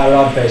post about it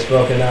on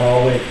Facebook, and that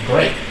all went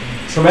great,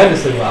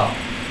 tremendously well.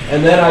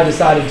 And then I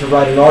decided to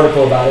write an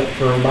article about it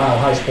for Mile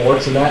High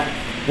Sports, and that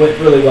went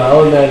really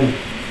well. And then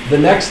the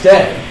next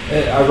day,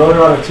 I wrote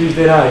it on a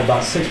Tuesday night,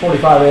 about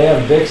 6:45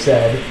 a.m., Vic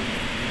said,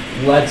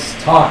 let's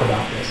talk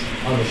about this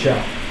on the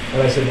show.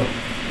 And I said, no,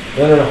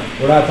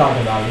 we're not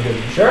talking about it. He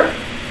goes, you sure?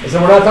 I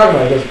said, we're not talking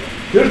about it. He goes,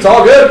 dude, it's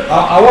all good.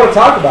 I want to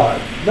talk about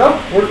it.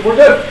 No, we're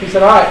good. He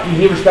said, all right. And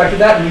he respected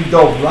that, and we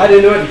dove right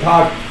into it and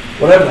talked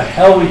whatever the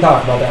hell we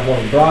talked about that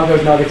morning.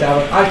 Broncos, Nuggets,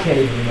 Alabama, I can't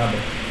even remember.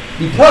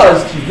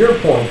 Because, to your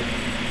point,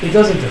 it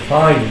doesn't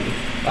define me.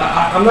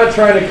 I'm not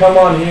trying to come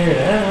on here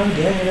and, I'm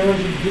gay,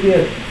 give you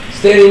a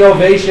standing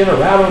ovation, a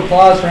round of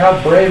applause for how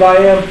brave I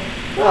am.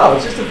 No,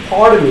 it's just a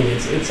part of me.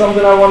 It's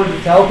something I wanted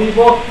to tell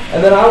people,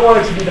 and then I want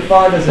it to be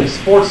defined as a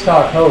sports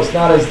talk host,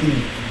 not as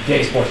the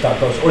gay sports talk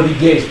host or the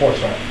gay sports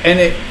talk.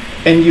 And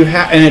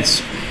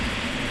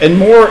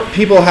more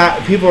people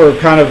are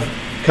kind of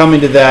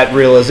coming to that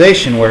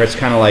realization where it's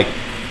kind of like,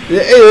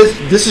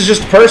 this is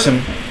just a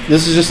person.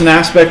 This is just an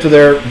aspect of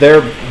their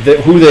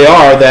who they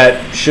are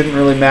that shouldn't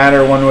really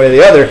matter one way or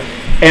the other.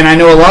 And I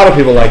know a lot of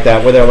people like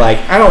that, where they're like,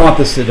 I don't want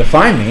this to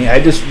define me. I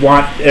just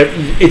want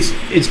it's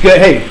good.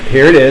 Hey,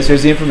 here it is.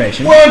 Here's the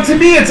information. Well, to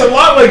me, it's a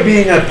lot like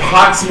being a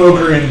pot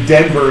smoker in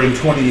Denver in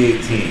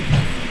 2018.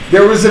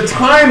 There was a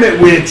time at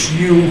which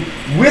you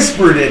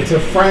whispered it to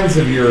friends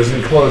of yours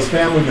and close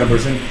family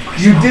members, and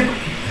you did.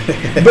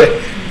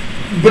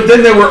 But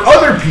then there were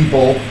other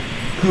people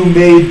who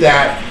made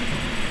that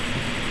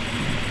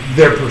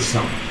their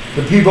persona.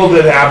 The people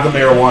that have the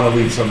marijuana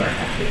leaves on their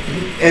hat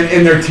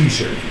and their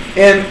T-shirt,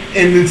 and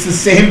it's the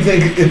same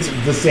thing. It's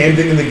the same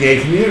thing in the gay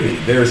community.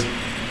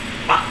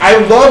 I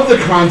love the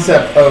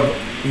concept of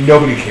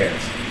nobody cares.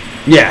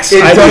 Yes,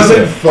 it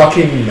doesn't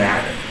fucking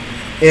matter.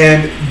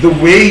 And the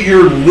way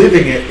you're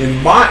living it,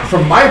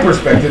 from my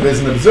perspective as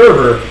an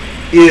observer,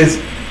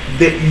 is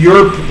that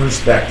your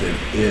perspective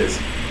is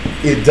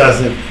it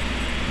doesn't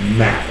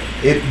matter.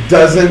 It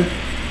doesn't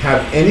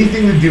have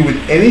anything to do with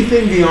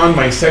anything beyond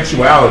my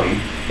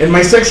sexuality. And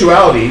my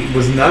sexuality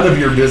was none of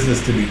your business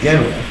to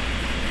begin with.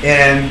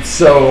 And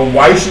so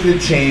why should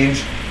it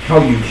change how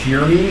you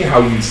hear me,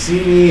 how you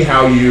see me,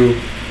 how you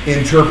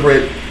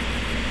interpret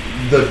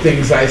the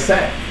things I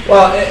say?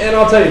 Well, and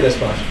I'll tell you this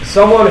much.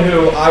 Someone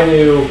who I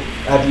knew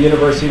at the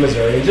University of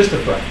Missouri, and just a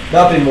friend,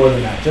 nothing more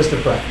than that, just a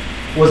friend,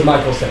 was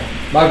Michael Sam.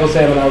 Michael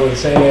Sam and I were the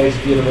same age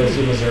at the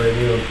University of Missouri.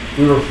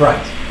 We were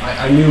friends.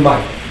 I knew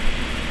Michael.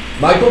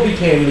 Michael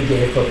became the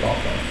gay football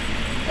player,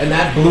 and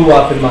that blew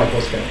up in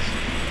Michael's face.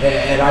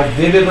 And I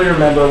vividly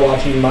remember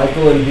watching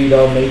Michael and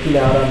Vito making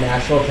out on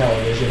national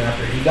television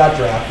after he got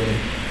drafted,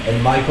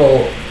 and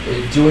Michael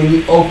doing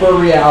the Oprah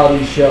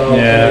reality show,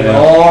 and it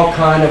all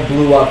kind of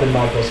blew up in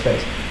Michael's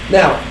face.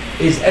 Now,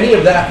 is any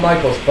of that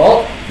Michael's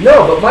fault?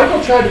 No, but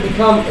Michael tried to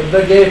become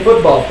the gay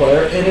football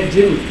player, and it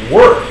didn't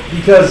work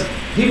because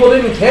people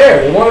didn't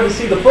care. They wanted to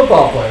see the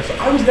football player. So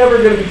I was never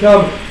going to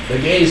become the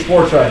gay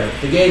sports writer,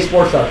 the gay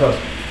sports talk coach.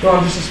 No,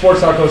 I'm just a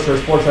sports talk coach or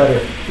a sports writer.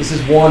 This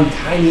is one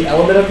tiny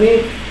element of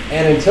me,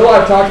 and until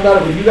I've talked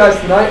about it with you guys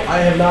tonight, I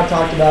have not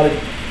talked about it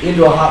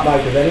into a hot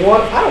mic with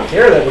anyone. I don't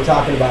care that we're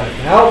talking about it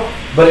now,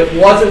 but it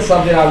wasn't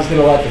something I was going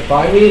to let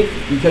define me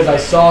because I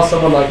saw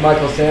someone like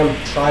Michael Sam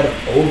try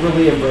to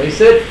overly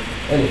embrace it,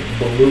 and it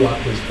blew up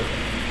his career.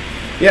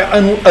 Yeah,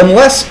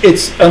 unless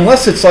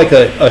it's like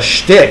a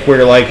shtick where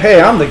you're like,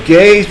 hey, I'm the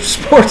gay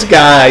sports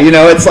guy,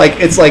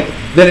 it's like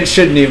then it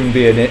shouldn't even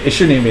be an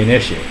issue,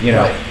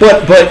 Right.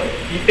 But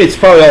it's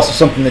probably also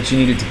something that you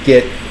needed to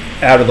get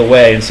out of the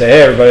way and say,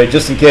 hey, everybody,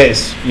 just in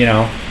case,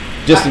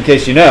 in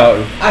case you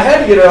know. I had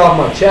to get it off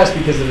my chest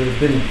because it had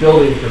been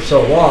building for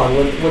so long.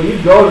 When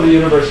you go to the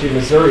University of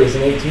Missouri as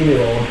an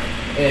 18-year-old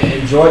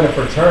and join a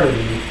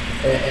fraternity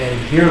and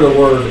hear the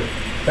word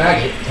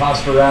faggot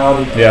tossed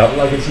around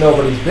like it's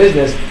nobody's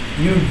business,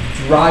 you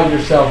drive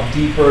yourself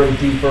deeper and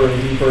deeper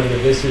and deeper into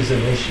this is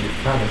an issue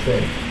kind of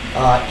thing.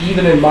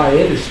 Even in my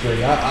industry,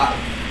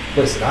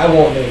 listen, I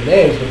won't name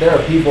names, but there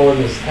are people in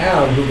this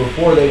town who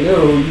before they knew,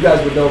 who you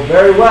guys would know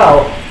very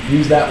well,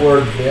 use that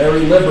word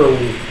very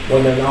liberally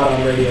when they're not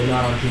on radio,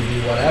 not on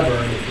TV, whatever.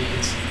 And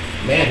it's,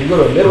 man, you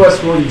go to a Midwest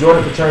school, you join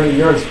a fraternity,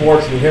 you're in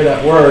sports, and you hear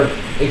that word,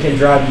 it can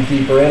drive you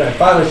deeper in. I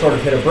finally sort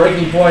of hit a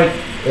breaking point.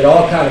 It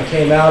all kind of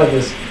came out of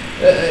this.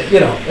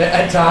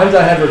 At times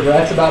I had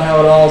regrets about how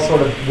it all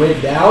sort of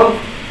went down,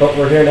 but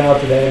we're here now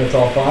today and it's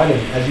all fine.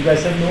 And as you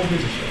guys said, no one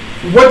gives a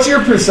shit. What's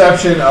your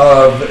perception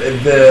of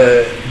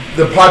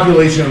the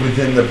population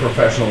within the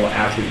professional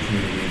athlete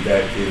community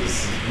that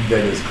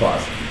is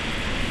closeted?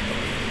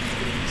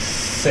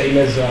 Same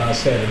as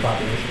standard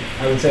population.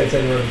 I would say it's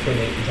anywhere between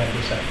 8 and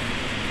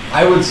 10%.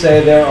 I would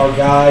say there are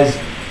guys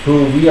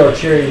who we are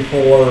cheering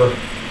for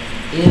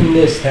in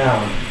this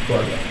town who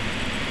are gay.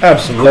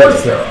 Absolutely. Of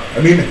course there are.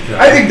 I mean,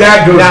 I think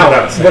that goes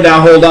without saying. But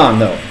now hold on,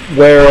 though.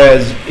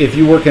 Whereas if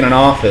you work in an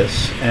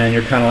office and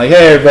you're kind of like,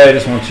 hey, everybody, I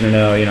just want you to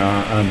know,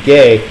 I'm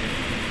gay.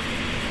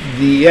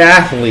 The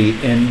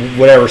athlete in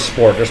whatever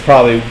sport, there's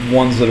probably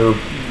ones that are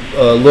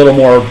a little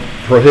more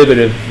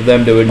prohibitive for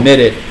them to admit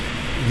it.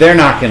 They're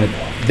not going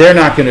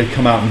to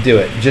come out and do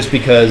it just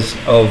because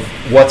of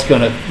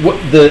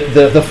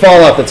the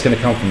fallout that's going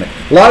to come from it.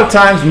 A lot of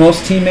times,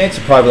 most teammates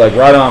are probably like,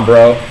 right on,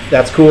 bro,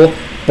 that's cool.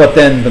 But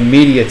then the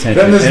media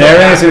attention and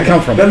everything's going to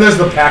come from it. Then there's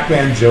the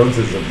Pac-Man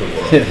Joneses of the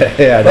world.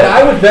 But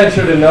I would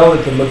venture to know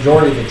that the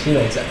majority of the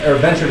teammates, or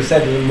venture to say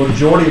that the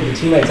majority of the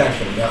teammates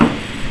actually know.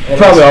 And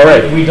probably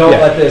already. We don't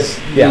let this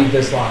leave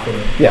this locker room.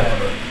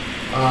 Whatever.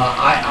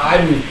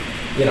 I'm,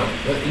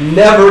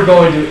 never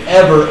going to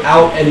ever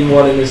out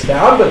anyone in this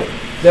town, but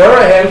there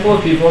are a handful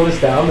of people in this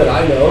town that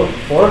I know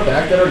for a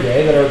fact that are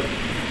gay, that are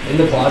in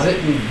the closet,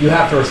 and you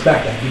have to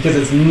respect that because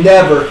it's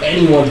never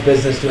anyone's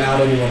business to out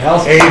anyone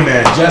else.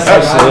 Amen. Just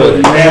like I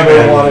would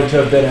never wanted to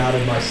have been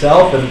outed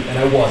myself, and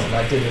I wasn't.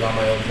 I did it on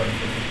my own terms.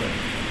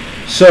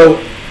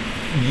 So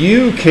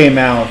you came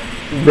out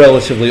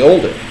relatively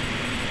older,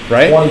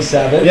 right?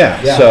 27.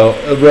 Yeah. So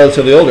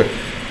relatively older.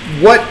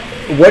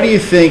 What do you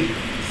think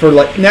for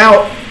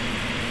now?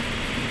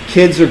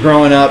 Kids are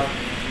growing up.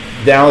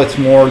 Now it's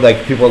more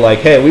like people are like,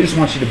 hey, we just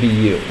want you to be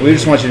you. We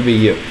just want you to be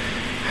you.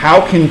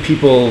 How can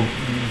people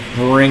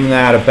bring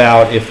that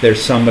about if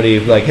there's somebody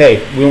like, hey,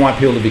 we want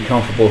people to be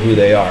comfortable who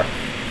they are?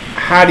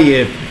 How do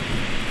you,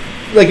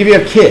 if you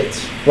have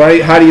kids,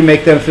 right? How do you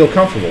make them feel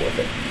comfortable with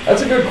it?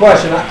 That's a good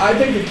question. I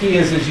think the key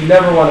is you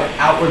never want to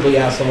outwardly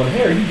ask someone,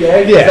 hey, are you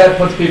gay? Because that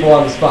puts people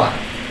on the spot.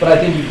 But I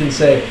think you can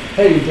say,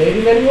 hey, are you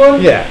dating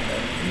anyone? Yeah.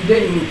 You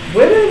dating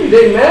women? You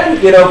dating men?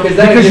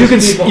 Because you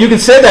can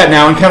say that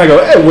now and kind of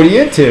go, hey, what are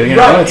you into?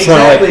 Right,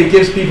 exactly. It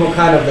gives people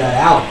kind of that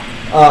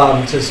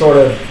out to sort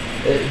of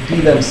be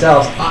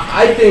themselves.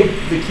 I think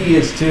the key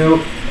is too,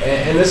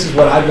 and this is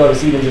what I've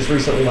noticed even just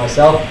recently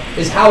myself,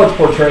 is how it's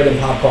portrayed in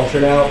pop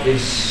culture now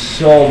is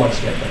so much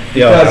different.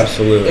 Yeah,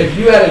 absolutely. If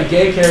you had a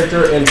gay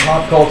character in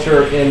pop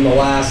culture in the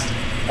last,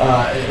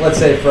 let's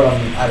say from,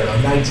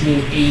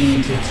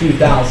 1980 to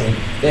 2000,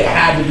 they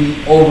had to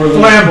be overly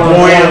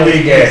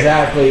flamboyantly gay.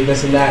 Exactly,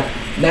 this and that.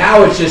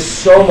 Now it's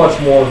just so much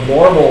more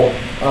normal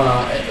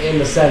in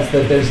the sense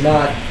that there's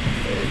not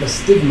the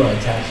stigma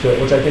attached to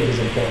it, which I think is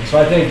important. So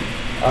I think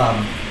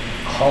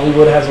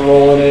Hollywood has a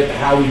role in it.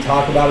 How we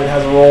talk about it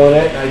has a role in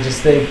it. And I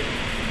just think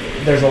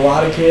there's a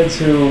lot of kids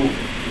who,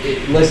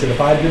 listen, if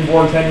I had been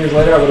born 10 years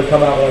later, I would have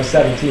come out when I was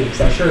 17,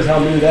 because I sure as hell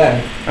knew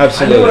then.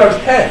 Absolutely. I knew when I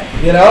was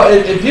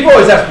 10. And people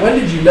always ask, when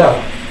did you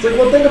know? It's like,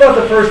 well, think about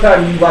the first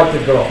time you liked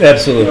a girl.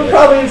 Absolutely. You were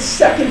probably in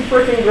second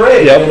freaking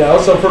grade, Yep. you know?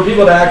 So for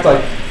people to act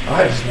like,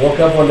 I just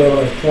woke up one day when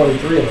I was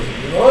 23 and I was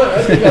like, you know what?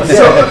 I think that's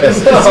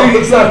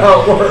that's not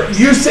how it works.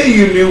 You say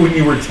you knew when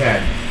you were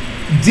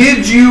 10.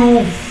 Did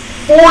you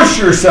force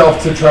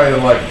yourself to try to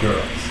like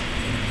girls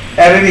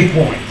at any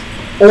point?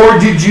 Or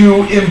did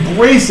you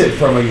embrace it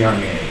from a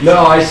young age?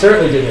 No, I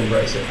certainly didn't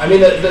embrace it. I mean,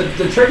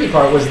 the tricky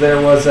part was I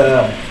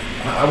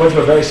went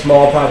to a very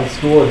small private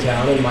school in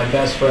town, and my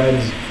best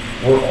friends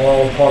were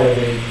all part of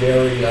a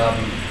very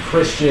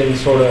Christian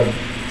sort of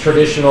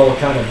traditional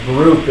kind of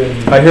group.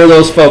 And I hear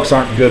those folks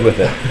aren't good with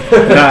it.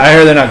 No, I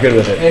hear they're not good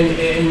with it.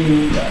 And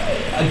you,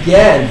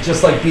 again,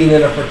 just like being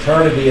in a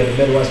fraternity at a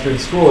Midwestern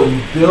school,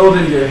 you build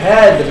in your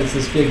head that it's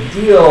this big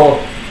deal,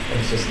 and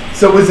it's just not.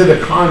 So was it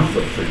a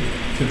conflict for you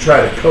to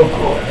try to cope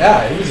with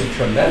that? Yeah, it was a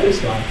tremendous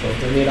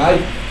conflict. I mean,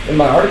 in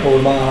my article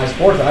with Mile High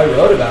Sports, I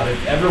wrote about it.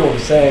 Everyone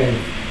was saying,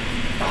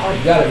 "Oh,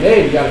 you got it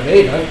made, you got it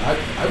made." And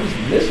I was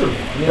miserable.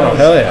 I mean,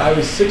 hell yeah. I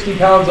was 60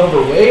 pounds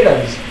overweight. I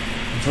was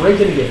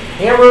drinking to get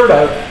hammered.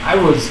 I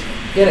was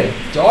in a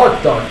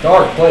dark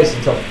place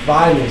until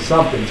finally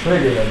something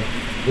triggered, and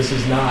this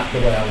is not the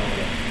way I want to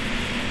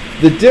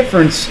go. The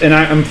difference, and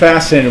I'm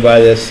fascinated by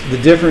this, the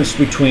difference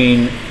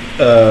between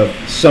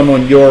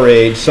someone your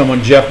age,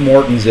 someone Jeff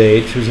Morton's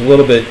age, who's a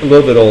little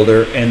bit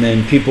older, and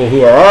then people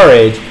who are our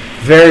age,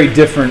 very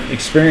different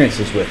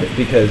experiences with it.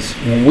 Because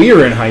when we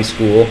were in high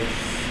school,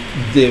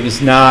 it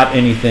was not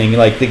anything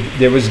like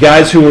there was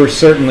guys who were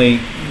certainly,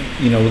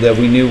 that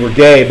we knew were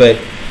gay, but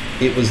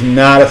it was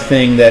not a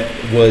thing that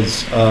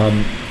was.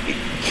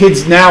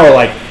 Kids now are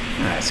like,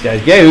 this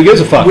guy's gay. Who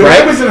gives a fuck, when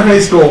right? I was in high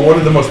school, one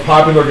of the most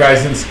popular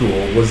guys in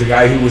school was a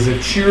guy who was a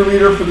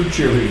cheerleader for the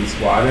cheerleading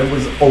squad and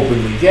was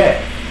openly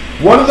gay.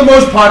 One of the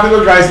most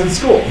popular guys in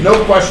school,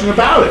 no question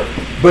about it.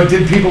 But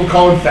did people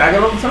call him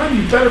faggot all the time?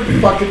 You better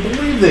fucking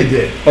believe they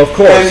did. Of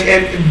course.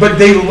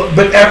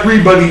 But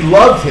everybody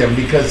loved him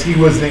because he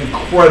was an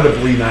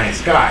incredibly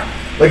nice guy,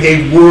 like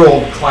a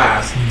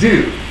world-class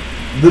dude.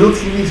 Little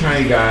teeny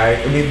tiny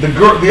guy. I mean, the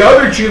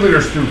other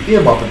cheerleaders threw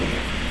him up in the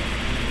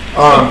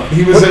air.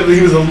 He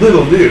was a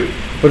little dude.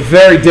 But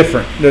very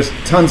different. There's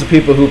tons of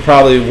people who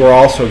probably were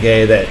also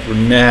gay that were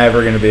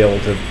never going to be able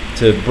to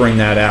bring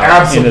that out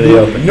Absolutely. into the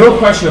open. No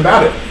question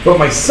about it. But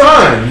my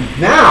son,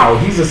 now,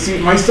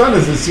 my son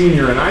is a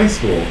senior in high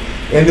school,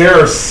 and there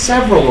are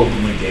several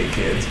openly gay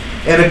kids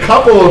and a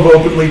couple of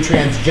openly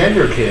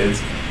transgender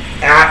kids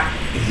at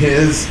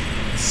his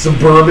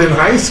suburban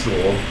high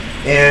school,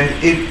 and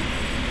it,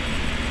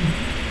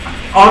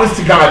 honest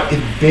to God,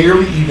 it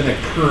barely even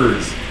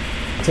occurs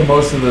to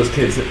most of those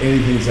kids that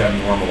anything's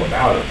abnormal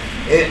about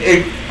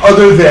it.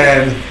 Other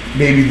than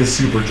maybe the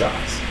super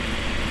jocks.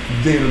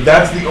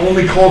 That's the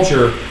only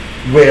culture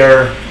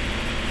where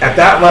at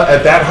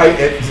that height,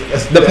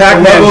 the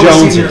Pac-Man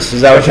Joneses,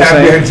 is that what you're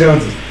saying? Pac-Man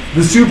Joneses,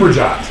 the super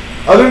jocks.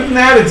 Other than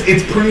that,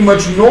 it's pretty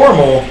much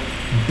normal.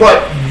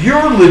 But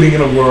you're living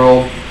in a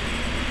world.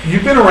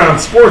 You've been around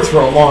sports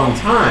for a long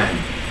time,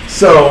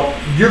 so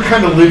you're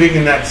kind of living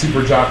in that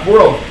super jock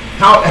world.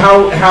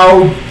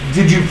 How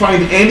did you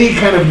find any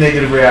kind of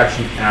negative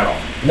reaction at all?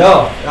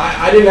 No,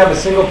 I didn't have a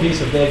single piece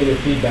of negative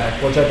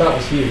feedback, which I thought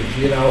was huge.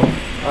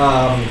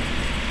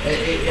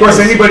 Of course,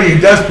 anybody who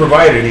does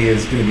provide any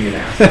is going to be an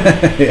ass.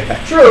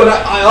 Yeah. True, and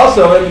I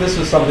also, and this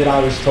was something I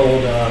was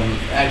told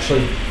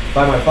actually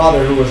by my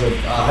father, who was a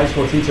high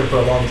school teacher for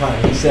a long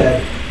time. He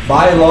said,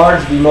 by and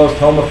large, the most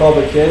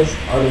homophobic kids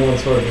are the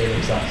ones who are gay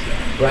themselves,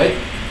 right?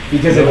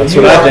 Because That's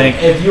what I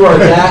think. If you are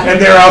that, and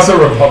they're also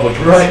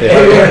Republicans, right?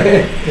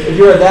 Yeah. If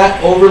you are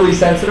that overly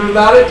sensitive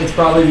about it, it's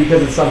probably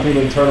because it's something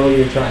internally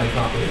you're trying to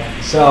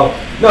comprehend. So,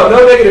 no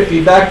negative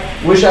feedback.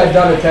 Wish I had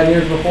done it 10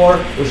 years before.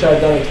 Wish I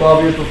had done it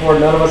 12 years before.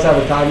 None of us have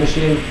a time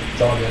machine.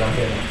 It's all good. I'm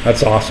here now.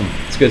 That's awesome.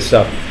 It's good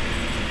stuff.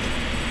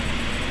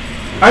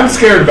 I'm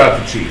scared about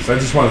the Chiefs. I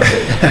just want to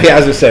say that. Yeah,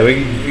 as I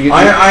say,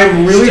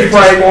 I'm really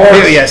frightened.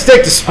 Yeah,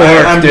 stick to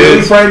sports, I'm dude.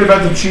 really frightened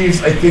about the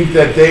Chiefs. I think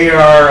that they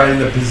are in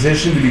the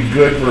position to be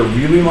good for a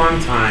really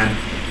long time.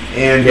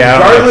 And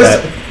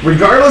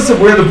regardless of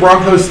where the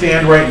Broncos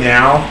stand right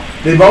now,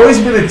 they've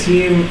always been a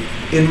team,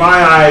 in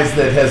my eyes,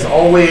 that has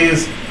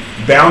always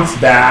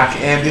bounced back.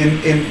 And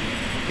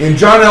in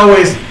John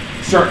Elway's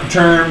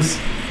terms,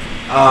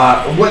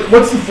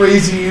 what's the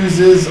phrase he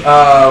uses?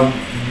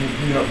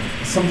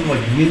 Something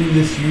like win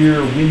this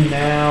year, win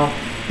now.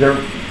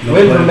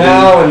 Win from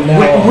now and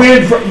now on.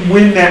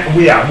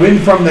 Win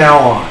from now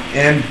on.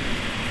 And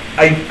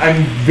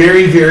I'm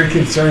very, very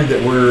concerned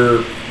that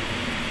we're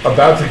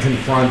about to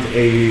confront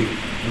a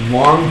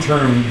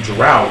long-term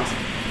drought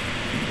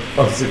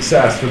of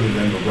success for the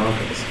Denver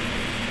Broncos.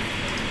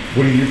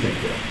 What do you think,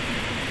 Bill?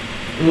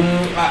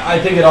 I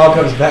think it all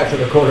comes back to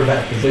the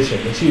quarterback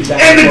position. The Chiefs have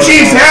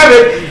Chiefs have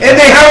it, and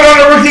they have it on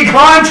a rookie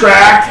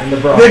contract. And the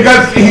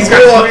Broncos. He's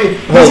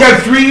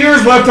got 3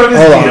 years left on his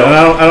deal. Hold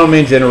on, I don't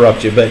mean to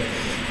interrupt you, but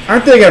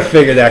aren't they going to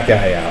figure that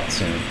guy out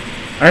soon?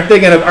 Aren't they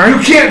going to? You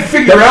can't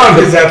figure out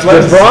his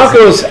athleticism.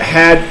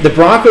 The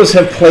Broncos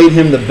have played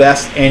him the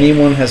best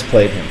anyone has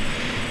played him.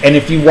 And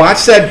if you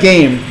watch that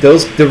game,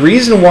 the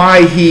reason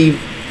why he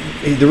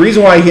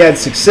had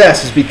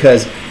success is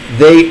because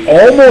they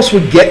almost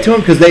would get to him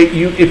because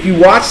if you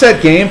watch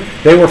that game,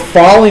 they were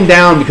falling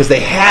down because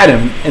they had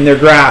him in their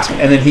grasp,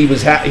 and then he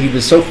was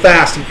so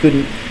fast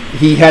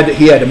he had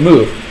to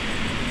move.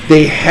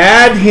 They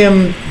had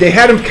him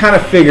kind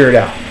of figured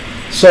out.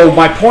 So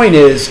my point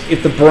is,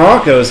 if the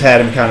Broncos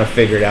had him kind of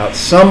figured out,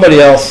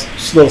 somebody else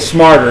a little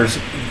smarter,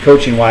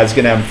 coaching wise, is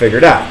going to have him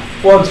figured out.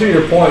 Well, and to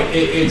your point,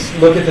 it's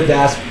look at the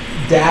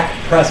Dak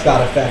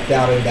Prescott effect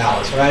out in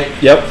Dallas, right?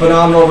 Yep.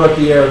 Phenomenal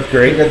rookie year.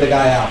 Great. Figured the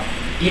guy out.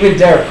 Even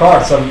Derek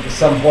Carr, some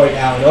point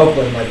out in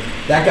Oakland, like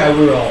that guy,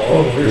 we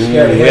were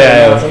scared of him.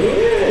 Yeah. Now it's like,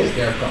 it's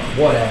Derek Carr,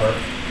 whatever.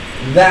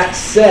 That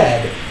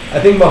said, I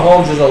think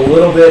Mahomes is a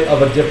little bit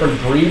of a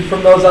different breed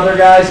from those other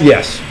guys.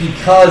 Yes.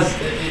 Because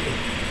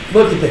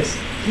look at this.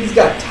 He's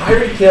got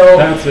Tyreek Hill.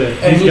 That's it.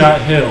 He's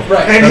got Hill.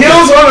 Right. And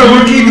Hill's on a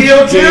rookie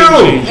deal too.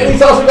 And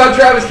he's also got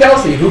Travis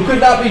Kelce, who could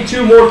not be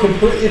two more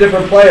completely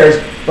different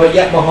players, but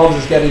yet Mahomes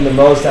is getting the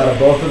most out of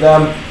both of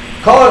them.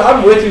 Colin,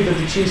 I'm with you that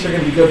the Chiefs are going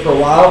to be good for a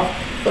while,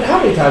 but how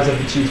many times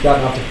have the Chiefs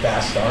gotten off to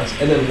fast starts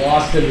and then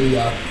lost in the,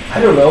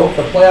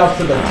 the playoffs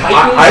to the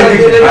Titans like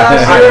they did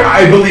last year?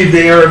 I believe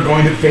they are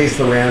going to face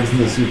the Rams in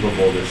the Super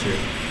Bowl this year.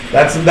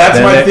 That's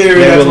my theory.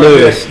 They that's will my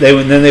lose.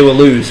 theory. Then they will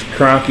lose.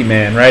 Kroenke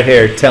man, right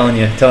here, telling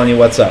you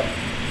what's up.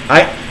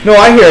 I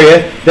hear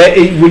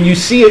you. When you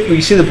see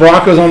the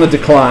Broncos on the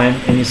decline,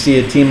 and you see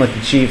a team like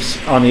the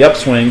Chiefs on the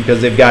upswing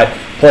because they've got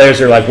players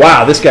that are like,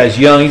 wow, this guy's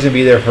young, he's gonna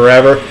be there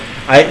forever.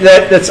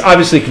 That's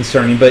obviously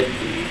concerning, but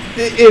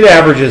it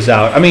averages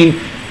out. I mean,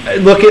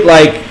 look at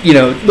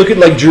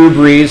Drew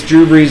Brees.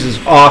 Drew Brees is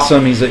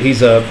awesome. He's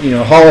a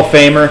Hall of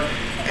Famer.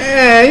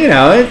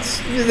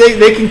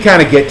 They can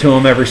kind of get to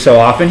him every so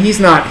often. He's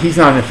not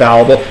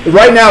infallible.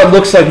 Right now, it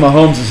looks like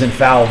Mahomes is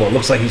infallible. It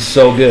looks like he's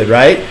so good,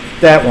 right?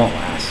 That won't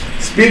last.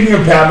 Speaking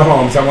of Pat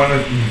Mahomes, I want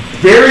to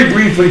very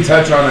briefly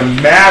touch on a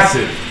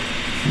massive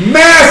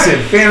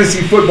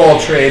fantasy football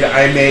trade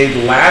I made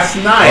last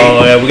night.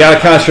 Oh yeah, we got to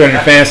concentrate on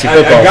your fantasy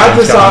football.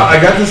 I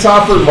got this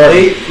offer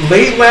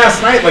late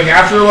last night, like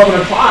after 11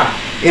 o'clock.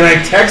 And I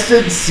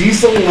texted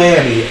Cecil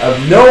Lammy of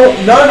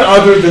none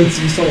other than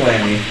Cecil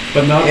Lammy.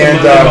 But not and,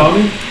 the Monday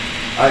Mommy?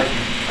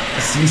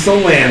 Cecil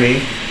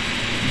Lammy.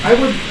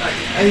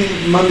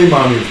 Monday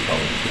Mommy was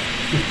probably.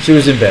 She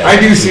was in bed.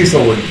 I knew Cecil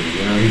wouldn't be.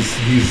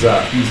 He's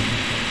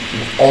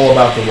all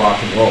about the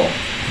rock and roll.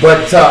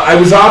 But I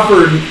was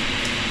offered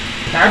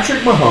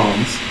Patrick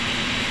Mahomes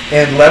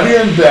and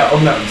Le'Veon Bell. Oh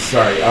no,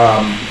 sorry.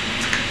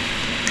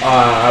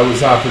 I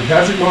was offered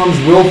Patrick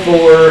Mahomes, Will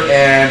Fuller,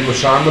 and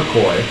LaShawn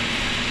McCoy.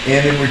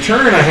 And in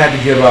return, I had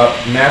to give up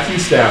Matthew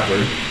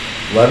Stafford,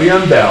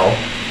 Le'Veon Bell,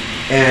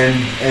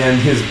 and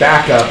his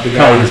backup, the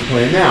guy who's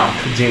playing now,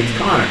 James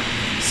Conner.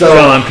 So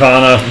John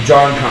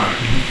Conner.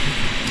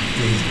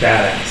 He's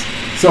badass.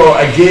 So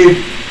I gave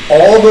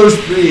all those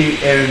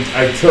three, and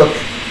I took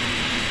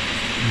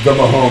the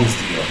Mahomes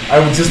deal.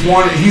 I would just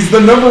want. He's the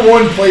number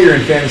one player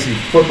in fantasy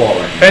football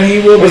right now, and he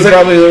will be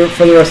probably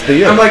for the rest of the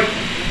year. I'm like,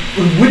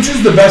 which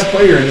is the best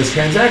player in this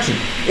transaction?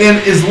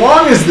 And as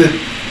long as the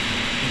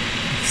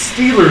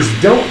Steelers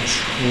don't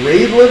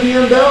trade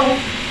Le'Veon Bell,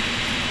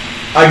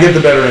 I get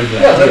the better end of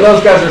that. Yeah, then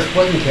those guys are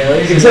splitting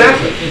carries.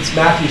 Exactly. It's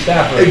Matthew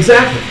Stafford.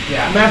 Exactly.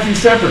 Yeah. Matthew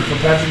Stafford for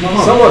Patrick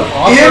Mahomes. Someone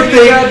offered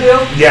you that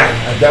deal? Yeah,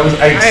 that was.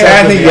 I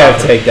think you got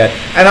to take that.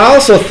 And I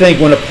also think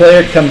when a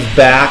player comes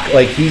back,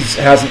 like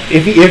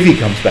if he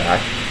comes back,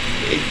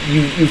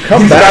 you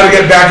come back. He's got to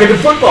get back into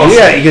football.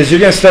 Yeah, because you're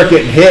going to start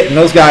getting hit, and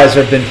those guys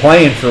have been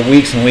playing for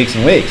weeks and weeks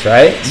and weeks,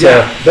 right?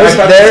 So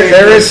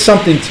there is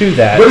something to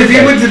that. But if he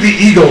went to the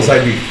Eagles,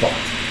 I'd be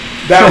fucked.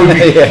 That would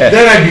be.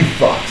 Then I'd be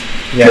fucked.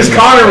 Because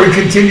Connor would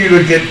continue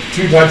to get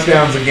 2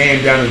 touchdowns a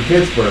game down in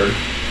Pittsburgh.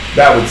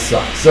 That would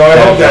suck. So I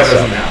hope that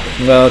doesn't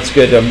happen. Well, it's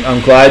good. I'm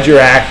glad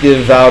you're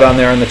active out on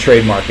there on the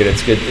trade market.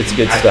 It's good. It's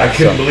good stuff. I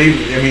couldn't believe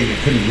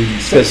you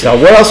said that.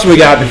 What else do we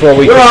got before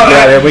we get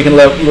out of here? We can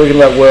let Will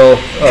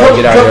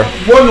get out of here.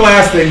 One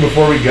last thing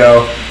before we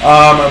go.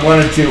 I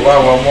wanted to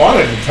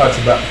talk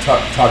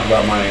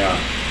about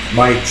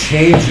my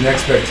change in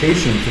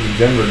expectation for the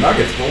Denver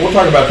Nuggets, but we'll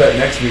talk about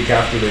that next week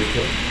after they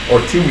play,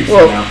 or 2 weeks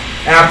from now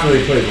after they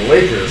play the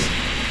Lakers.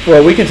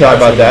 Well, we can talk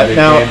about that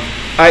now.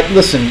 I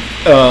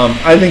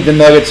think the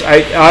Nuggets.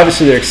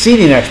 Obviously they're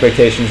exceeding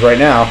expectations right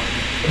now.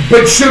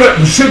 But should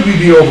we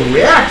be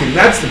overreacting?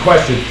 That's the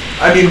question.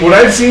 I mean, what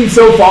I've seen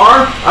so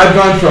far, I've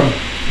gone from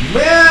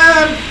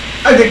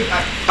I think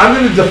I'm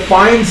going to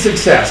define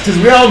success, because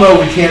we all know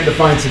we can't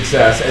define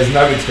success as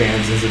Nuggets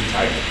fans as a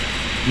title.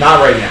 Not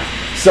right now.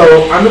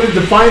 So I'm going to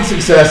define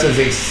success as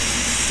a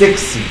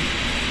 6 seed.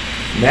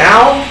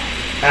 Now,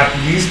 after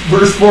these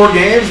first 4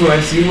 games, when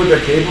I've seen what they're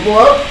capable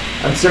of,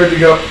 I'm starting to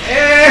go,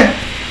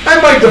 I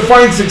might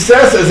define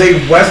success as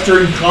a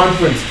Western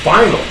Conference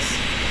Finals.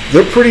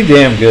 They're pretty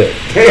damn good.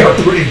 They are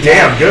pretty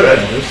damn good.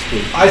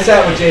 I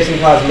sat with Jason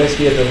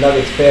Kosminski at the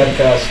Nuggets Fan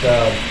Fest,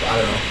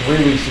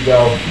 3 weeks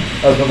ago.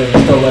 That was when they were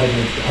still letting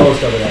me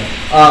host over there.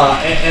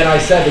 And I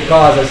said to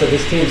Kos,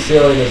 this team's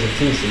ceiling is a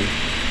 2 seed.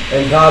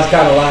 And Gaz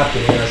kind of laughed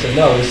at me, and I said,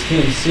 no, this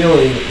team's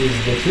ceiling is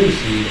the 2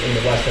 seed in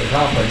the Western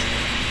Conference.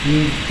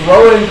 You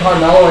throw in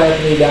Carmelo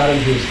Anthony down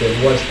in Houston,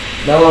 which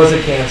Melo is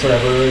a cancer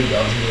everywhere he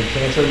goes. He's a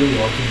cancer in New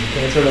York. He's a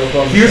cancer in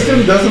Oklahoma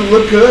Houston City. doesn't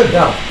look good.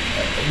 No.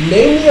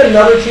 Name me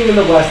another team in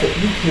the West that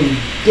you can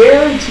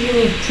guarantee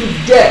me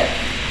today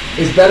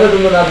is better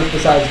than the Nuggets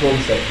besides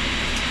Golden State.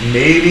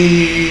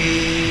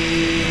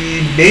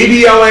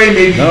 Maybe LA,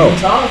 maybe No.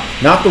 Utah.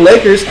 Not the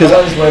Lakers, because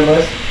LA's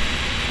winless.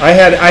 I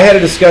had a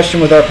discussion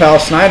with our pal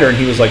Snyder, and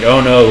he was like,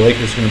 "Oh no, the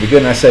Lakers are going to be good."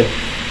 And I said,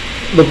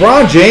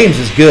 "LeBron James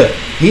is good.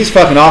 He's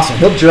fucking awesome.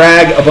 He'll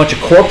drag a bunch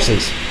of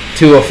corpses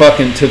to the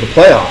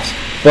playoffs.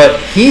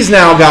 But he's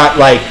now got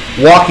like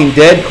Walking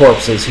Dead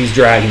corpses he's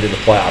dragging to the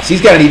playoffs.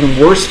 He's got an even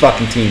worse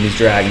fucking team he's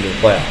dragging to the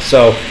playoffs.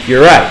 So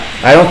you're right.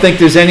 I don't think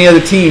there's any other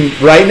team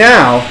right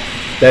now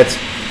that's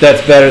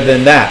better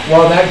than that.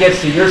 Well, that gets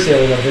to your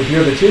ceiling of if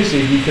you're the 2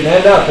 seed, you can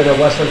end up in a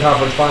Western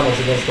Conference Finals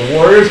against the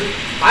Warriors.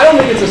 I don't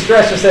think it's a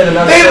stretch to say the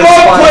Nuggets. They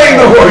love playing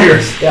the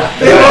Warriors. Yeah,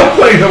 They love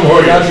playing the The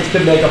Warriors. Nuggets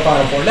could make a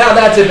Final Four. Now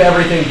that's if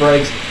everything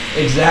breaks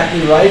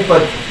exactly right.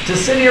 But to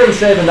sit here and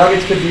say the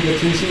Nuggets could be the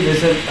 2 seed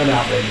isn't an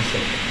outrageous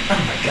thing. Oh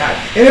my God!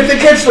 And if they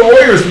catch the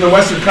Warriors in the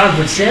Western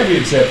Conference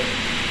Championship,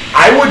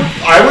 I would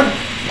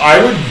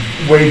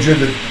wager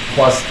the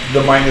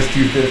minus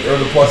 250 or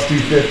the plus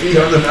 250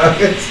 on the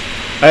Nuggets.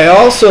 I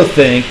also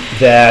think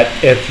that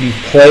if you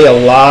play a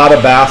lot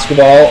of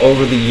basketball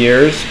over the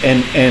years,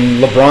 and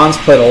LeBron's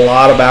played a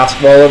lot of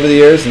basketball over the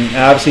years, and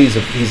obviously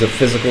he's a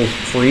physical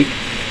freak.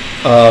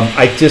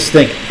 I just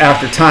think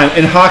after time,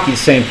 and hockey,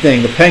 same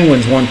thing. The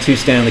Penguins won 2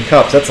 Stanley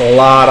Cups. That's a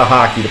lot of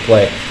hockey to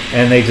play,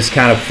 and they just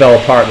kind of fell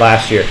apart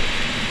last year.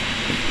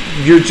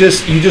 You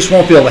just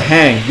won't be able to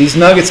hang. These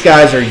Nuggets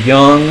guys are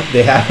young.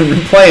 They haven't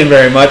been playing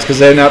very much because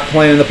they're not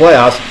playing in the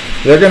playoffs.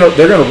 They're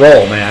gonna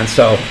roll, man.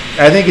 So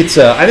I think it's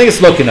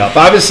looking up.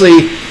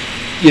 Obviously,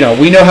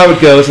 we know how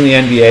it goes in the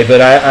NBA, but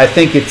I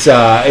think they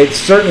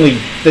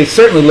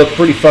certainly look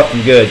pretty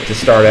fucking good to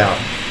start out.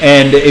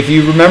 And if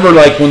you remember,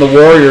 like when the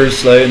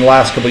Warriors in the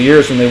last couple of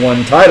years when they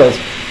won titles,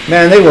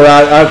 man, they were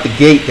out the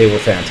gate. They were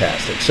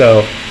fantastic.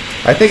 So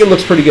I think it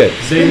looks pretty good.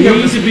 They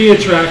need to be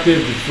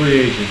attractive to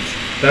free agents.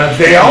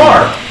 They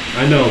are.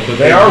 I know, but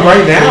They are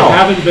right now. They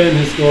haven't been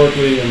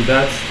historically, and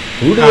that's.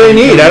 Who do they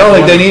need? I don't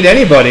think they need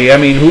anybody. I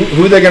mean,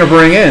 who are they going to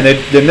bring in?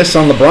 They missed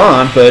on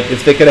LeBron, but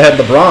if they could have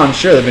had LeBron,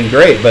 sure, they've been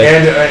great. But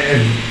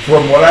And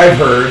from what I've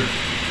heard,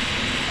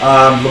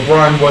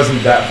 LeBron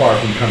wasn't that far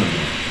from coming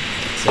in.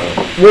 So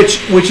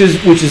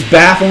which is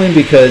baffling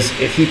because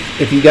if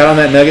he got on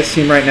that Nuggets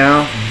team right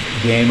now,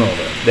 game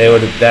over. They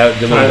would have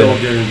Title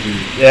been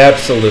guaranteed.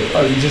 absolutely.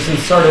 Oh, you just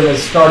inserted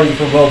as starting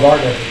for Will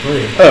Barton at the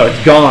 3. Oh,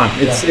 it's gone.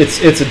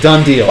 It's a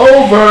done deal.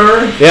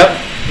 over.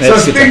 Yep. So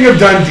speaking of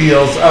done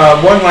deals,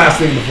 one last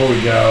thing before we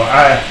go.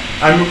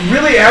 I'm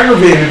really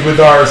aggravated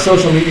with our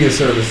social media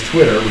service,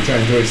 Twitter, which I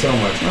enjoy so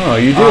much. Oh,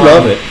 you do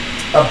love it.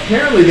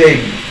 Apparently, they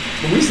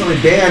recently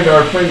banned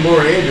our friend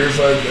Lauren Andrews,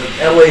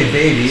 LA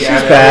Baby. She's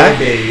at back.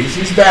 LA Baby.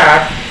 She's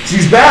back.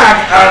 She's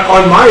back.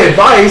 On my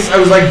advice, I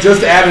was like,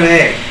 just add an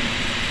A.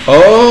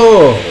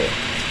 Oh,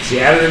 She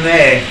added an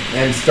A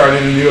and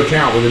started a new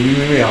account with a new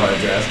email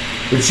address.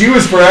 But she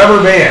was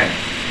forever banned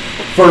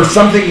for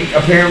something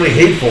apparently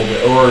hateful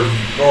or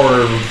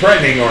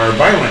threatening or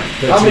violent.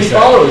 How many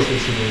followers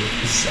does she need?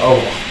 Oh,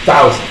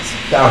 thousands.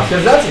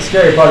 Because that's the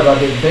scary part about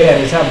getting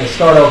banned is having to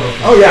start over.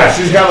 Oh yeah,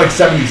 she's got like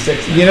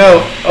 76 now.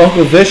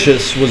 Uncle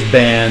Vicious was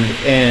banned,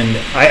 and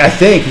I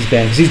think he's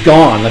banned because he's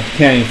gone. Like you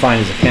can't even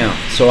find his account.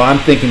 So I'm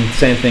thinking the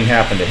same thing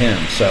happened to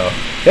him. So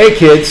hey,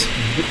 kids,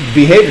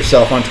 behave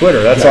yourself on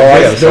Twitter. That's all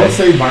I gotta Don't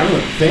say. say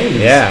violent things.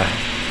 Yeah.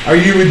 Are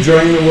you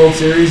enjoying the World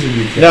Series or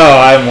do you care? No,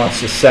 I haven't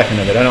watched a second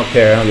of it. I don't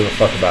care. I don't give a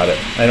fuck about it.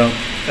 I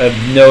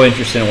have no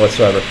interest in it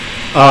whatsoever.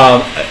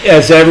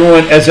 As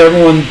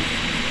everyone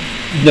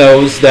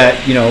knows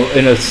that,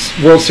 in a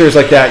World Series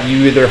like that,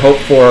 you either hope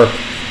for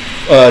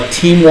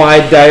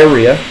team-wide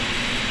diarrhea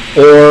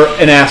or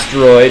an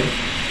asteroid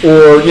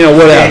or,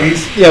 whatever.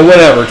 Babies. Yeah,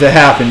 whatever to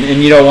happen,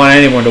 and you don't want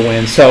anyone to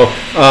win. So,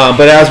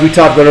 but as we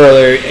talked about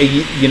earlier,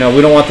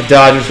 we don't want the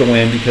Dodgers to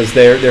win because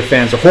their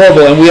fans are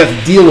horrible, and we have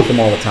to deal with them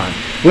all the time.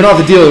 We don't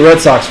have to deal with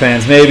Red Sox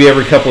fans maybe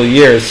every couple of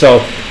years.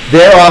 So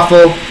they're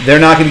awful.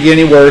 They're not going to get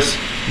any worse.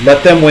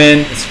 Let them win.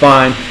 It's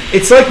fine.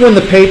 It's like when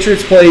the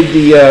Patriots played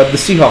the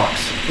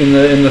Seahawks in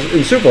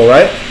the Super Bowl,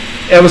 right?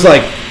 It was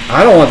like,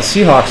 I don't want the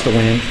Seahawks to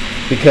win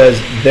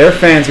because their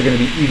fans are going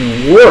to be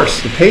even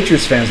worse. The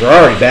Patriots fans are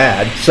already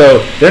bad,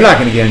 so they're not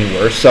going to get any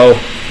worse. So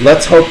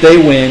let's hope they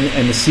win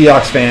and the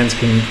Seahawks fans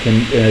can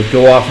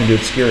go off into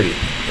obscurity.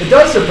 It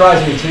does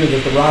surprise me too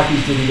that the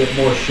Rockies didn't get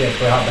more shit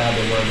for how bad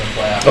they were in the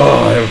playoffs.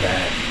 Oh, they were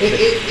bad.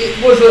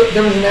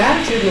 There was an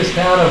attitude in this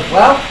town of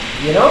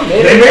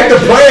maybe They made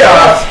the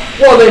playoffs.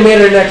 Well, they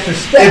made it an extra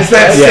step. It's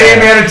that Yeah.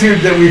 same attitude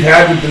that we've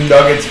had with the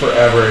Nuggets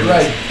forever.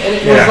 Right, and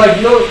it Yeah. was like,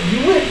 no,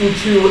 you went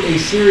into a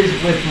series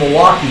with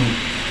Milwaukee,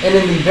 and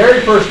in the very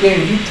first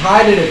game, you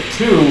tied it at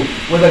 2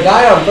 with a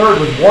guy on third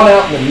with 1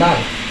 out in the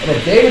ninth. And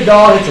if David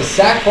Dahl hits a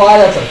sac fly,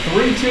 that's a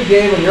 3-2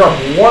 game, and you're up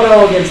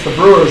 1-0 against the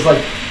Brewers. Like,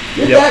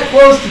 You're that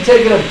close to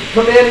taking a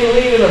commanding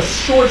lead in a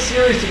short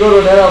series to go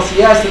to an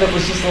NLCS, and it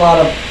was just a lot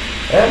of,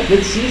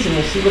 good season.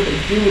 We'll see what they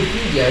do with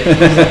DJ. It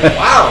was like,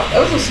 wow, that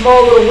was a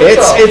small little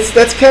window.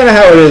 That's kind of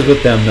how it is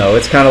with them, though.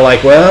 It's kind of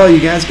like, well, you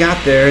guys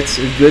got there. It's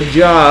a good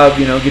job,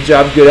 good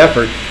job, good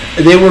effort.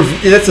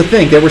 That's the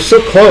thing. They were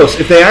so close.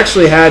 If they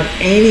actually had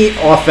any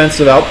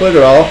offensive output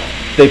at all,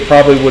 they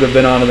probably would have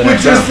been on to the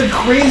next round. Which is the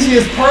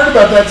craziest part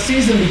about that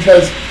season,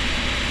 because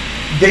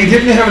they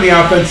didn't have any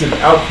offensive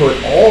output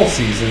all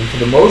season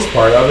for the most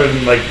part, other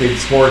than like they'd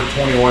scored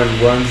 21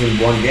 runs in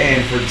one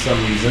game for some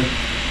reason.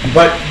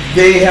 But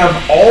they have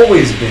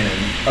always been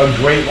a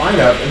great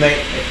lineup, and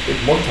at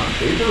one time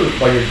they were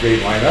like a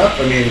great lineup.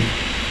 I mean,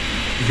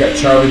 you got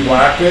Charlie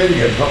Blackmon,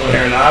 you got Nolan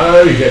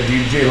Arenado, you got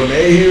DJ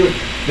LeMahieu.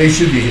 They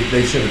should have been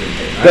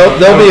taken.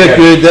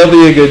 They'll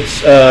be a good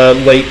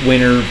late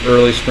winter,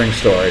 early spring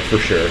story for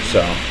sure.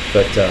 So,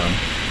 but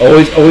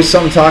always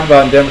something to talk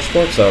about in Denver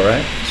sports, though,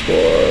 right?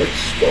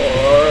 Sports.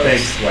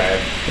 Thanks, Swag.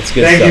 It's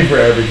good. Thank you for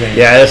everything.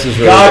 Yeah, this is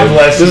really God good.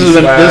 bless you,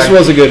 Swag. This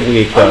was a good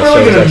week, though.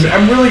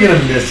 I'm really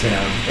gonna miss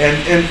him,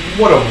 and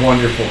what a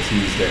wonderful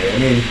Tuesday. I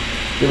mean,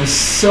 there was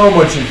so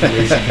much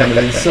information coming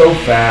in so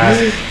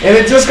fast, and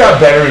it just got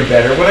better and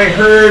better. When I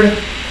heard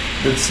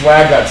that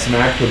Swag got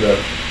smacked with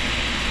a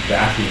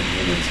vacuum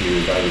cleaner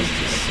too, I was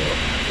just so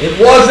happy. It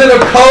wasn't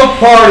a Coke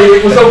party.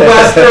 It was a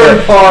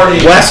Western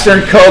party. Western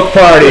Coke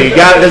party.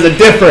 There's a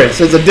difference.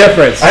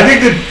 I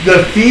think that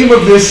the theme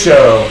of this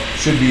show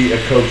should be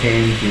a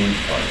cocaine themed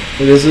party.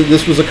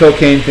 This was a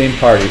cocaine themed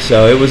party,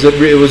 so it was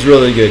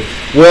really good.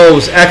 Will, it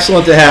was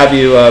excellent to have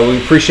you. We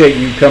appreciate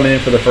you coming in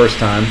for the first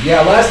time.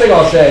 Yeah. Last thing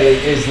I'll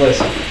say is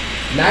listen.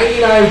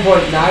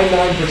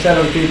 99.99%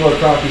 of the people at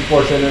Crocky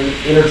Sports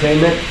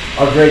Entertainment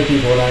are great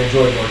people, and I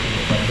enjoy working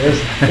with them.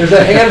 There's a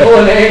handful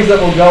of names that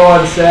will go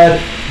unsaid,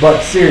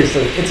 but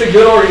seriously, it's a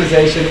good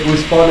organization. It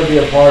was fun to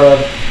be a part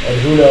of, and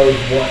who knows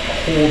what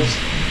holds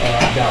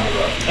down the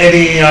road.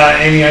 Any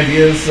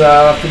ideas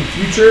for the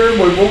future?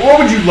 What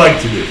would you like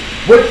to do?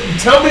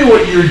 Tell me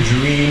what your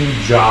dream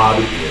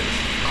job is.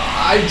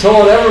 I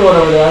told everyone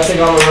over there I think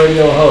I'm a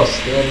radio host,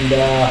 and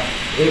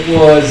it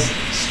was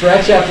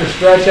stretch after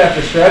stretch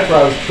after stretch where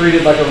I was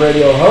treated like a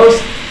radio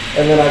host,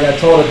 and then I got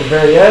told at the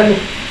very end,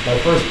 my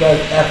first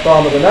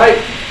F-bomb of the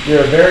night,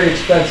 you're a very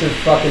expensive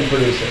fucking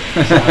producer.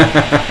 So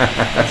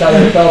that's how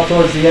I felt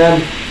towards the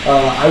end.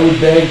 I would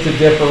beg to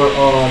differ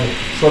on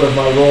sort of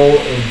my role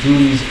and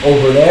duties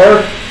over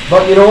there,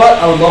 but you know what?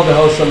 I would love to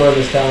host somewhere in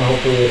this town.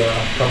 Hopefully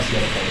it comes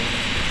together for me.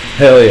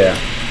 Hell yeah.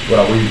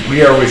 Well,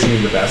 we are wishing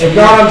you the best. If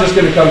not, I'm just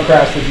going to come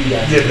crash with you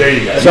guys. Yeah, there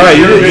you go. Sorry,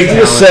 you can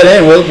just sit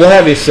in. We'll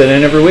have you sit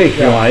in every week if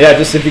you want. Yeah,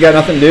 just if you got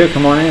nothing to do,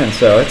 come on in.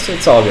 So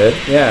it's all good.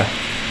 Yeah,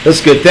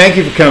 that's good. Thank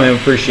you for coming.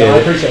 Appreciate it. I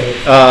appreciate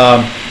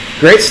it.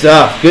 Great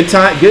stuff. Good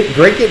time.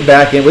 Great getting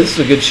back in. This is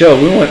a good show.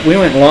 We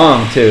went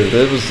long too.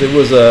 It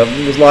was a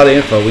lot of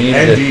info. We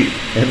needed deep.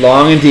 And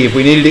long and deep.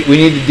 We needed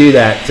to do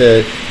that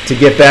to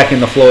get back in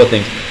the flow of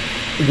things.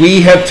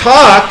 We have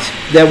talked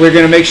that we're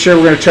going to make sure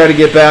we're going to try to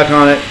get back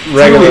on it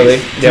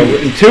regularly.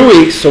 In 2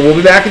 weeks. So we'll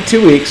be back in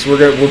 2 weeks.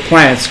 We're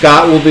planning.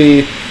 Scott will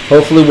be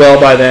hopefully well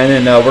by then,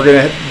 and we're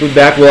going to be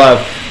back. We'll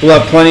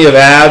have plenty of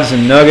abs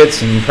and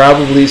nuggets and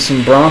probably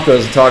some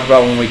Broncos to talk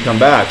about when we come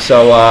back.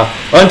 So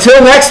until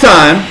next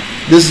time,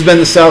 this has been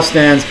the South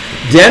Stands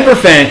Denver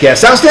Fancast.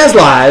 South Stands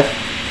Live.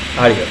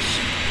 Adios.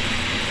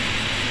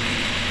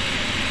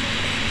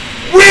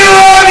 We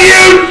love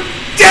you!